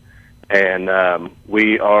Blues. And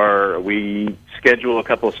we schedule a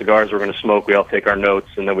couple of cigars we're going to smoke. We all take our notes,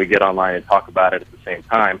 and then we get online and talk about it at the same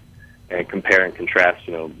time and compare and contrast,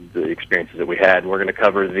 the experiences that we had. We're going to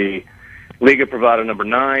cover the Liga Privada number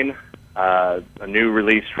 9, a new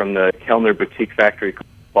release from the Kellner Boutique Factory,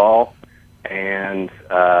 Ball, and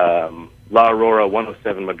La Aurora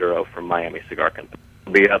 107 Maduro from Miami Cigar Company.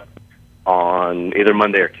 It'll be up on either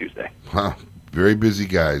Monday or Tuesday. Wow, very busy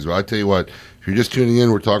guys. Well, I tell you what, if you're just tuning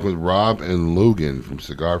in, we're talking with Rob and Logan from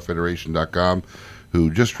CigarFederation.com, who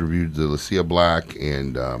just reviewed the Lucia Black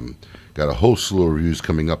and got a whole slew of reviews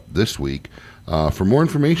coming up this week. For more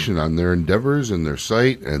information on their endeavors and their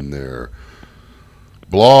site and their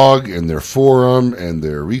blog and their forum and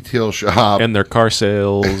their retail shop and their car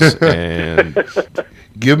sales and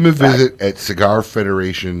give them a visit at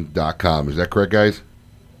CigarFederation.com. Is that correct, guys?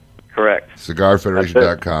 Correct.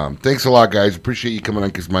 CigarFederation.com. Thanks a lot, guys. Appreciate you coming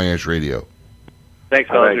on Kiss My Ash Radio. Thanks,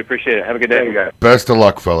 fellas. We appreciate it. Have a good day, guys. Best of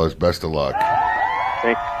luck, fellas. Best of luck.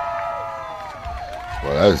 Thanks.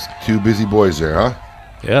 Well, that was two busy boys there, huh?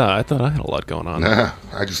 Yeah, I thought I had a lot going on. I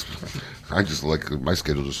just like my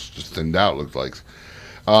schedule just thinned out. Looked like.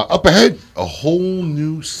 Up ahead, a whole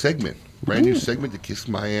new segment, brand new segment to Kiss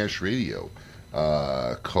My Ash Radio,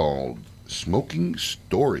 called Smoking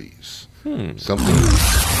Stories. Something.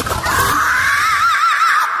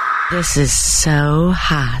 This is so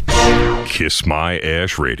hot. Kiss My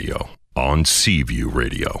Ash Radio on Seaview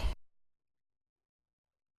Radio.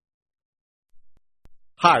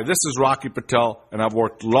 Hi, this is Rocky Patel, and I've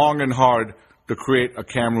worked long and hard to create a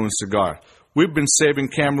Cameroon cigar. We've been saving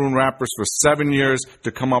Cameroon wrappers for 7 years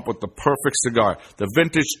to come up with the perfect cigar, the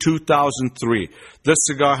Vintage 2003. This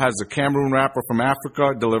cigar has a Cameroon wrapper from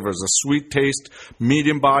Africa, delivers a sweet taste,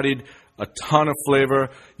 medium-bodied, a ton of flavor,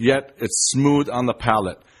 yet it's smooth on the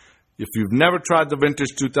palate. If you've never tried the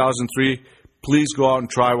Vintage 2003, please go out and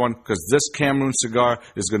try one, because this Cameroon cigar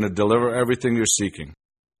is going to deliver everything you're seeking.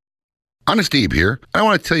 Honest Abe here. I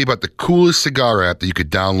want to tell you about the coolest cigar app that you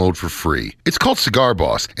could download for free. It's called Cigar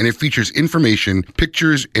Boss, and it features information,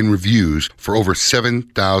 pictures, and reviews for over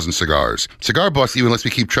 7,000 cigars. Cigar Boss even lets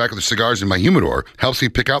me keep track of the cigars in my humidor, helps me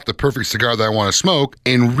pick out the perfect cigar that I want to smoke,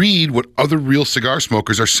 and read what other real cigar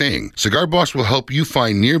smokers are saying. Cigar Boss will help you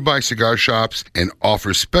find nearby cigar shops and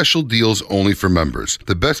offers special deals only for members.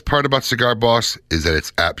 The best part about Cigar Boss is that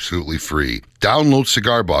it's absolutely free. Download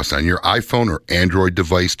Cigar Boss on your iPhone or Android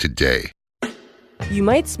device today. You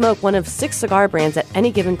might smoke one of 6 cigar brands at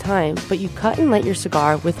any given time, but you cut and light your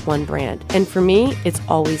cigar with one brand. And for me, it's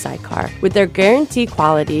always Zycar. With their guaranteed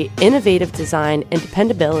quality, innovative design, and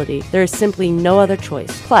dependability, there is simply no other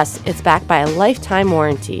choice. Plus, it's backed by a lifetime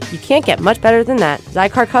warranty. You can't get much better than that.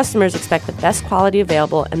 Zycar customers expect the best quality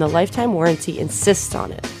available, and the lifetime warranty insists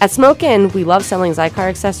on it. At Smoke Inn, we love selling Zycar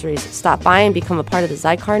accessories. Stop by and become a part of the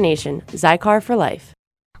Zycar Nation. Zycar for life.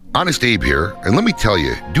 Honest Abe here, and let me tell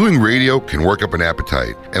you, doing radio can work up an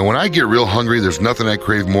appetite. And when I get real hungry, there's nothing I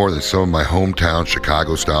crave more than some of my hometown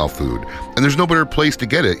Chicago-style food. And there's no better place to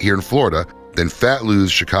get it here in Florida than Fat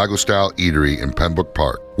Lou's Chicago-style eatery in Pembroke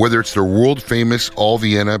Park. Whether it's their world-famous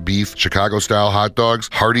all-Vienna beef Chicago-style hot dogs,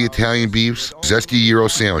 hearty Italian beefs, zesty gyro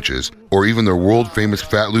sandwiches, or even their world-famous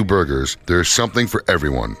Fat Lou burgers, there's something for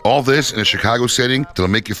everyone. All this in a Chicago setting that'll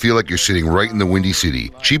make you feel like you're sitting right in the Windy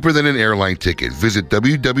City. Cheaper than an airline ticket. Visit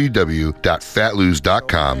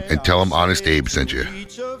www.fatlous.com and tell them Honest Abe sent you.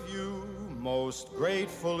 Most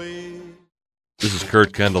gratefully. This is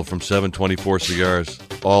Kurt Kendall from 724 Cigars.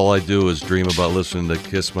 All I do is dream about listening to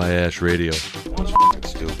Kiss My Ash Radio. That's fucking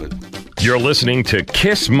stupid. You're listening to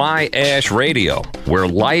Kiss My Ash Radio, where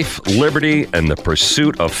life, liberty, and the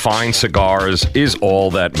pursuit of fine cigars is all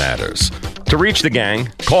that matters. To reach the gang,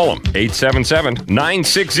 call them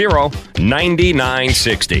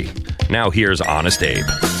 877-960-9960. Now here's Honest Abe.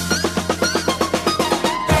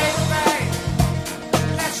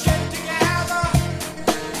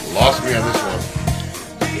 Lost me on this one.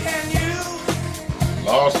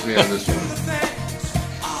 Lost me on this one.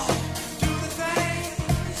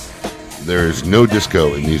 There is no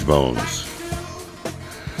disco in these bones.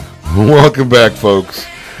 Welcome back, folks.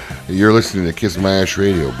 You're listening to Kiss My Ash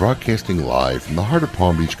Radio, broadcasting live from the heart of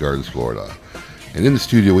Palm Beach Gardens, Florida. And in the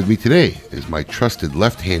studio with me today is my trusted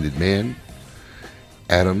left-handed man,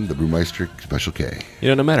 Adam, the Brewmeister Special K. You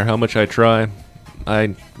know, no matter how much I try,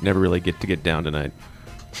 I never really get down tonight.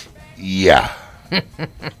 Yeah.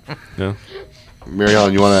 No? Mary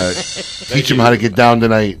Ellen, you want to teach him how to get down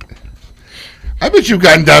tonight? I bet you've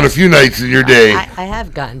gotten down a few nights in your day. I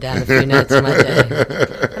have gotten down a few nights in my day.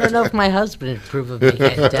 I don't know if my husband would approve of me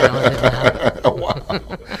getting down enough. Wow.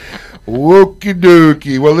 Okie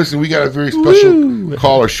dokie. Well, listen, we got a very special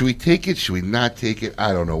caller. Should we take it? Should we not take it?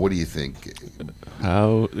 I don't know. What do you think?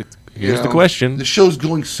 Here's the question. The show's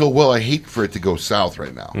going so well, I hate for it to go south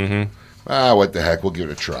right now. Mm-hmm. What the heck? We'll give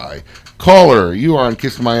it a try. Caller, you are on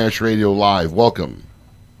Kiss My Ash Radio Live. Welcome.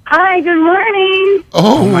 Hi, good morning.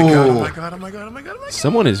 Oh my God, oh my God, oh my God, oh my God, oh my God.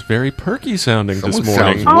 Someone is very perky sounding this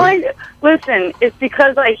morning. Listen, it's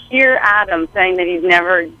because I hear Adam saying that he's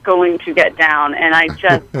never going to get down, and I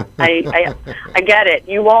just, I get it.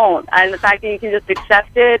 You won't. And the fact that you can just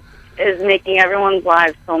accept it is making everyone's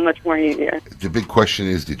lives so much more easier. The big question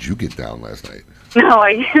is, did you get down last night? No,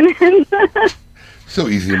 I didn't. So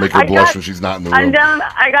easy to make her blush when she's not in the room. I'm down.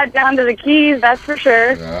 I got down to the Keys, that's for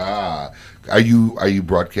sure. Are you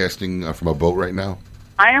broadcasting from a boat right now?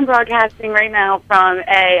 I am broadcasting right now from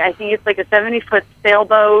I think it's like a 70-foot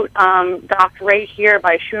sailboat docked right here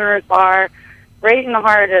by Schooner's Bar, right in the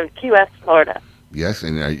heart of Key West, Florida. Yes,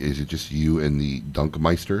 and is it just you and the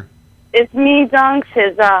Dunkmeister? It's me, Dunks,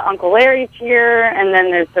 his Uncle Larry's here, and then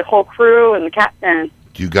there's the whole crew and the captain.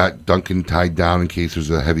 Do you got Duncan tied down in case there's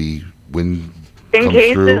a heavy wind? In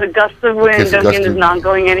case there's a gust of wind, Duncan is not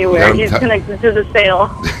going anywhere. He's connected to the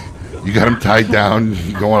sail. You got him tied down.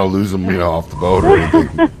 You don't want to lose him, off the boat or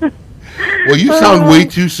anything. Well, you sound way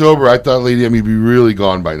too sober. I thought Lady M, you'd be really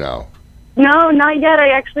gone by now. No, not yet.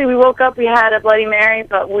 We woke up. We had a Bloody Mary,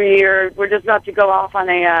 but we're just about to go off on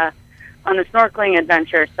a snorkeling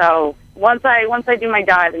adventure. So once I do my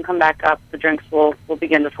dive and come back up, the drinks will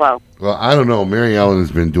begin to flow. Well, I don't know. Mary Ellen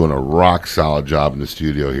has been doing a rock solid job in the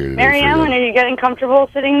studio here today. Mary Ellen, are you getting comfortable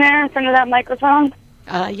sitting there in front of that microphone?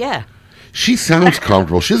 Yeah. She sounds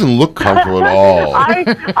comfortable. She doesn't look comfortable at all.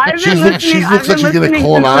 She looks like she's getting a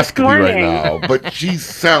colonoscopy right now, but she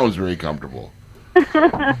sounds very comfortable.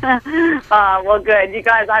 Well, good. You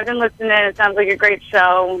guys, I've been listening. It sounds like a great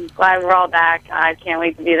show. I'm glad we're all back. I can't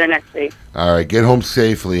wait to be there next week. All right, get home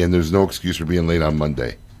safely, and there's no excuse for being late on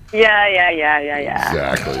Monday. Yeah.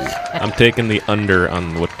 Exactly. I'm taking the under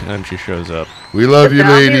on what time she shows up. We love you,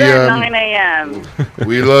 I'll be Lady there at M. 9 a.m.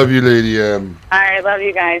 We love you, Lady M. All right, love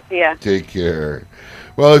you guys. See ya. Take care.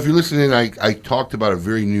 Well, if you're listening, I talked about a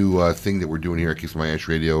very new thing that we're doing here at Kiss My Ash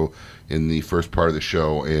Radio in the first part of the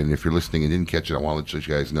show. And if you're listening and didn't catch it, I want to let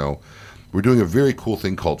you guys know. We're doing a very cool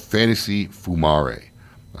thing called Fantasy Fumare.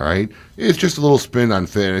 All right? It's just a little spin on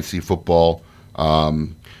fantasy football.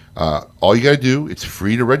 All you got to do, it's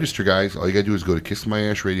free to register, guys. All you got to do is go to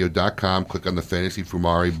kissmyashradio.com, click on the Fantasy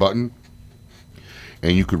Fumare button,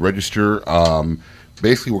 and you could register.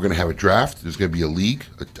 Basically, we're going to have a draft. There's going to be a league,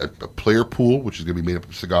 a player pool, which is going to be made up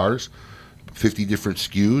of cigars, 50 different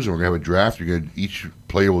SKUs, and we're going to have a draft. Each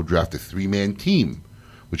player will draft a 3-man team,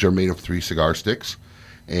 which are made of 3 cigar sticks,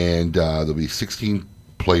 and there'll be 16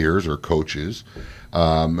 players or coaches.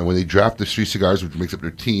 And when they draft the 3 cigars, which makes up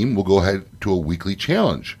their team, we'll go ahead to a weekly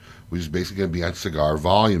challenge, which is basically going to be on cigar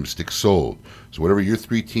volume, sticks sold. So whatever your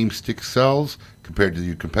 3-team stick sells, compared to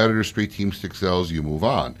your competitor's 3-team stick sells, you move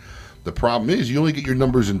on. The problem is you only get your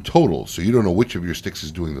numbers in total, so you don't know which of your sticks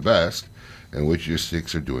is doing the best and which of your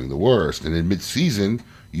sticks are doing the worst. And in mid-season,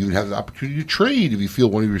 you even have the opportunity to trade if you feel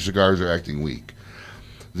one of your cigars are acting weak.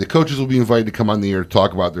 The coaches will be invited to come on the air to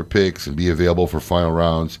talk about their picks and be available for final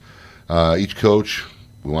rounds. Each coach,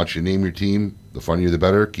 we want you to name your team. The funnier the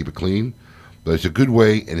better. Keep it clean. But it's a good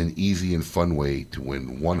way and an easy and fun way to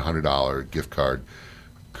win $100 gift card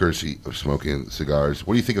courtesy of Smoking Cigars.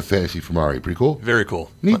 What do you think of Fantasy Fumare? Pretty cool? Very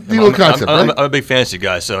cool. Neat little concept, right? I'm a big fantasy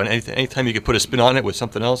guy, so anytime you can put a spin on it with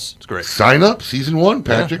something else, it's great. Sign up, season 1,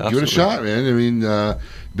 Patrick. Yeah, give it a shot, man. I mean,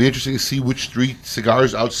 be interesting to see which 3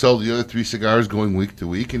 cigars outsell the other 3 cigars going week to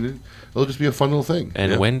week, and it'll just be a fun little thing.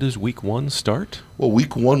 And when does week 1 start? Well,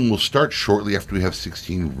 week 1 will start shortly after we have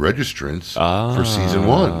 16 registrants for season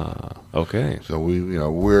 1. Okay. So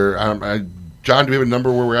we're John, do we have a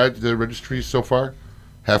number where we're at the registries so far?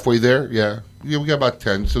 Halfway there? Yeah, we got about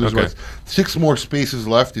 10. So there's about 6 more spaces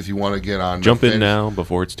left if you want to get on. Jump in now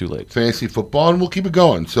before it's too late. Fantasy football, and we'll keep it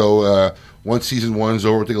going. So once season 1's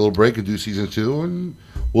over, we'll take a little break and do season 2, and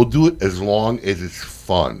we'll do it as long as it's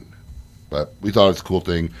fun. But we thought it's a cool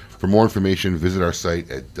thing. For more information, visit our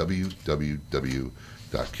site at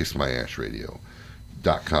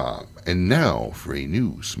www.kissmyashradio.com. And now for a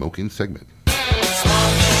new smoking segment.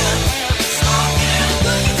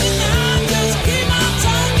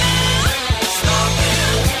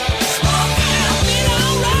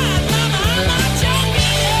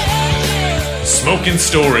 Smoking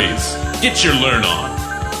Stories. Get your learn on.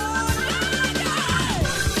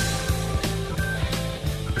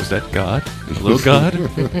 Was that God? Hello, God?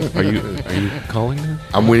 Are you calling her?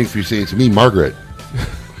 I'm waiting for you to say it to me, Margaret.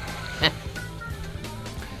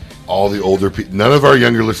 All the older people. None of our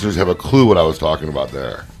younger listeners have a clue what I was talking about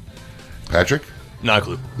there. Patrick? Not a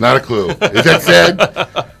clue. Not a clue. Is that sad?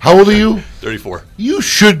 How old are you? 34. You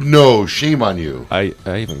should know. Shame on you. I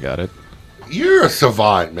even got it. You're a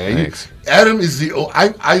savant, man. Thanks. Adam is the.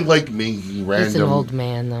 I like making random. He's an old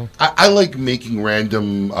man, though. I like making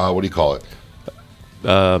random. What do you call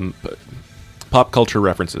it? Pop culture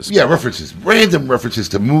references. Yeah, references. Random references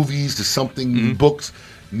to movies, to something, books.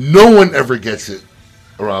 No one ever gets it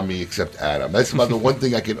around me except Adam. That's about the one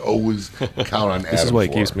thing I can always count on Adam. This is why he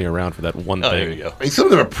for. keeps me around for that one thing. There you go. I mean, some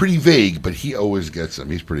of them are pretty vague, but he always gets them.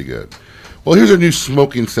 He's pretty good. Well, here's our new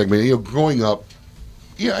smoking segment. You know, growing up,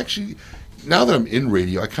 actually, now that I'm in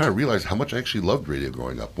radio, I kind of realized how much I actually loved radio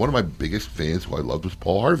growing up. One of my biggest fans who I loved was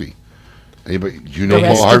Paul Harvey. Anybody? Do you know The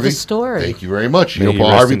rest Paul of Harvey? the story. Thank you very much. You May know he Paul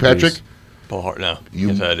rest Harvey, in Patrick? peace. Paul Hart, no.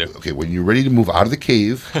 Yes, I do. Okay, when you're ready to move out of the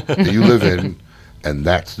cave that you live in, and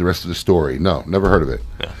that's the rest of the story. No, never heard of it.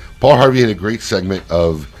 Yeah. Paul Harvey had a great segment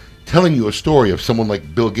of telling you a story of someone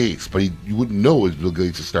like Bill Gates, but you wouldn't know it was Bill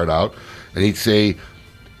Gates to start out. And he'd say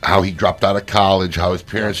how he dropped out of college, how his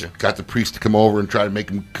parents got the priest to come over and try to make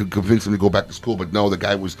him convince him to go back to school, but no, the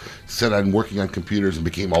guy was set on working on computers and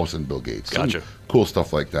became all of a sudden Bill Gates. Gotcha. Some cool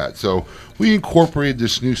stuff like that. So we incorporated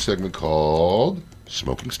this new segment called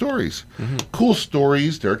Smoking Stories. Cool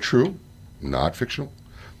stories, they're true, not fictional,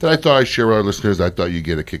 that I thought I'd share with our listeners, I thought you'd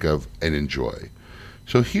get a kick of and enjoy.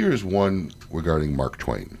 So here's one regarding Mark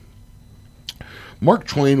Twain. Mark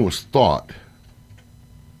Twain was thought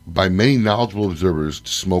by many knowledgeable observers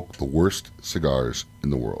to smoke the worst cigars in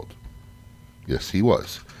the world. Yes, he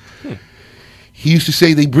was. He used to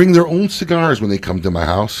say, they bring their own cigars when they come to my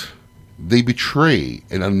house. They betray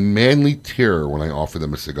an unmanly terror when I offer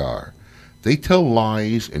them a cigar. They tell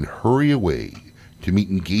lies and hurry away to meet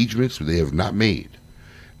engagements they have not made.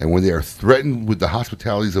 And when they are threatened with the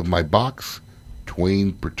hospitalities of my box,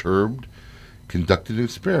 Twain, perturbed, conducted an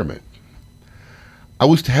experiment. I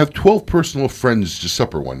was to have 12 personal friends to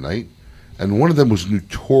supper one night, and one of them was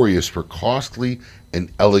notorious for costly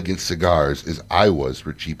and elegant cigars, as I was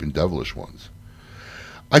for cheap and devilish ones.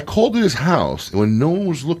 I called at his house, and when no one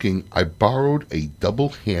was looking, I borrowed a double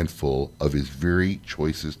handful of his very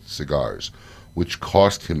choicest cigars, which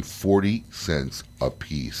cost him 40 cents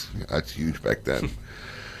apiece. That's huge back then.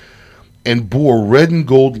 And bore red and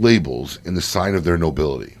gold labels in the sign of their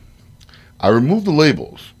nobility. I removed the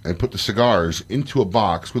labels and put the cigars into a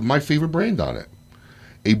box with my favorite brand on it.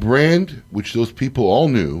 A brand which those people all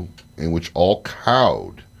knew and which all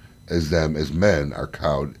cowed as men are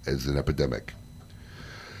cowed as an epidemic.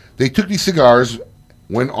 They took these cigars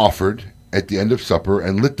when offered at the end of supper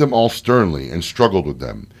and lit them all sternly and struggled with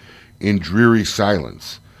them in dreary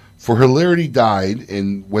silence. For hilarity died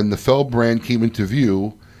when the fell brand came into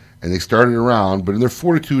view and they started around, but in their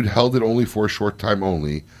fortitude held it only for a short time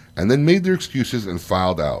only, and then made their excuses and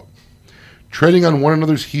filed out, treading on one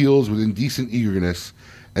another's heels with indecent eagerness.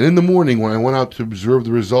 And in the morning, when I went out to observe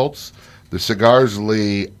the results, the cigars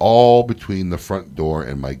lay all between the front door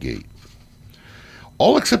and my gate.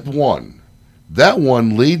 All except one. That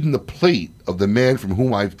one laid in the plate of the man from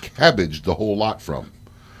whom I've cabbaged the whole lot from.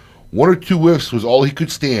 1 or 2 whiffs was all he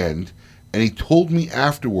could stand, and he told me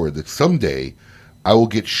afterward that someday I will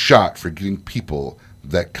get shot for giving people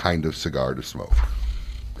that kind of cigar to smoke.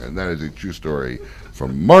 And that is a true story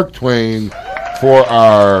from Mark Twain for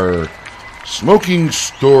our smoking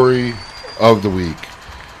story of the week.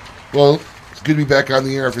 Well, it's good to be back on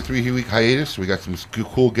the air after a 3-week hiatus. We got some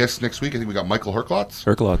cool guests next week. I think we got Michael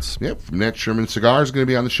Herklotz. Yep, from Nat Sherman Cigars going to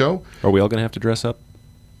be on the show. Are we all going to have to dress up?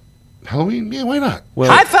 Halloween? Yeah, why not?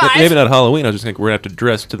 Well, High five! maybe not Halloween. I was just thinking we're going to have to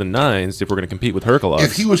dress to the nines if we're going to compete with Hercules.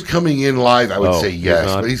 If he was coming in live, I would say he's yes,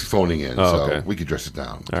 not? but he's phoning in, Oh, so okay. we could dress it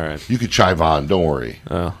down. All right. You could chive on, don't worry.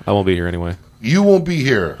 I won't be here anyway. You won't be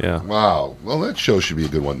here? Yeah. Wow. Well, that show should be a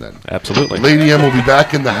good one then. Absolutely. Lady M will be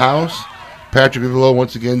back in the house. Patrick Vivolo,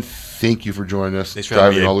 once again, thank you for joining us. Thanks for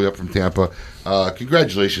having Driving me. all the way up from Tampa.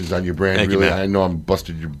 Congratulations on your brand. Thank you, really, man. I know I'm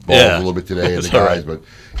busted your balls Yeah. a little bit today and the It's all guys, right.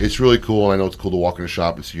 but it's really cool. I know it's cool to walk in a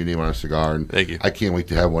shop and see your name on a cigar. And Thank you. I can't wait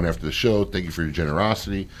to have one after the show. Thank you for your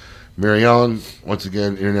generosity. Mary Ellen, once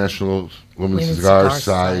again, International Women's Cigar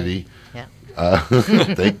Society. Yeah.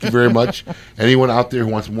 Thank you very much. Anyone out there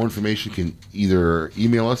who wants more information can either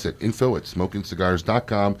email us at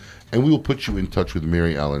info@smokingcigars.com, and we will put you in touch with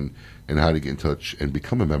Mary Ellen and how to get in touch and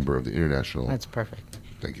become a member of the International. That's perfect.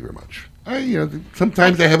 Thank you very much.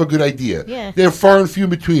 Sometimes I have a good idea. Yeah. They're far and few in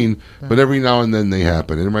between, but every now and then they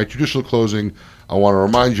happen. And in my traditional closing, I want to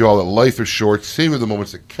remind you all that life is short. Savor the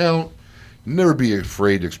moments that count. Never be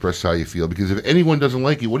afraid to express how you feel, because if anyone doesn't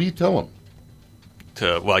like you, what do you tell them?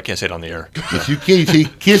 Well, I can't say it on the air. If you can't, you say,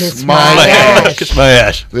 kiss my ash. ash. Kiss my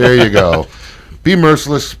ash. There you go. Be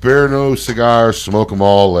merciless, spare no cigars, smoke them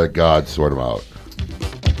all, let God sort them out.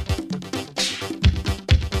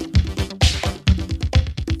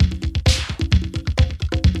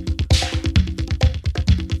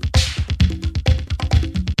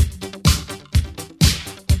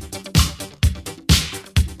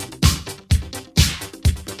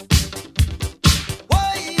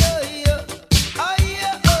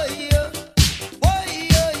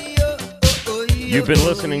 You've been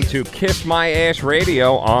listening to Kiss My Ash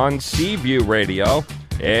Radio on Seaview Radio.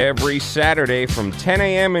 Every Saturday from 10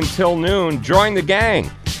 a.m. until noon, join the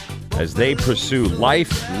gang as they pursue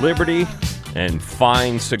life, liberty, and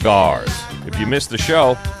fine cigars. If you missed the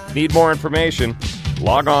show, need more information,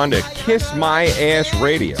 log on to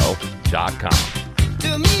kissmyashradio.com.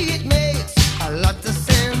 To me it may